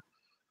 Haya.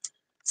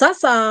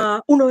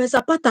 Sasa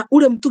unaweza pata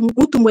ule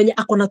mtu mwenye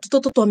ako na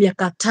watoto wa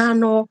miaka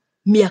 5,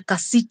 miaka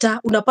 6,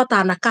 unapata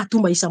anakaa tu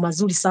maisha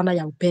mazuri sana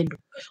ya upendo.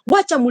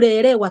 Wacha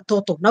mlelee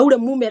watoto na ule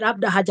mume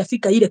labda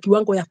hajafika ile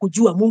kiwango ya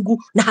kujua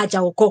Mungu na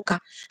hajaokoka.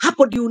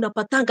 Hapo ndio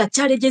unapatanga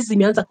challenges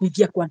zimeanza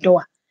kuingia kwa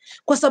ndoa.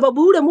 Kwa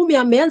sababu ule mume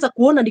ameanza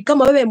kuona ni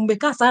kama wewe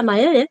mmekaa sana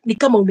yeye, ni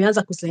kama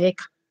umeanza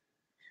kuzeeka.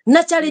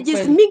 Na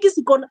challenges mingi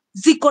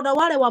ziko na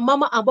wale wa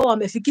mama ambao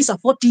wamefikisha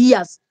 40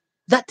 years,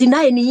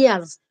 39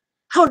 years.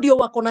 Hao ndio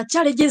wako na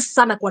challenges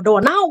sana kwa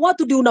ndoa. Na hao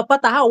watu ndio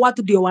unapata hao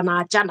watu ndio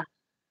wanaachana.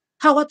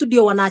 Hao watu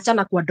ndio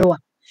wanaachana kwa ndoa.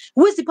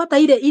 Huwezi pata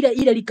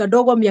ile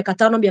likadogo miaka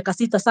 5, miaka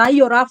 6, saa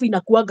hiyo rafu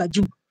inakuanga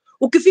juu.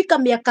 Ukifika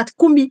miaka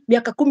 10,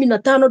 miaka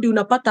 15 ndio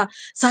unapata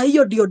saa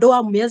hiyo ndio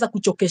doa mmeanza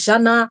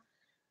kuchokeshana.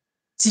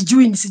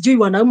 Sijui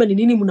wanaume ni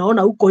nini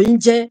mnaona huko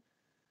nje.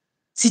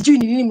 Sijui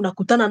ni nini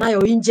mnakutana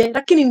nayo nje,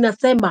 lakini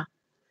ninasema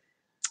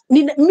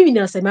mimi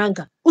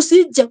ninasemanga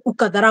usije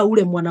ukadharau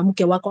ule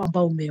mwanamke wako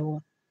ambao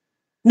umeoa.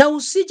 Na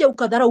usije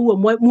ukadharau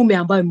huo mume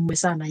ambaye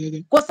mmezaa na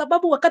yeye. Kwa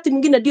sababu wakati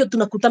mwingine ndio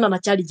tunakutana na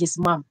challenges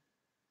mama.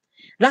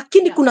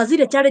 Lakini kuna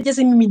zile challenges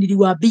mimi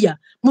niliwaambia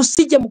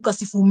msije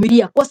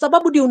mkasifumilia, kwa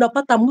sababu ndio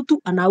unapata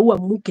mtu anaua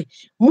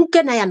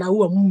mke naye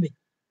anaua mume.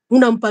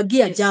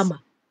 Unampangia jama.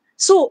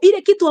 So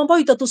ile kitu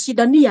ambayo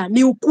itatushidania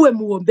ni ukue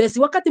muombezi.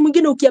 Wakati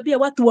mwingine ukiambia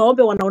watu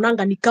waombe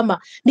wanaonanga ni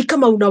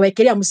kama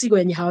unawekelea mzigo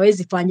yenye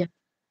hawezi fanya.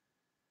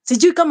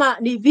 Sijui kama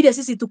ni vile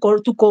sisi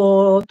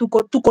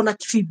tuko na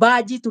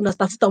kibaji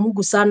tunatafuta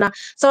Mungu sana,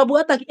 sababu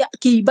hata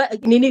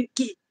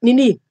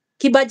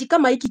kibaji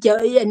kama hiki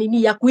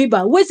ya kuiba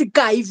huwezi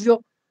kaa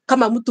hivyo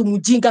kama mtu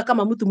mjinga,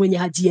 kama mtu mwenye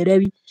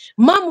hajielewi.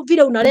 Mamu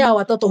vile unalea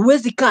watoto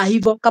huwezi kaa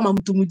hivyo kama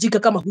mtu mjinga,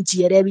 kama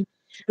hujielewi.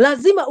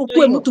 Lazima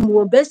ukue mtu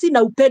muombezi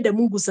na upende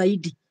Mungu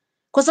zaidi.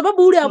 Kwa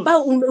sababu ule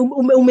ambao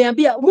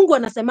umeambia Mungu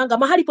anasemanga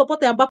mahali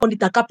popote ambapo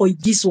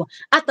nitakapoigizwa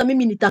hata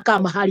mimi nitakaa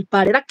mahali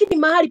pale, lakini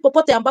mahali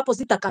popote ambapo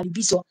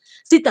sitakaribishwa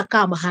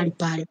sitakaa mahali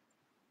pale.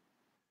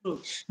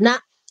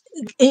 Na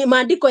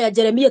maandiko ya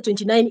Jeremia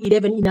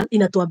 29:11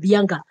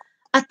 inatuambianga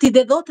ati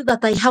the thought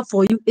that I have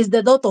for you is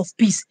the thought of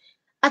peace.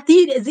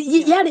 Ati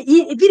yani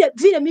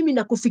vile mimi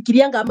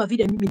nakufikirianga ama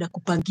vile mimi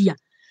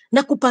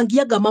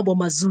nakupangiaga mambo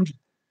mazuri.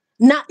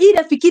 Na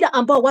ile fikira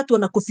ambao watu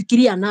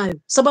wanakufikiria nayo,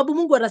 sababu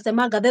Mungu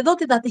anasemanga the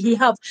thought that he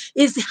have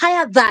is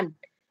higher than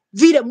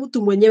vile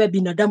mtu mwenyewe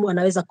binadamu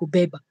anaweza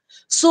kubeba.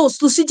 So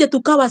tusije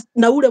tukawa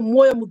na ule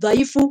moyo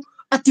mdhaifu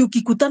ati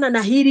ukikutana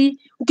na hili,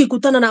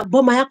 ukikutana na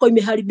boma yako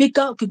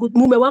imeharibika,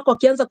 mume wako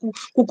akianza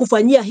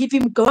kukufanyia hivi,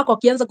 mke wako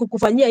akianza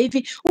kukufanyia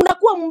hivi,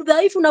 unakuwa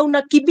mdhaifu na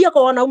unakimbia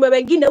kwa wanaume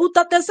wengine,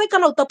 utateseka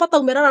na utapata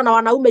umelala na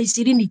wanaume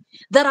 20,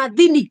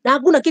 30 na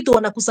hakuna kitu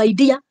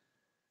wanakusaidia.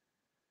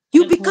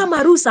 You become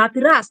a loser at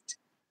last.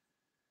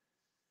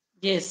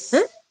 Yes.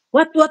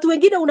 Watu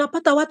wengine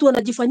unapata watu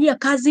wanajifanyia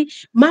kazi,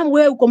 mama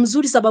wewe uko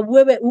mzuri sababu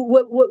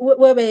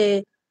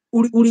wewe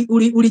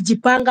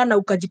ulijipanga na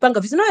ukajipanga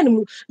vizuri.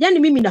 Yani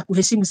mimi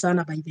nakuheshimu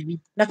sana by the way.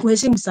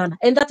 Nakuheshimu sana.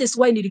 And that is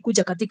why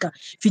nilikuja katika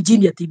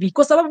Virginia TV.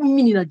 Kwa sababu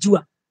mimi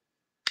ninajua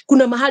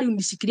kuna mahali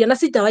unishikilia na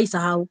sitawahi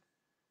sahau.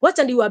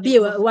 Wacha niwaambie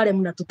wale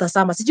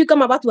mnatutazama. Sijui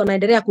kama watu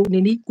wanaendelea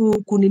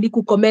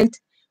ku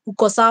comment.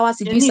 Uko sawa,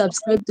 sijui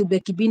subscribe to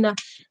Becky Bina.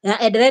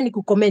 Endeleeni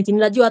ku comment.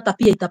 Ninajua hata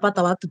pia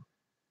itapata watu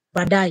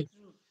baadaye.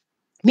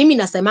 Mimi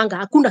nasemanga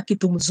hakuna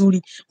kitu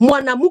mzuri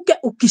mwanamke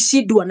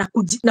ukishidwa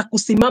na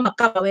kusimama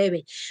kama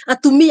wewe.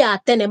 Atumia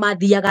atene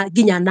mathiaga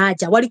ginya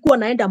naja, walikuwa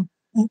naenda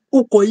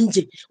uko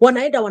nje,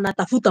 wanaenda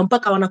wanatafuta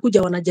mpaka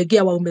wanakuja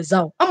wanajegea waume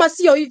zao. Ama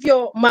sio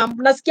hivyo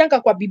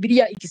nasikianga kwa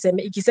Biblia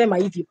ikisema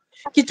hivyo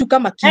kitu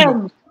kama kile.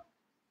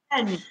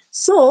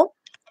 So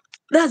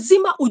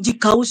lazima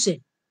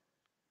ujikaushe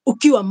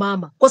ukiwa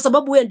mama, kwa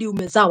sababu wewe ndio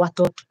umezaa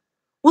watoto.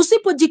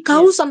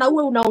 Usipojikausa na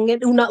uwe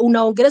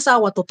unaongelesha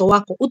watoto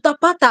wako,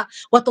 utapata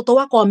watoto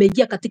wako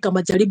wameingia katika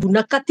majaribu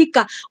na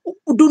katika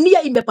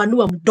dunia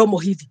imepanua mdomo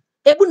hivi.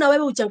 Hebu na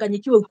wewe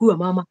uchanganyikiwe ukiwa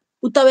mama.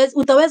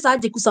 Utaweza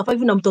aje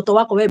kusurvive na mtoto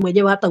wako wewe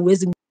mwenyewe hata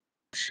uwezi.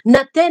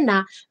 Na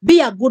tena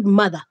be a good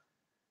mother.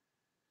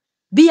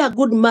 Be a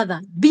good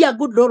mother, be a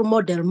good role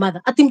model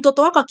mother. Ati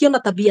mtoto wako akiona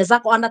tabia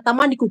zako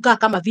anatamani kukaa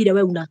kama vile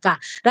wewe unakaa.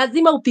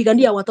 Lazima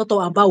upigania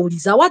watoto ambao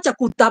ulizaa. Wacha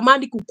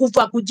kutamani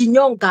kukufa,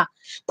 kujinyonga,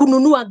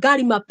 kununua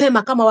gari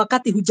mapema kama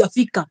wakati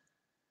hujafika.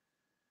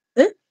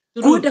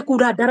 Kuenda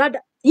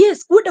kuradarada.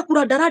 Yes, kuenda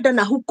kuradarada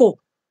na huko.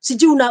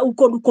 Sijui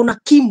uko na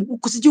Kim,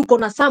 sijui uko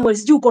na Samuel,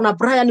 sijui uko na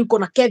Brian, uko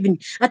na Kevin.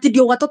 Ati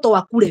ndio watoto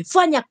wakule.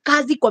 Fanya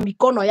kazi kwa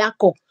mikono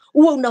yako.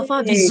 Uwe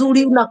unafaa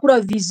vizuri, unakula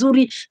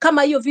vizuri.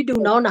 Kama hiyo video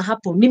unaona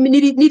hapo,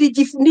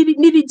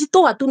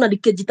 nilijitoa tu na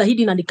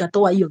nikajitahidi na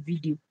nikatoa hiyo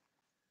video.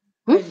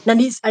 Na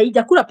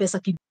haijakula pesa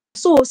kidogo.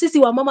 So sisi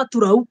wa mama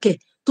turauke.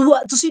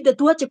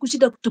 Tuache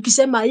kushida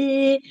tukisema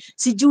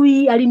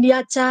sijui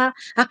aliniacha,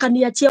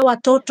 akaniachia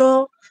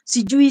watoto,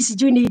 sijui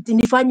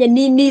nifanye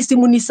nini,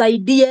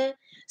 simunisaidie.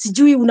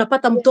 Sijui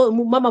unapata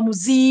mama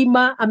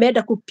mzima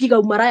ameenda kupiga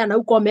umaraya na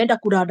huko ameenda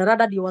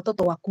kuradarada ndio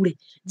watoto wakule.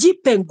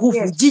 Jipe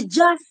nguvu,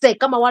 jijase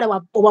kama wale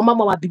wa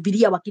mama wa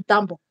Biblia wa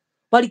kitambo.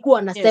 Walikuwa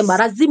wanasema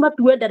lazima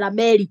tuende na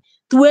Mary,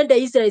 tuende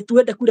Israeli,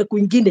 tuende kule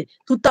kwingine.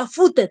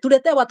 Tutafute,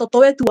 tuletee watoto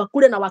wetu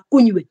wakule na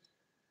wakunywe.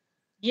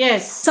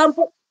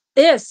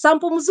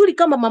 Sample mzuri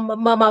kama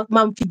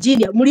mama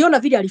Virginia. Mliona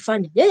vile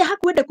alifanya. Yeye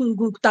hakuenda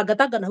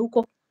kutangatanga na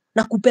huko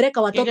na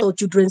kupeleka watoto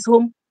children's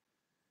home.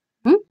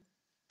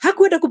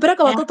 Hakuenda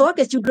kupeleka watoto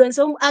wake children's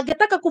home.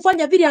 Angetaka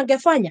kufanya vile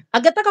angefanya.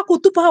 Angetaka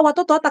kutupa hao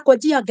watoto hata kwa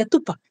njia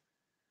angetupa.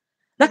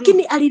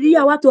 Lakini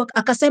alilia watu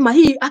akasema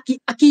hii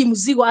aki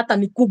mzigo hata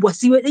ni kubwa,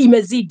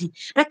 imezidi.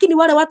 Lakini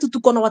wale watu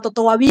tuko na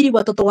watoto wawili,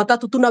 watoto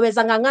watatu,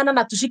 tunaweza ngangana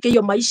na tushike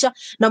hiyo maisha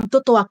na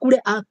mtoto wa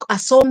kule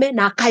asome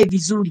na akae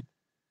vizuri.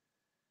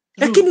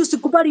 Lakini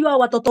usikubali wao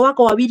watoto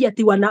wako wawili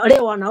ati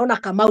leo wanaona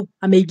Kamau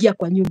ameingia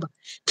kwa nyumba.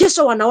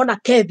 Kesho wanaona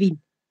Kevin.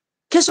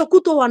 Kesho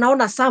kutwa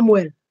wanaona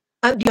Samuel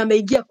ndio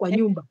ameingia kwa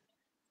nyumba.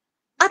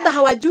 Hata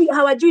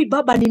hawajui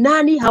baba ni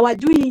nani,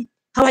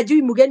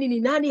 hawajui mgeni ni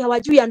nani,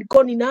 hawajui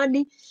anko ni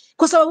nani.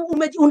 Kwa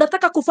sababu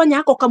unataka kufanya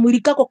hako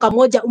kamwili kako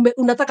kamoja,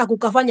 unataka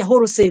kukafanya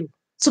wholesale,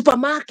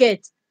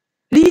 supermarket,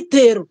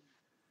 retail.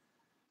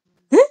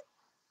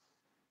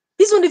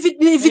 Hizo ni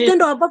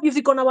vitendo ambavyo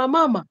viko na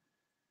wamama.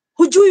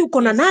 Hujui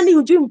uko na nani,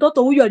 hujui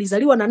mtoto huyu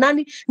alizaliwa na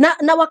nani.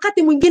 Na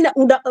wakati mwingine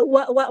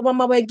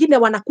wamama wengine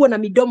wanakuwa na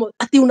midomo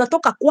ati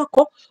unatoka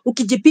kwako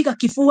ukijipiga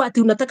kifua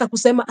ati unataka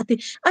kusema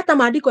ati hata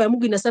maandiko ya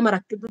Mungu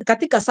inasema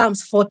katika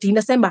Psalms 40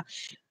 inasema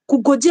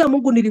kugojea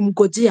Mungu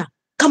nilimgojea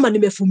kama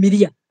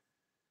nimevumilia.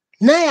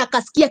 Naye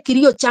akasikia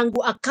kilio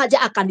changu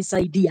akaja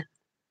akanisaidia.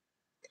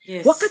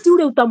 Wakati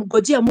ule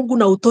utamgojea Mungu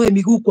na utoe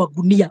miguu kwa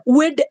gunia,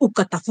 uende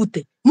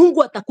ukatafute.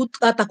 Mungu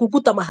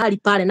atakukuta mahali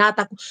pale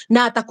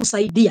na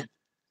atakusaidia.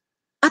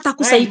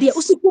 Atakusaidia.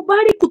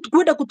 Usikubali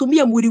kwenda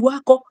kutumia mwili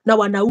wako na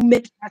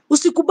wanaume.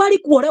 Usikubali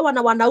kuolewa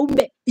na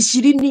wanaume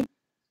 20.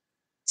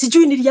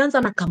 Sijui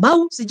nilianza na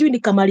Kamau, sijui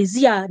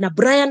nikamalizia na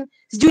Brian,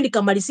 sijui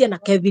nikamalizia na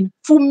Kevin.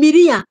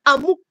 Vumilia,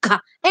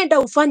 amuka, enda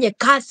ufanye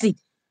kazi.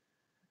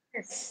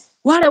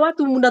 Wale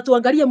watu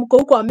mnatuangalia mko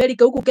huko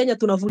Amerika, huko Kenya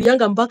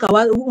tunavulianga mpaka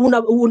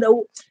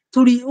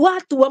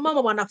watu wa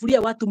mama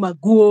wanafulia watu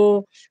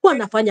maguo,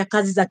 wanafanya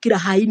kazi za kila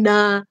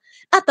haina.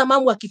 Hata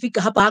mama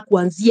akifika hapa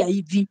hakuanzia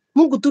hivi.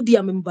 Mungu tu ndiye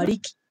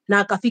amembariki na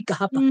akafika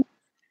hapa.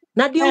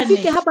 Na ndio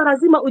ufike hapa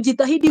lazima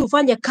ujitahidi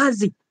ufanye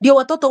kazi. Ndio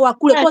watoto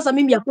wakule. Kwanza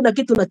mimi hakuna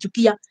kitu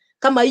nachukia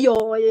kama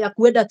hiyo ya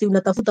kuenda ati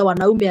unatafuta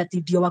wanaume ati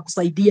ndio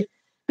wakusaidie.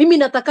 Mimi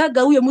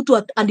natakaga huyo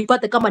mtu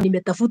anipate kama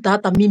nimetafuta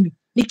hata mimi.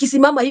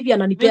 Nikisimama hivi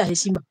ananipea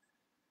heshima.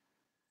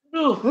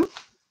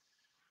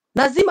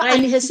 Lazima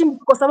aniheshimu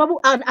kwa sababu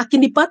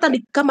akinipata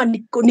kama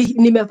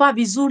nimevaa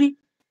vizuri,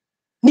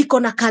 niko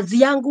na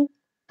kazi yangu,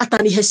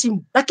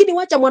 ataniheshimu. Lakini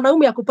wacha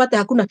mwanaume akupate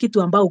hakuna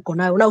kitu ambao uko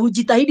nayo na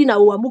hujitahidi na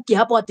uamuke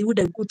hapo ati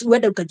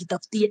uende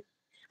ukajitafutie.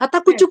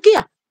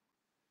 Atakuchukia.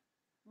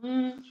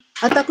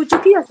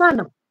 Atakuchukia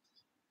sana.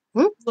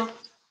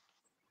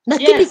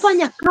 Lakini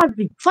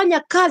fanya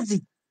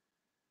kazi.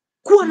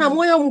 Kuwa na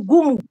moyo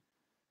mgumu.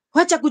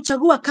 Wacha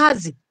kuchagua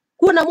kazi.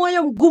 Kuwa na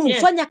moyo mgumu,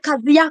 fanya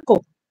kazi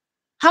yako.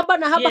 Haba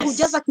na haba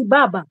hujaza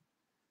kibaba.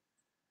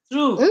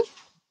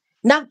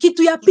 Na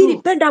kitu ya pili,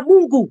 penda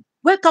Mungu.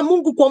 Weka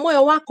Mungu kwa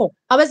moyo wako.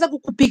 Aweza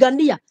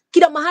kukupigania.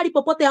 Kila mahali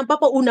popote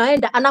ambapo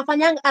unaenda,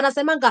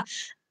 anasemanga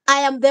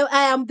I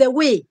am the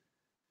way.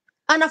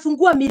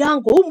 Anafungua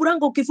milango. Huu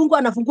mlango ukifungua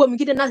anafungua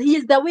mwingine na he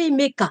is the way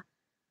maker.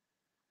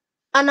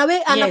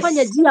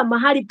 Anafanya njia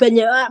mahali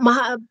penye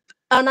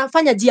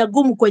anafanya njia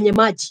gumu kwenye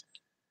maji.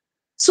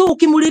 So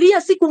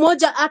ukimulilia siku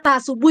moja hata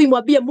asubuhi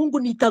mwambie Mungu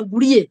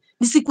nitangulie,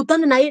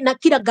 nisikutane na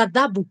kila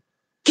ghadhabu.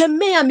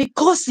 Kemea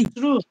mikosi.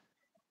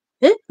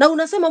 Na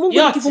unasema Mungu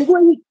nikifungua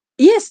hii,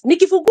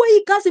 nikifungua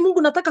hii kazi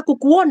Mungu nataka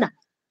kukuona.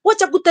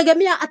 Wacha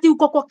kutegemea ati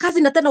uko kwa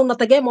kazi na tena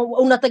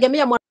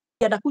unategemea mwanaume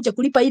atakuja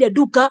kulipa ile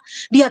duka,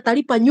 ndiye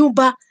atalipa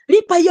nyumba.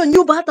 Lipa hiyo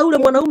nyumba hata ule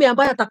mwanaume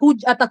ambaye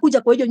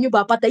atakuja kwa hiyo nyumba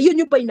apate. Hiyo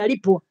nyumba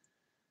inalipwa.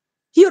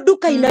 Hiyo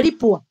duka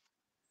inalipwa.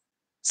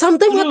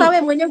 Sometimes hata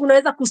wewe mwenyewe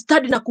unaweza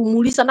kustadi na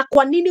kumuuliza na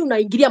kwa nini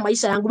unaingilia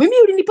maisha yangu? Mimi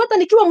ulinipata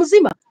nikiwa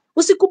mzima.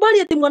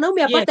 Usikubali ati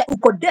mwanaume apate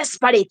uko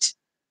desperate.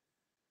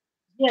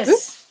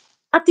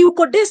 Ati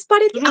uko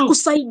desperate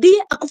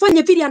akusaidie,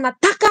 akufanye vile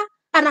anataka,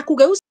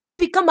 anakugeuza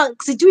kama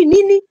sijui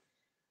nini.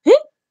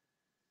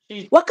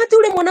 Wakati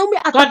ule mwanaume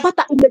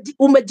atapata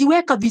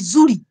umejiweka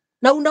vizuri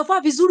na unavaa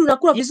vizuri,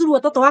 unakula vizuri,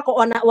 watoto wako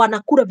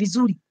wanakula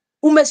vizuri.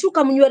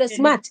 Umeshuka mnywele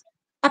smart,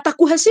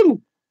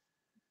 atakuheshimu.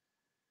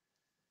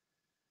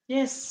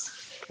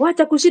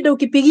 Wacha kushinda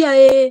ukipigia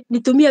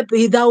nitumie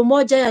bidhaa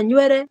moja ya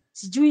nywele,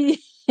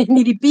 sijui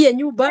nilipie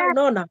nyumba,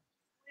 unaona?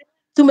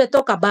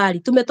 Tumetoka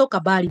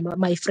bali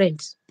my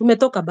friends.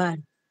 Tumetoka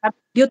bali.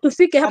 Ndio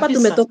tufike hapa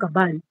tumetoka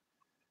bali.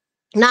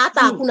 Na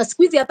hata hakuna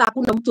siku hizi hata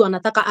hakuna mtu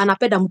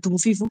anapenda mtu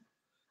mfifu.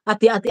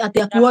 Ati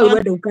akuoe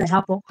uende ukae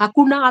hapo.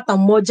 Hakuna hata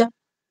mmoja.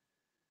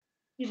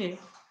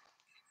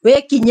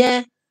 Wewe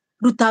kinye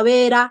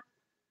rutawera.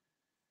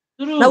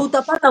 Na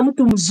utapata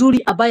mtu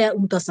mzuri ambaye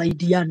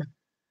mtasaidiana.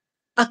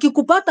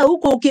 Akikupata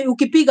huko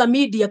ukipiga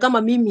media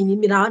kama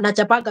mimi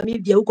nachapanga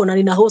media huko na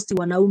nina hosti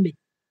wanaume.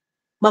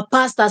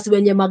 Mapastors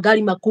wenye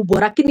magari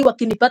makubwa, lakini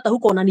wakinipata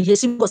huko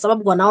wananiheshimu kwa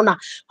sababu wanaona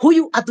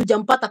huyu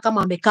hatujampata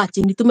kama amekaa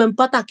chini,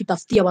 tumempata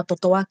akitafutia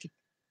watoto wake.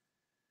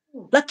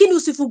 Lakini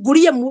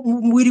usifungulie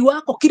mwili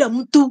wako kila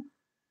mtu.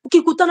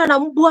 Ukikutana na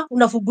mbwa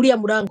unafungulia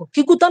mlango.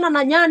 Ukikutana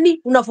na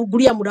nyani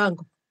unafungulia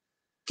mlango.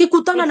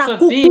 Ukikutana na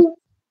kuku,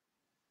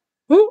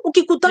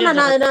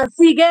 ukikutana na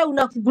sige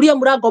unafungulia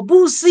mlango.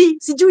 Busi,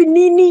 sijui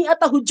nini,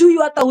 hata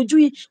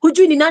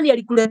hujui ni nani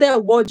alikuletea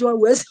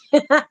ugonjwa,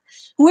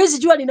 huwezi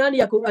jua ni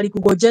nani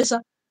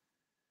alikugonjesha.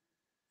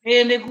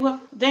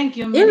 Thank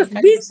you.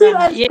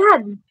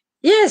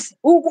 Yes,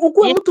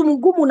 ukuwe mtu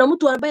mgumu na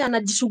mtu ambaye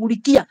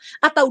anajishughulikia,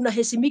 hata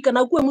unaheshimika,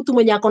 na ukuwe mtu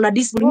mwenye ako na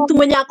discipline. Mtu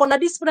mwenye ako na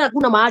discipline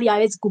hakuna mahali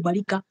hawezi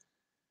kubalika.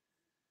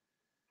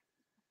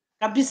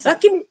 Kabisa.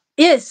 Lakini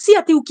yes, si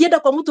ati ukienda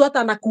kwa mtu hata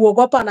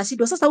anakuogopa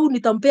anashindwa. Sasa huyu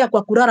nitampea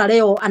kwa kulala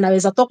leo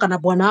anaweza toka na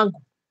bwana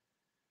wangu.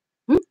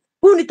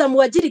 Huyu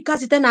nitamwajiri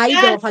kazi tena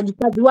aibe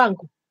wafanyikazi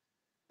wangu.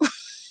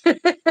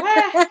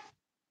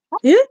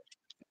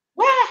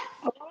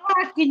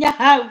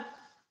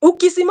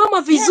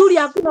 Ukisimama vizuri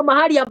hakuna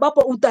mahali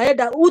ambapo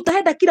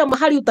utaenda kila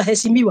mahali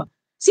utaheshimiwa.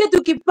 Si ati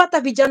ukipata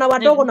vijana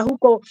wadogo na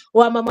huko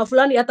wa mama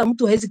fulani hata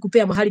mtu hawezi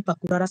kupea mahali pa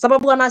kulala.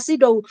 Sababu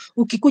anashindwa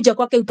ukikuja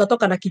kwake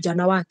utatoka na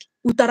kijana wake.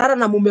 Utarara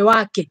na mume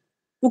wake.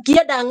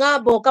 Ukienda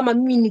ng'ambo kama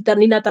mimi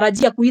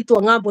ninatarajia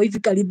kuitwa ng'ambo hivi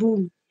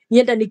karibuni.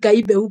 Nienda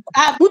nikaibe huko.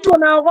 Mtu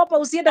anaogopa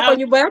usiende kwa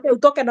nyumba yake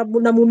utoke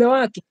na mume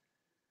wake.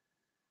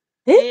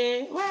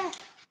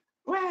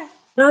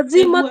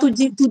 Lazima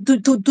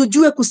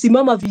tujue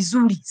kusimama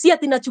vizuri. Si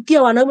ati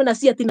nachukia wanaume na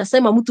si ati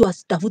nasema mtu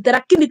asitafute,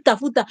 lakini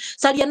tafuta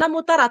salia na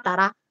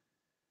mutaratara.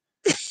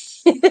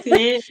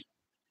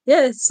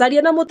 Yes,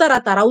 salia na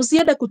mutaratara.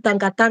 Usiende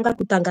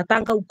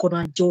kutangatanga uko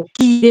na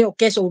Njoki. Leo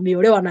kesho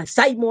umeolewa na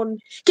Simon,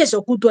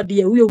 kesho kutwa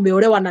ndiye huyo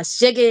umeolewa na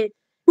Shege.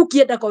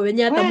 Ukienda kwa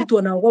wenye hata mtu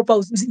anaogopa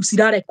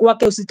usilale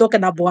kwake, usitoke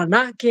na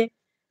bwanake.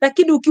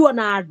 Lakini ukiwa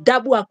na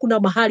adabu hakuna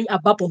mahali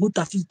ambapo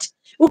hutafiti.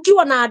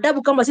 Ukiwa na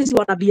adabu kama sisi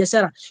wana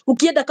biashara,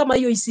 ukienda kama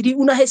hiyo Isiri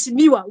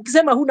unaheshimiwa.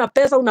 Ukisema huna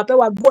pesa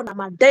unapewa nguo na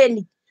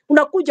madeni.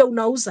 Unakuja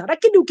unauza.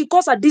 Lakini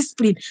ukikosa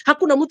discipline,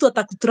 hakuna mtu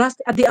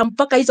atakutrust ati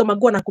mpaka hizo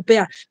manguo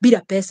nakupea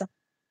bila pesa.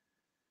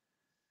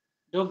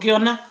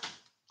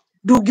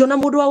 Ndugiona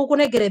mundu wa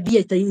gukunengere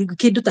mbia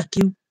kindu ta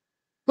kiu.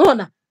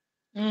 Unaona?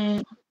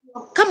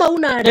 Kama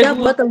una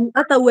adabu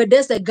hata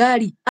uendeshe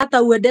gari,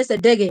 hata uendeshe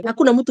ndege,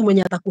 hakuna mtu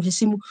mwenye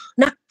atakuheshimu.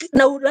 Na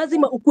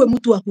lazima ukue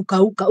mtu wa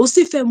kukauka.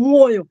 Usife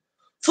moyo.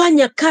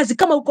 Fanya kazi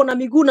kama uko na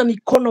miguu na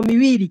mikono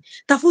miwili.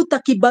 Tafuta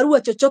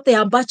kibarua chochote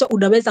ambacho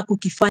unaweza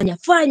kukifanya.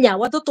 Fanya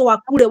watoto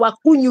wakule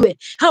wakunywe.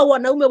 Hao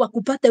wanaume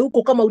wakupate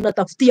huko kama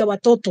unatafutia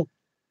watoto.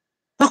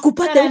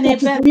 Wakupate huko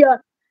kifuria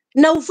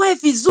na ufae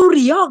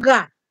vizuri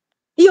yoga.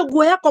 Hiyo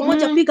nguo yako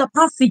moja piga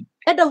pasi.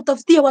 Enda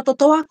utafutie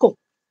watoto wako.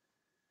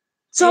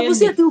 Sababu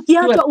si ati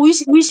ukiachwa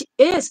uishi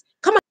yes.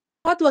 Kama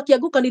watu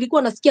wakianguka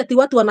nilikuwa nasikia ati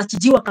watu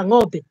wanachijiwa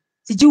kang'ombe.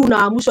 Sijui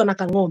unaamushwa na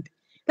kang'ombe.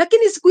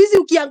 Lakini siku hizi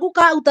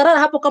ukianguka utarara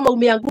hapo kama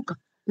umeanguka.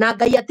 Na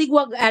Ngai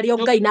atigwa alio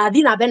Ngai na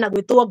athina bena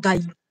gwetwo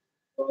Ngai.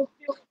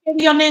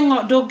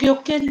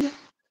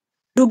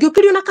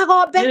 Ndũngĩũkĩrio na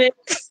kagombe.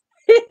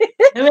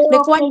 Ni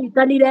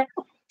kwanyitanire.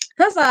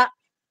 Sasa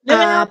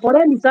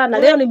poleni sana.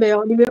 Leo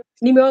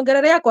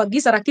nimeongelelea kwa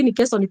giza lakini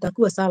kesho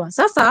nitakuwa sawa.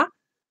 Sasa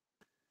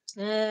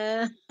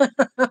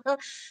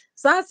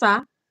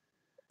sasa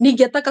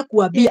ningetaka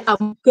kuambia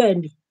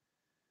amkeni.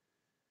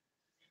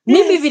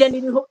 Mimi vile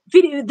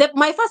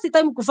my first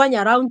time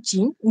kufanya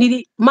launching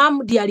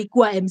mam ndiye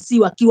alikuwa MC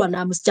wakiwa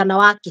na msichana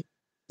wake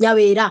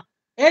Nyawira.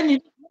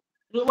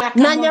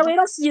 Na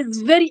Nyawira she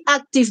is very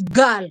active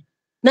girl.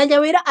 Na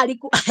Nyawira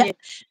alikuwa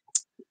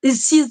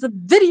she is a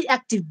very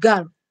active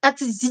girl.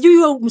 Actually sijui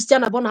huyo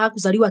msichana mbona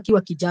hakuzaliwa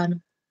akiwa kijana.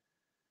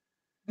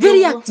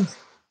 Very active.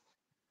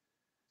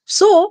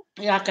 So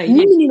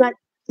mimi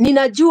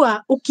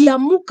ninajua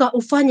ukiamuka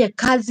ufanye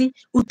kazi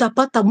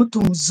utapata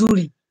mtu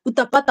mzuri,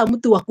 utapata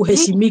mtu wa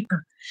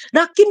kuheshimika.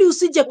 Lakini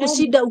usije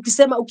kushida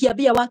ukisema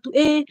ukiambia watu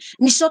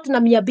ni short na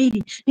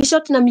 200, ni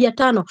short na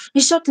 500,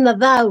 ni short na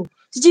 1000.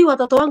 Sijui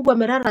watoto wangu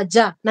wamelala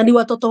njaa na ni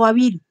watoto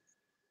wawili.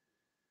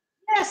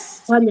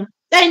 Yes. Fanya.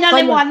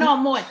 Nani mwana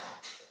omwe.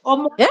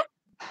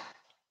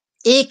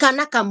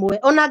 Kana kamwe.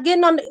 Ona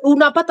geno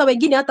unapata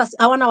wengine hata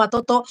hawana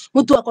watoto,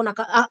 mtu ako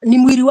na ni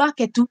mwili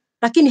wake tu,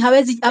 lakini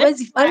hawezi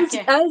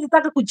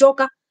taka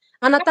kuchoka.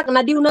 Anataka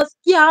na ndio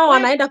unasikia hao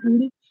wanaenda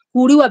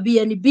kuuliwa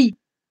BNB.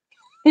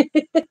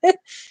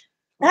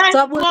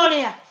 Sababu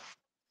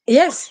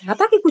yes,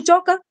 hataki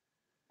kuchoka.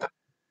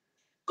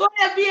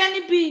 Koya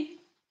BNB.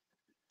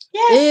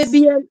 Yes.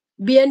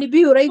 BNB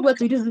uraigwa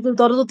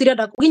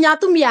tutirenda kuginya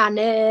atumia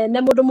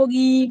ne mundu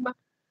mugima.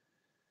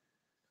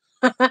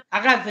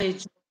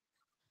 Agathĩnjwo.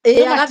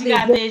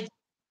 Agathĩnjwo.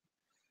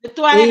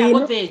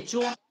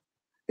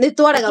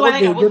 Nĩtwarega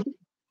gũthĩnjwo.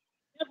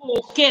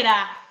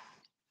 Gũkĩra.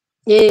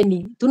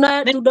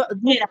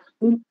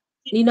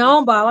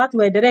 Ninaomba watu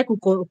waendelee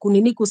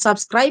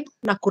kusubscribe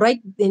na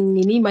kulike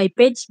my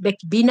page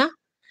Becky Bina.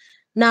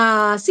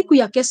 Na siku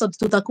ya kesho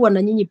tutakuwa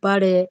na nyinyi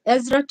pale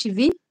Ezra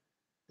TV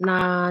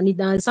na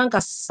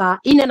ninasanga saa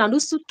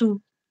 4:30 to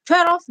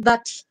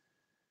 12:30.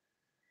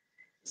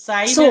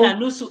 Saa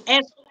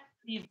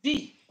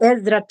 4:30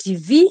 Ezra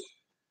TV.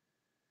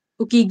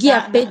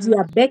 Ukiingia page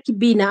ya Becky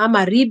Bina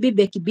ama Ribi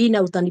Becky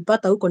Bina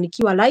utanipata huko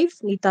nikiwa live.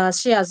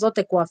 Nitashare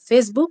zote kwa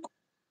Facebook.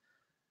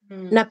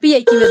 Na pia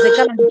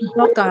ikiwezekana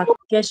nikitoka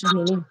kesho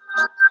nini.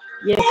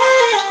 Yes.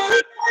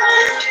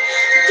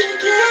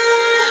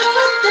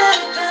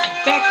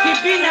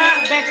 Becky Bina.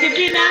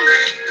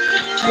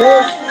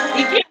 Yes.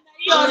 Ikiwa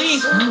hiyo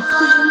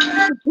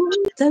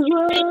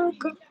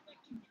link.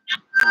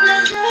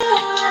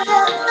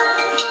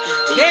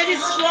 Very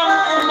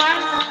strong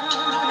woman.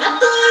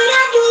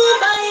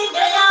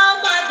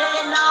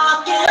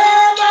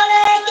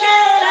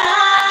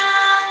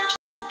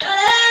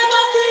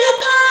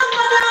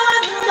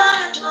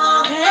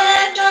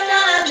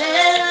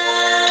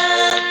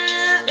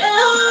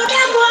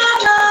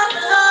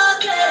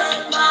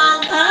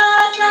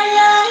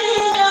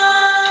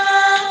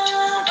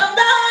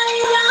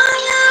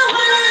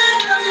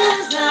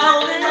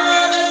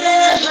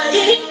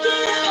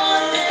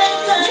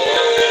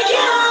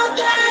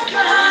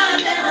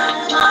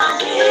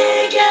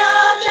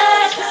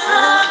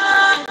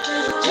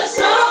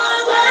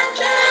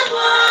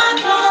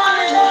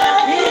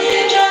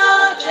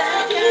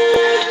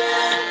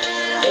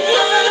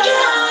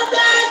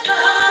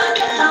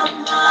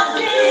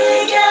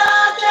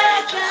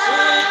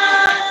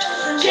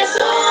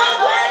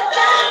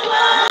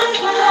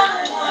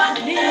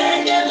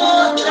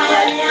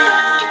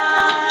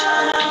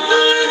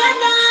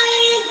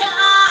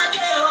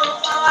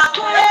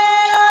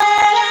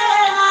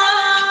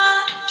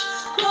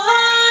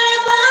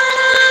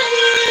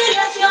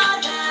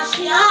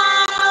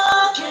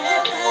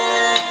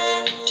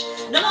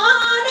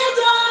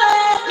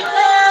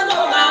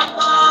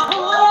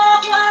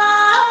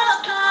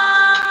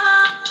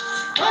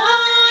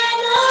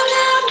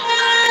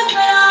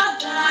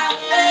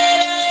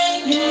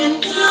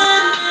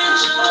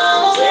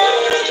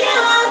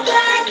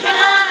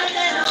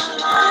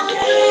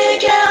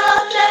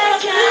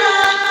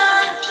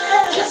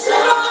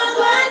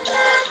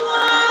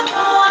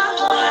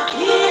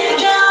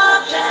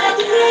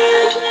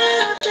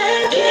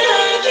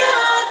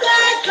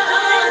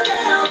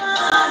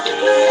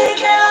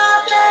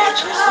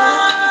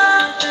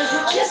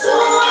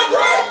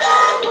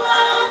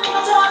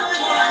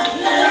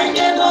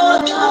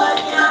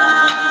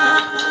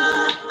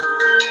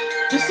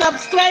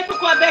 subscribe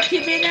kwa Becky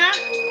Bina.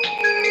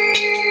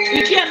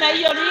 Ikia na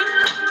hiyo link.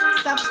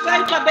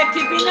 Subscribe kwa Becky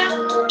Bina.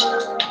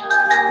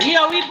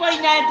 Hiyo wimbo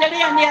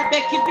inaendelea ni ya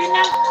Becky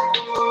Bina.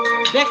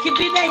 Becky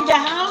Bina in the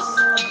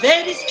house. A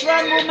very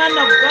strong woman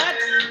of God.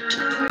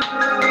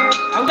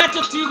 I'm going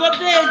to go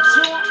there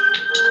too.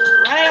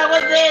 I go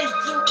there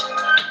too.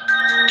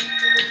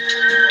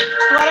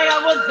 I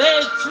go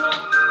there too.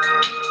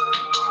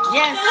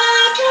 Yes.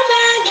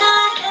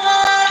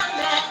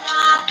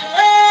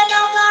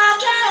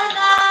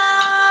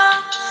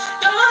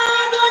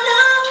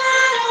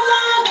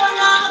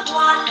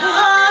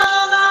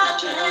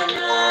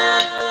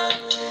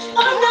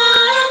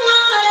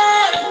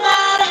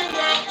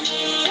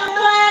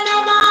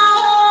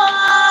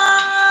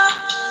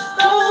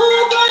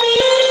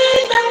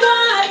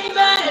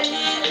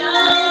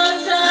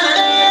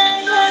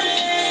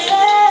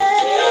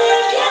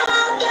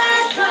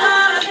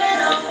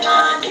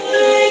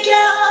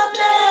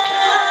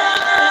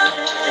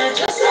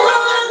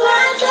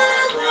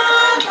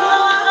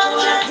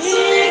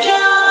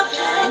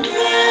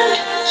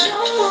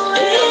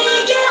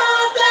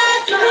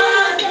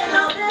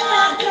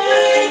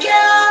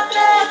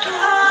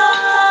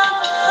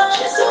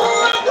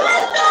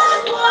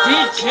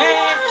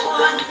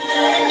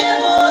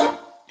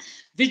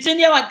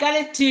 Virginia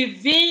Wakale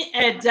TV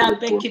and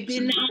Becky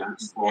Bina.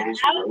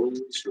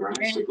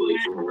 Drastically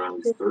from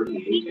around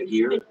 38 a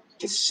year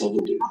to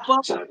 70.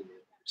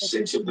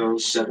 6 of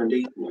those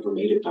 70 never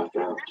made it back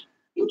out,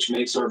 which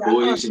makes our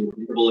boys'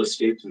 incredible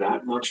escape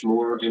that much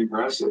more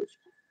impressive.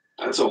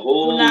 That's a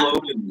whole load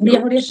of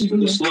notes to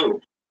the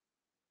slope.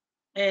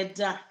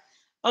 And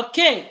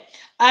okay,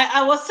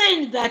 I was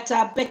saying that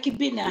Becky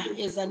Bina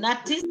is an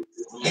artist.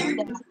 In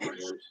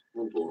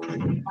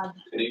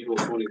April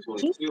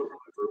 2022,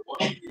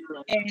 Becky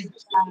Bina is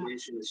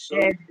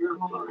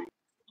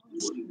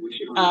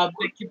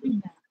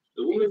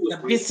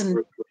a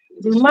business.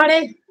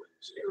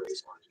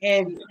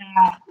 And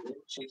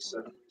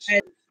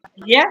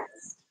yes,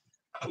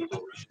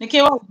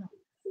 okay, well,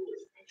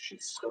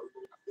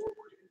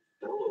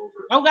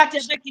 I got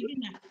your Becky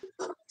Bina.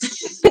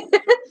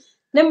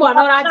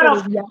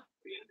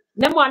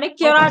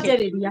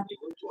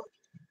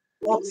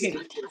 Okay.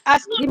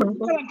 As soon as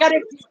I got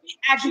it,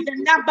 the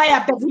number ya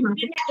Becky Bina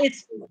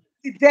is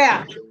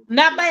there.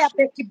 Number ya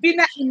Becky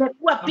Bina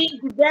imekuwa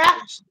pink there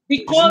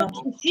because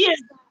she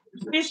is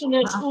a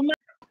business woman.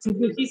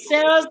 She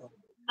sells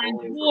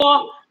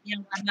manguo ya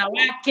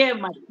wanawake,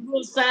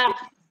 matrusa,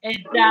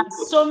 and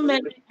so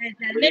many.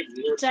 And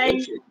next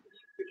time,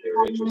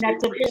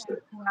 ninatembea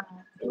kwa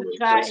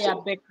duka ya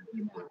Becky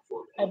Bina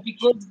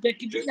because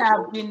Becky Bina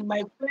have been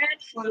my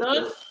friend for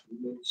long.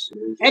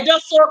 And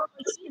also,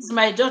 she is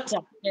my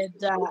daughter.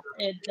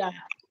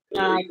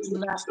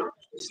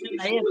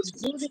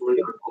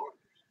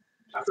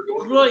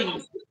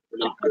 Growing.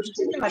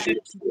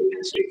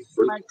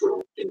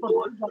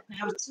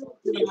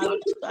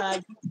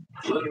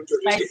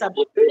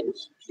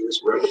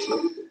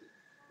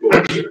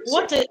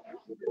 What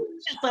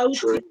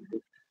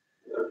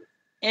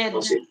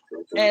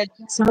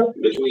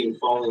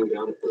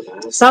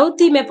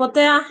sauti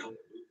imepotea.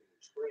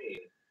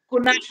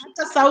 Kuna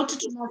hata sauti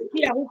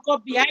tunasikia huko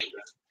behind.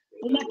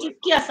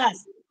 Unatusikia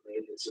sasa?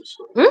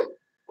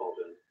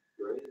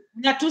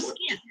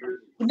 Unatusikia?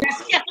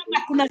 Unasikia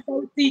kama kuna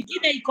sauti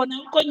nyingine iko na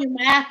huko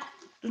nyuma yako?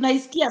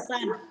 Tunaisikia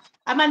sana.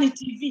 Ama ni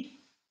TV?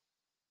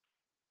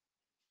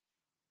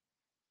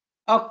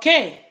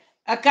 Okay.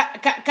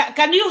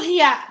 Can you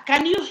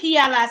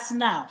hear us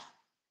now?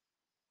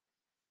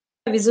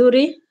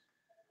 Vizuri.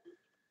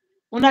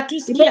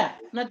 Unatusikia?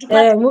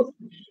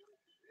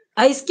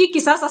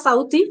 Haisikiki sasa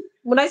sauti?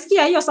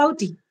 Mnaisikia hiyo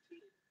sauti?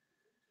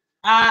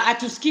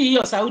 Atusikii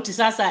hiyo sauti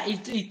sasa,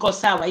 iko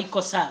sawa,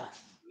 iko sawa.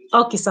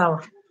 Okay,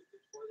 sawa.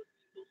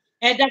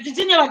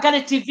 Virginia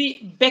Wakale TV,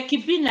 Becky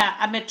Bina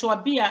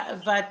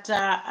ametuambia that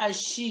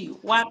she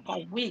work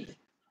with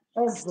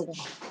Ezra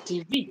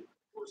TV.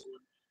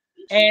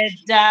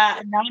 And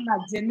naona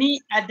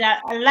Jenny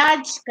ada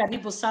large,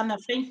 karibu sana,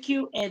 thank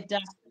you. And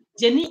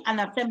Jenny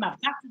anasema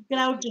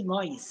background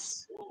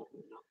noise.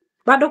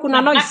 Bado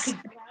kuna noise?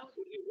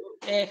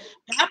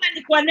 Kama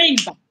ni kwa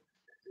neighbor.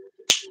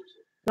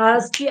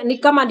 Nasikia ni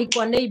kama ni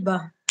kwa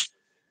neighbor.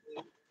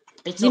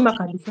 Zima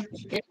kabisa.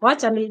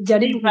 Wacha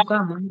nijaribu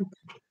kukama.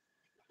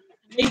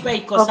 Neighbor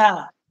iko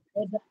sawa.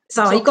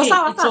 Sawa, iko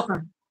sawa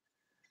sasa.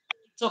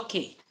 It's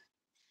okay.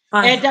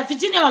 And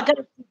Virginia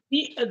Wakale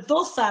TV,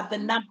 those are the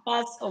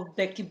numbers of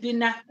Becky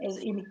Bina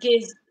in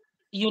case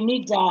you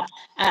need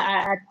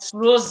a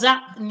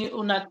trouser,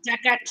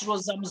 unataka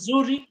trouser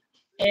mzuri,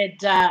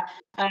 and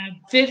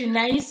very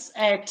nice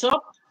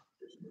top,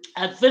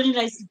 a very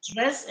nice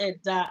dress,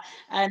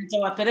 and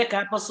wapeleka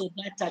hapo so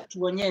that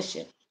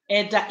tuonyeshe.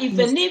 And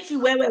even if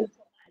wewe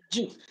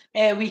juu,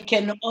 we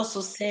can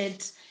also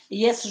said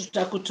yes,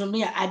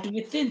 tutakutumia, and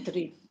within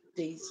 3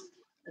 days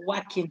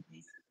working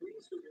days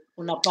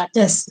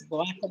unapata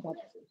wako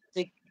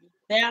take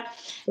there.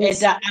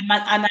 And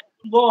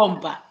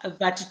anatuomba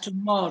that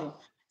tomorrow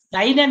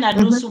saa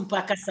 4:30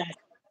 mpaka saa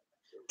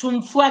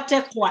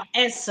tumfuate kwa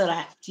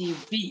Ezra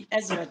TV.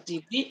 Ezra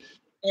TV.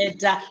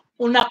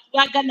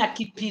 Unakuaga na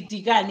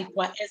kipindi gani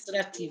kwa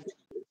Ezra TV?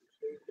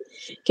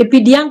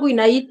 Kipindi yangu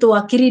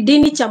inaitwa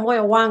Kiridini cha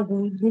Moyo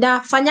Wangu.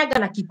 Nafanyaga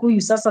na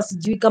Kikuyu, sasa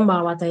sijui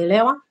kama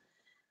wataelewa.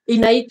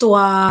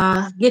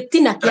 Inaitwa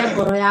Getina kia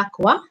ngoro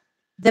yakwa,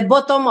 the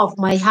bottom of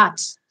my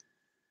heart.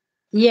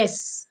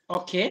 Yes.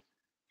 Okay.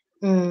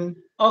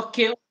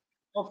 Okay.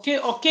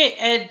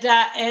 And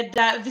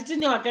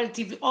Virginia Wakari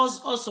TV,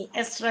 also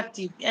Ezra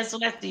TV.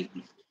 Ezra TV.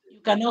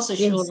 You can also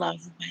show love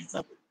by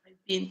some.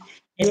 I've been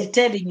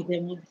telling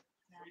them.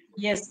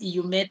 Yes,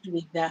 you met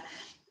with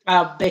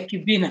Becky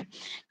Bina.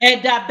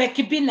 And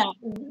Becky Bina,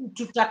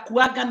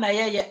 tutakuaga na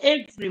yeye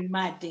every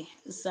Monday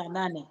saa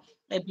 8.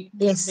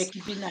 Because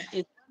Becky Bina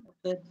is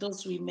one of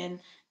those women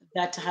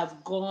that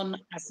have gone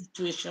a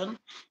situation.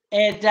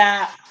 And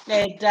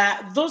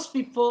those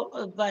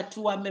people that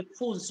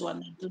wamefunzwa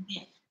na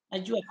dunia.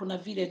 Najua kuna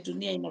vile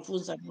dunia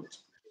inafunza mtu.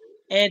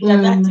 And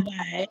that's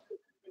why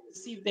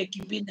see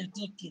Becky Bina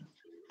talking.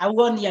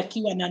 Hauoni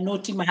akiwa na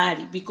noti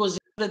mahali because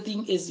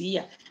everything is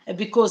here,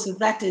 because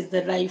that is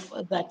the life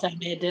that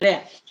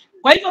ameendelea.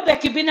 Kwa hivyo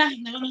Becky Bina,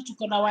 naona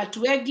tuko na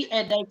watu wengi,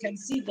 and I can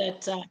see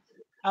that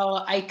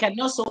I can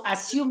also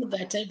assume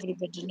that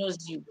everybody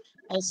knows you,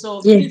 and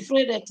so feel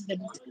free that them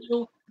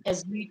you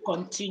as we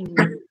continue.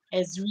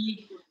 Yes,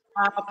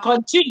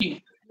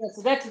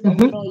 let them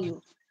know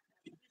you.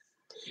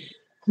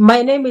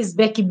 My name is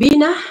Becky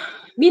Bina.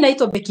 Mimi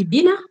naitwa Becky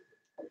Bina.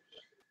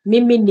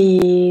 Mimi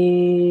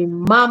ni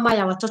mama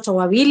ya watoto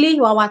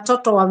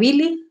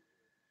wawili.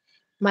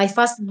 My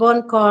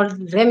firstborn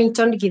called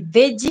Remington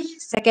Giveji,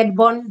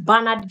 secondborn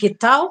Bernard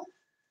Gitau.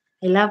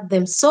 I love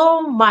them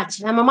so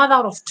much. I'm a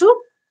mother of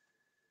 2,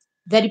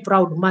 very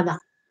proud mother.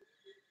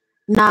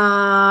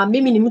 Na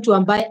mimi ni mtu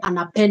ambaye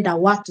anapenda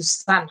watu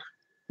sana.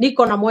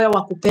 Niko na moyo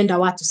wa kupenda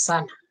watu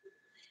sana.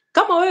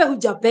 Kama wewe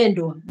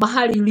hujapendwa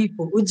mahali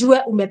ulipo,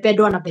 ujue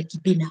umependwa na Becky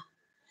Bina.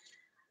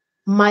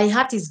 My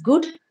heart is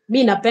good.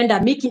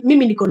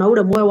 Mimi niko na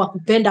ule moyo wa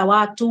kupenda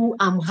watu.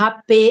 I'm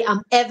happy.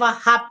 I'm ever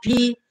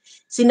happy.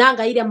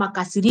 Sinanga ile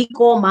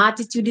makasiriko,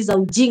 attitude za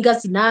ujinga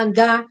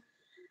sinanga.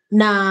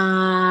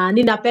 Na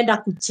ninapenda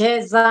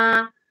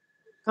kucheza.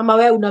 Kama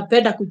wewe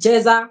unapenda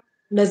kucheza,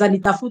 unaweza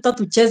nitafuta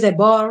tucheze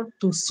ball,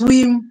 to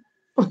swim.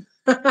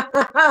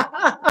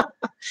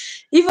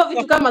 Hivyo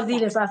vitu kama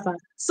zile sasa.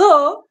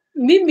 So,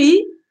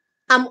 mimi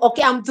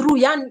I'm through.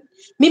 Yani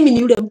mimi ni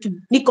yule mtu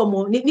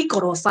niko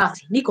roho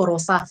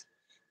safi.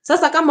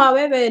 Sasa kama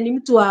wewe ni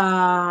mtu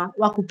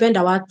wa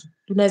kupenda watu,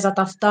 tunaweza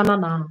tafutana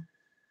na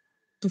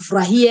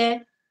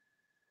tufurahie.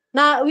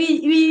 Na we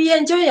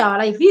enjoy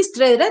our life.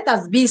 Let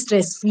us be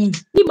stress free.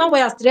 Hii mambo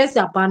ya stress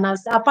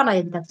hapana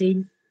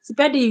entertain.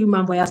 Sipendi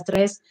mambo ya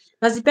stress,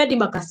 na sipendi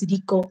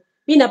makasiriko.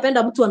 Mimi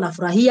napenda mtu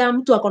anafurahia,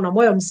 mtu ako na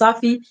moyo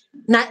msafi,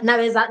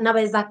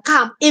 naweza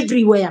come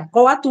everywhere.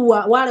 Kwa watu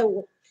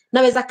wale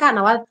naweza kaa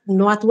na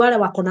watu wale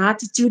wako na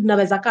attitude,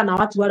 naweza kaa na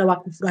watu wale wa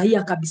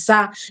kufurahia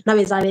kabisa,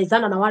 naweza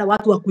wezana na wale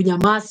watu wa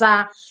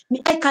kunyamaza.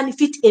 I can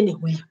fit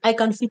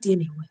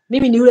anywhere.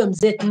 Mimi ni yule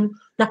mzee tu,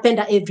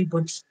 napenda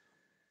everybody.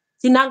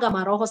 Sinanga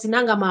maroho,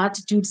 sinanga ma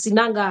attitude,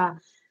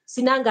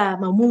 sinanga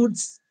ma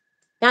moods.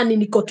 Yani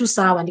niko tu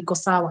sawa, niko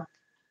sawa.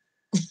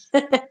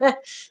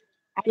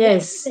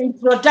 Yes.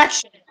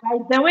 Introduction. By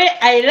the way,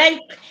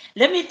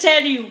 let me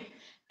tell you,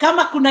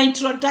 kama kuna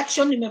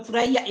introduction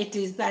nimefurahia, it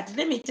is that.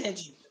 Let me tell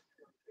you.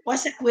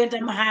 Washa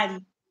kuenda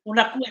mahali,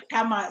 unakuwa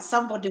kama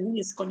somebody who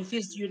is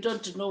confused, you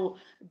don't know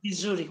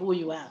vizuri who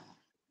you are.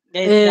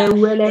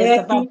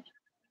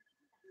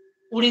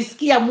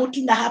 Ulisikia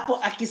mtu na hapo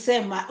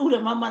akisema ule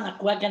mama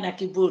anakuaga na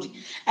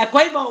kiburi.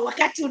 Kwa hivyo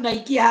wakati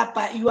unaikia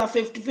hapa, you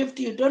are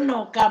 50-50, you don't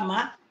know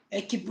kama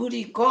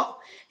kiburi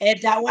iko.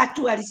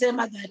 Watu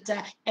walisema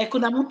that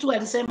kuna mtu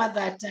alisema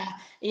that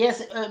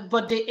yes,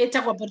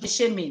 body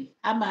shaming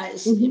ama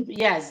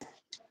yes.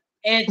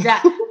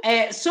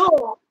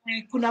 So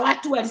kuna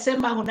watu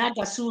walisema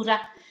hunaga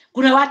sura,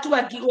 kuna watu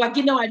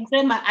wengine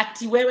walisema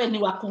ati wewe ni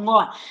wa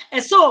kungoa.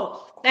 So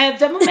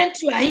the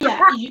moment you are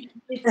here,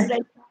 it's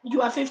like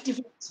you are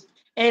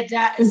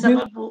 50-50.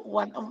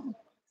 Sababu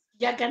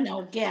yaga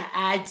naongea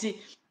aje.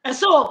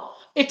 So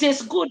it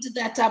is good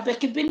that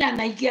Becky Bina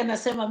anaingia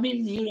anasema mimi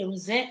ni yule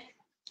mzee.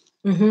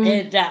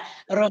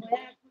 Roho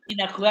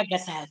inakuaga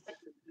safi.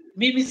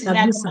 Mimi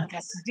sina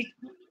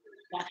makasiriko.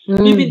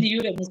 Mimi ni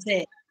yule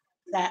mzee.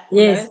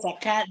 Unaweza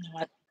kaa na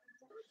watu.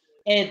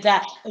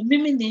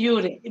 Mimi ni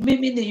yule.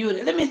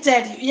 Let me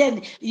tell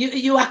you,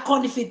 you are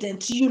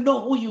confident. You know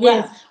who you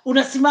are.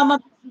 Unasimama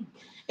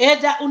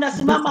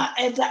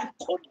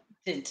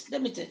confident.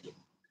 Let me tell you.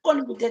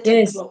 Confident.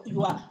 Yes.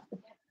 You are.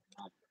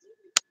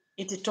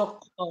 It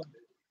talk on.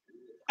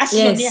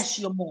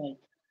 Yes.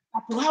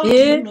 How do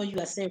you know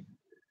yourself?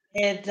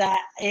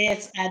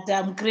 Yes, and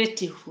I'm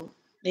grateful.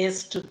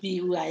 Yes, to be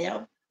who I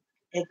am.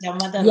 And the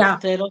mother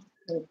of 12.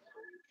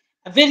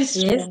 A very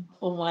strong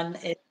woman.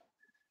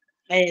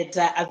 And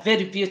a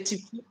very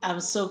beautiful.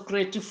 I'm so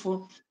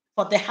grateful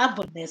for the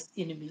humbleness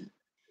in me.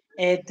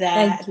 And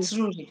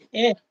truly,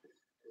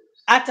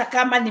 hata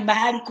kama ni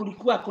mahali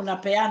kulikuwa kuna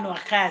peanwa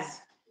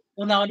kazi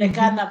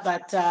unaonekana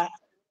but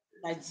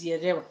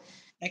najielewa,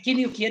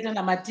 lakini ukienda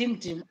na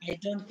matimtim I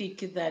don't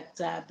think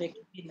that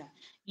Bekibina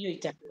hiyo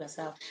itakuwa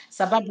sawa,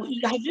 sababu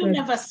have you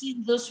never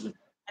seen those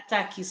hata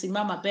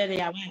akisimama mbele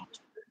ya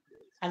watu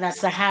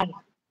anasahau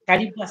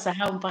karibu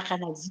asahau mpaka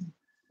nazima,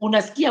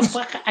 unasikia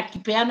mpaka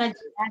akipeana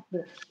jina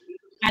yake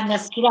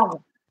anasikia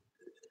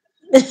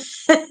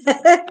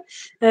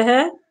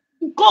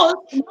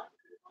because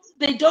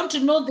they don't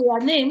know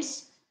their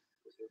names.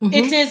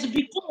 It is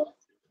because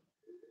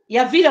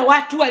ya vile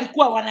watu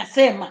walikuwa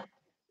wanasema.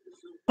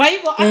 Kwa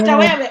hivyo hata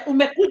wewe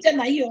umekuja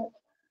na hiyo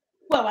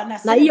kwa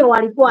wanasema. Na hiyo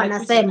walikuwa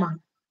wanasema.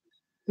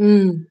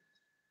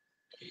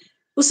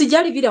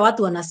 Usijali vile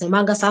watu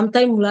wanasemanga,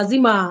 sometimes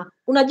lazima,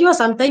 unajua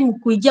sometimes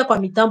kuingia kwa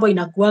mitambo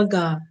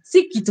inakuanga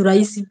si kitu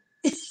rahisi.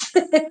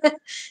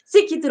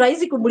 Si kitu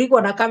rahisi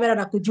kumulikwa na kamera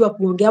na kujua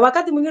kuongea.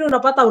 Wakati mwingine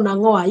unapata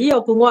unangoa.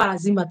 Hiyo kungoa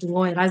lazima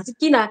tungoe.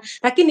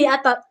 Lakini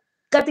hata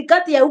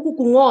katikati ya huku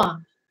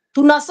kungoa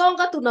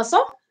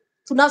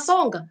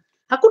tunasonga.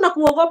 Hakuna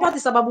kuogopa ati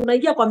sababu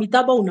unaingia kwa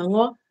mitambo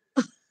unangoa.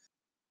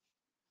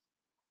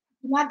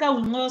 Mwaga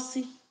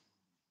ungosi.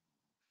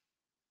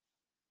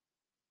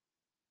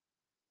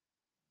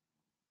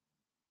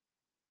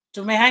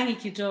 Tumehangi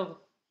kidogo.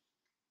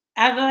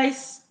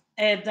 Otherwise,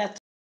 that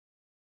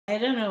I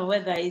don't know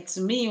whether it's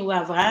me who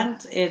have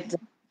hanged at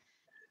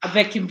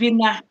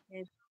Bekibina.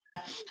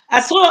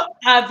 So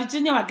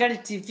Virginia Wangari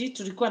TV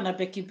tulikuwa na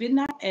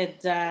Bekibina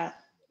and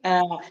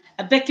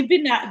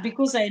Bekibina,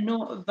 because I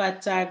know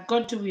that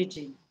God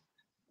willing.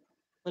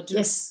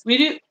 Yes.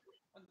 Will you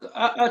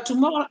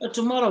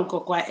tomorrow uko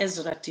kwa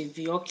Ezra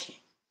TV, okay?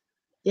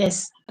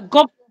 Yes.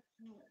 God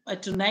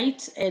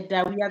tonight and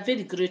we are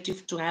very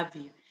grateful to have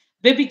you.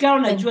 Baby girl,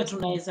 najua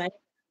tunaweza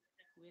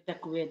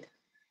kuenda.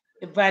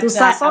 But I'm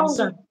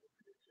so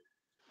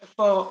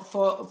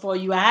for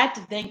your heart,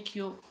 thank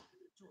you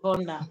to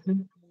honor.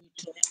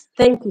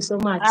 Thank you so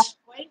much.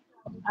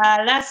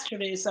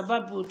 Lastly,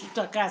 sababu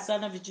tutakaa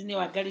sana Virginia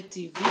Wangari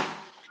TV,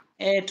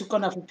 tuko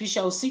na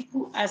fupisha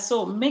usiku,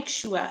 so make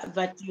sure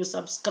that you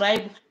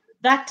subscribe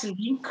that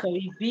link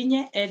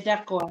ibinye eda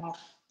kwa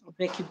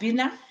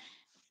Bekibina,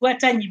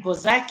 fuata nyimbo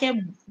zake,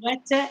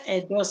 mfuate,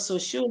 and also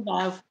show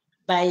love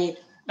by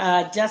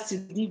just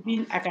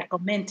leaving a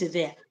comment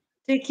there.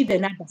 Take the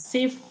number,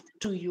 save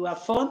to your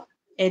phone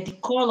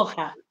and call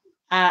her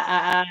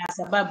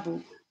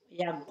sababu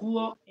ya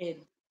nguo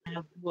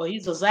nguo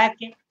hizo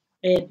zake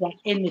and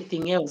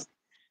anything else.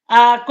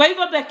 Kwa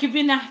hivyo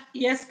Bekibina,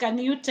 yes, can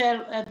you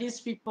tell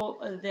these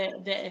people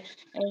the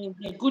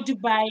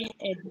goodbye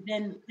and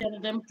then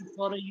tell them to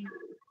follow you?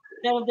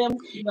 Tell them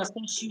your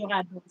social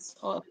handles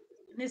or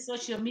any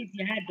social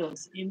media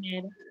handles.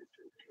 Amen.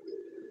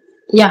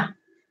 Yeah.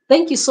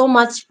 Thank you so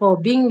much for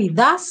being with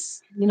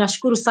us.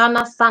 Ninashukuru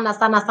sana sana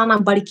sana sana,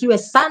 mbarikiwe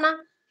sana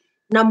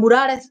na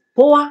murare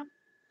poa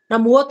na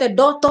muote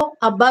ndoto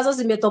ambazo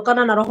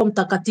zimetokana na Roho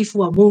Mtakatifu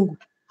wa Mungu.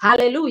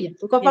 Haleluya.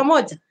 Tuko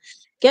pamoja.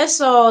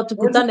 Kesho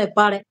tukutane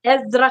pale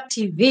Ezra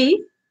TV,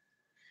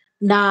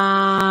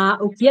 na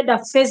ukienda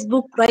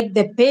Facebook like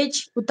the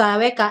page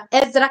utaweka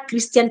Ezra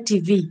Christian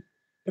TV.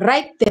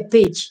 Like the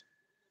page.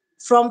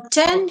 From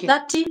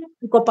 10:30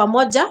 tuko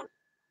pamoja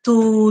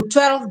to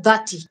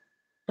 12:30.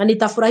 Na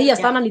nitafurahia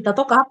sana,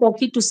 nitatoka hapo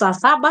kitu saa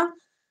 7,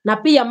 na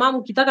pia mamu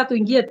ukitaka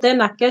tuingie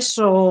tena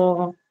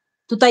kesho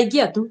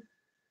tutaingia tu.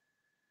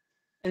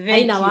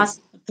 Haina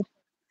wasi.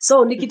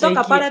 So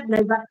nikitoka pale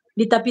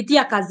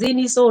nitapitia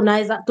kazini, so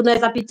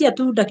tunaweza pitia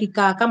tu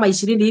dakika kama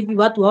 20 hivi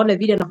watu waone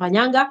vile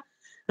nafanyanga,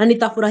 na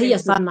nitafurahia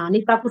sana.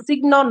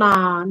 Nitakusignal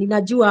na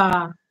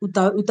ninajua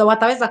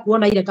wataweza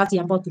kuona ile kazi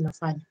ambayo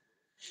tunafanya.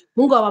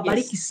 Mungu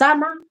awabariki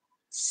sana.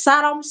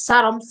 Salam,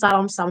 salam,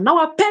 salam, salam.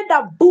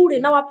 Nawapenda bure,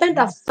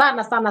 nawapenda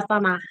sana sana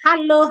sana.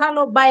 Hello,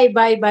 hello, bye,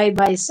 bye, bye,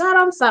 bye.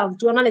 Salam, salam.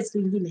 Tuonane siku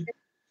nyingine.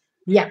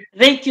 Yeah.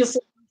 Thank you so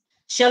much.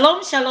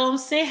 Shalom, shalom.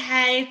 Say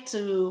hi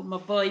to my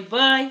boy.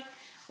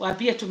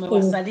 Wabia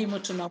tumewasalimu,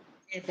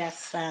 tunawapenda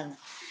sana.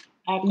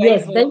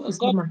 Yes, thank you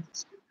so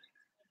much.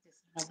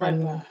 Bye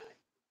bye.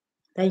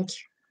 Thank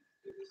you.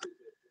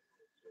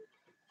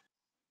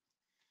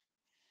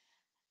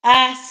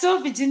 So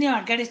Virginia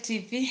Wangari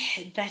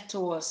TV, that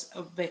was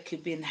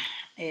Bekibina,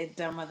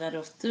 the mother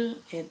of two,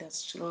 and a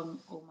strong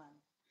woman,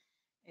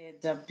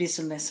 and a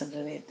business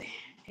lady,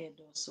 and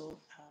also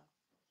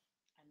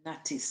an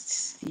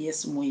artist.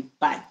 Yes,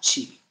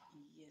 Muibachi.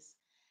 Yes.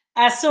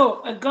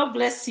 So God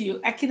bless you.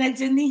 Akina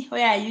Jenny,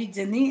 where are you,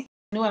 Jenny?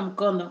 Inua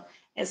mkono.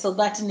 So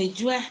that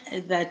nijua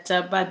that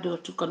bado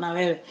tuko na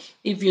wewe.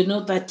 If you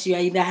know that you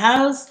are in the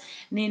house,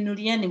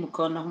 niinulieni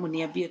mkono,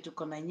 muniambie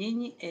tuko na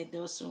nyinyi, and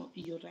also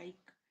you like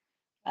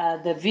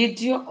the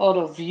video, all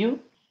of you,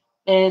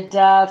 and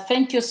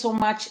thank you so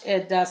much,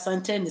 and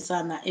asanteni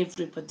sana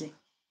everybody,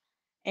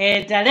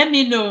 and let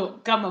me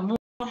know kama more.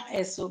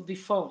 So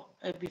before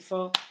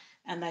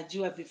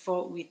anajua,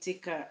 before we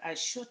take a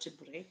short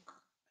break,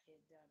 and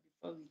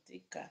before we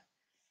take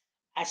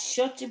a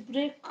short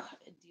break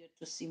ndio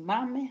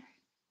tusimame,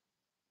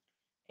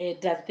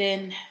 and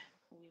then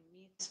we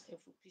meet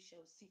fupisha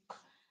usiku.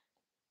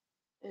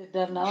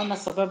 naona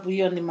sababu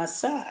hiyo ni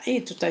masaa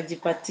hii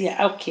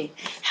tutajipatia. Okay,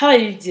 how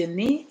are you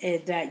Jenny?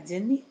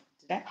 Jenny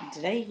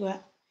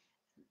ndiraigua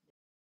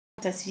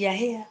tacia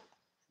hea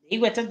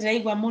igua ta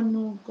ndiraigua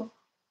munungo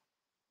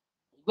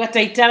igua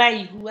ta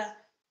itaraigua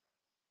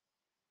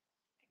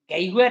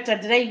ngaigua ta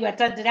ndiraigua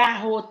ta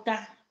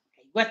ndirahuta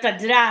ngaigua ta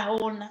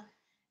ndirahuna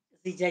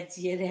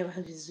sijajielewa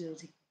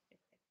vizuri.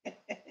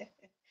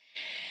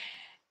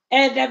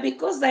 And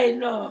because I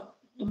know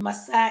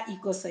masaa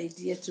iko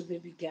saidi yetu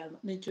baby girl,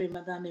 nijue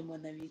madhane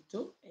mwana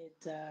witu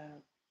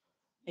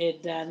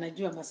and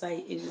najua masaa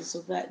is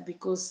so that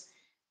because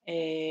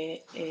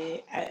I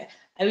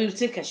will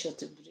take a short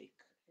break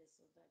so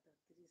that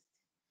at least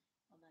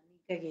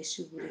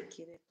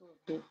onanikageshughulikire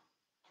tondu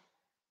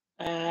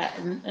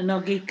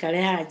no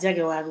ngikare haha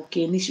njage wa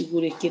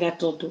gukinishughulikira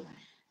tondu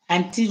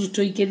until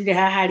tuingirire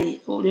haha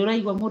ri uri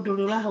uraigua mundu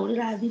uri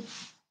urahurira thimu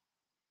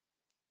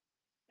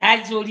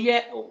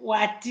ajurie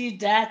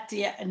watinda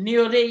atia ni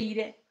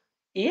uriire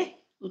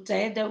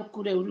utaenda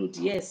ukure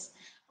urudi. Yes,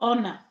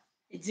 ona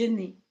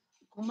Jenny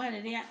kuma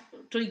riria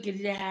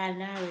tuingirire haha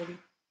nawe ri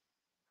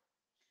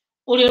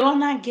uri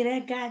urona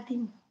ngirenga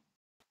thimu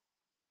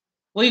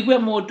uigue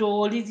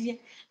mundu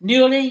uririe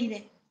ni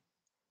uriire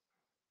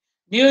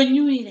ni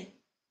unyuire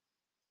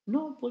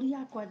no mburi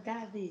yakwa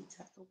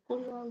ndathinja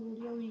ukuri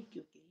uria wiki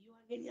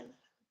ukihiuagiria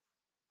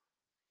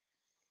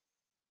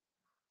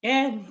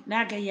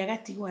na Ngai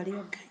agatigwo ari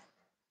o Ngai.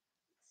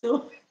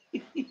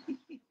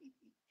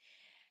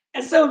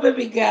 So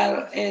baby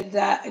girl and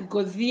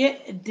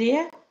nguthie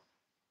ndie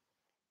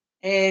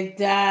and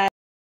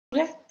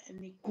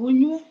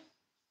nikunywe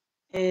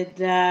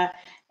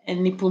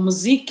and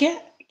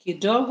nipumzike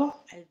kidogo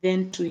and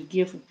then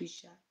tuingie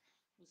fupisha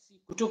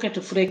usiku tuke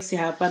tu flex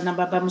hapa na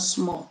baba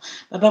Msmoro.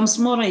 Baba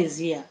Msmoro is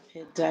here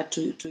and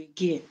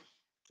tuingie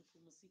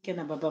tupumzike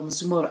na baba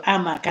Msmoro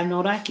ama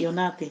kanora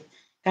kionate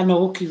kana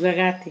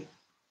ukiugaga ati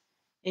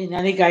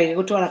na nigai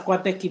gutwara kwa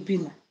Becky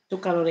Bina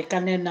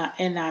tukarorekane na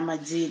ena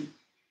majini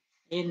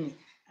eni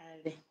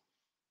ale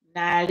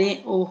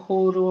nare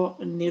uhuru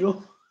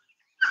niru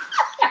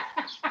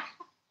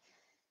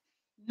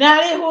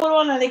nare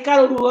uhuru na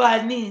nikaruru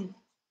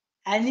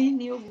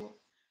anini uguo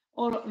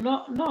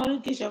no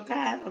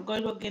rikishoka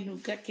ngoiro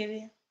ngenuka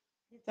kiria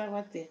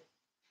itagwate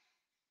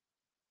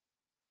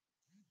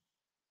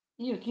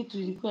hiyo kitu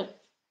ilikuwa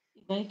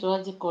inaitwa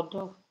aje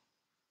kondo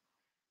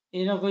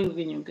ino ngoiro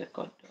ngenuka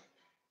kondo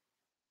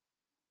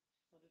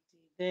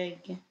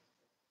tege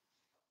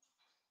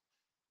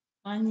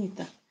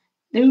Anita.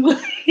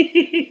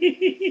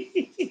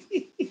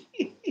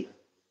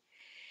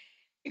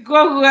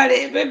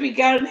 Baby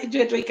girl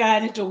najue twaikara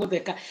ni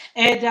tugutheka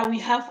and we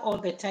have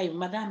all the time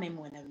madame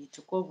mwana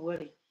witu koguo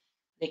ri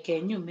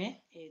reke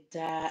nyume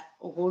and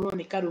ugurwo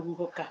ni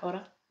karuhuho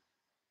kahora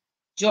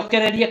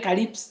njokererie ka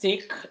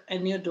lipstick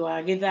ni undu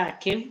wa githaa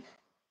kiu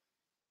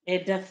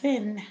and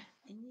then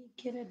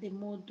nyingire ndi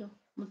mundu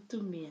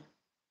mutumia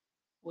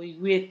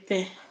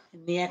uiguite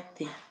ni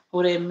ati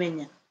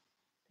uremenya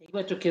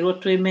igua tukirwo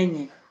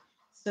twimenye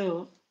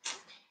so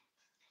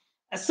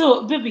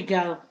baby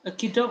girl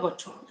kidogo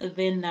tu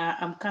then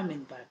I'm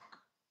coming back.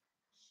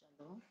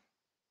 Shalom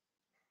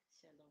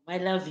I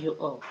love you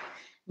all.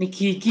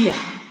 Nikiingia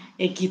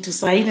kitu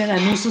saa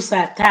 4:30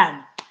 saa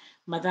 5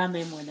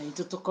 madame mwana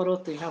itu tukorwo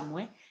twi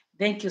hamwe.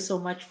 Thank you so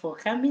much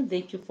for coming,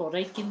 thank you for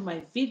liking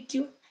my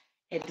video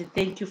and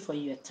thank you for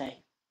your time.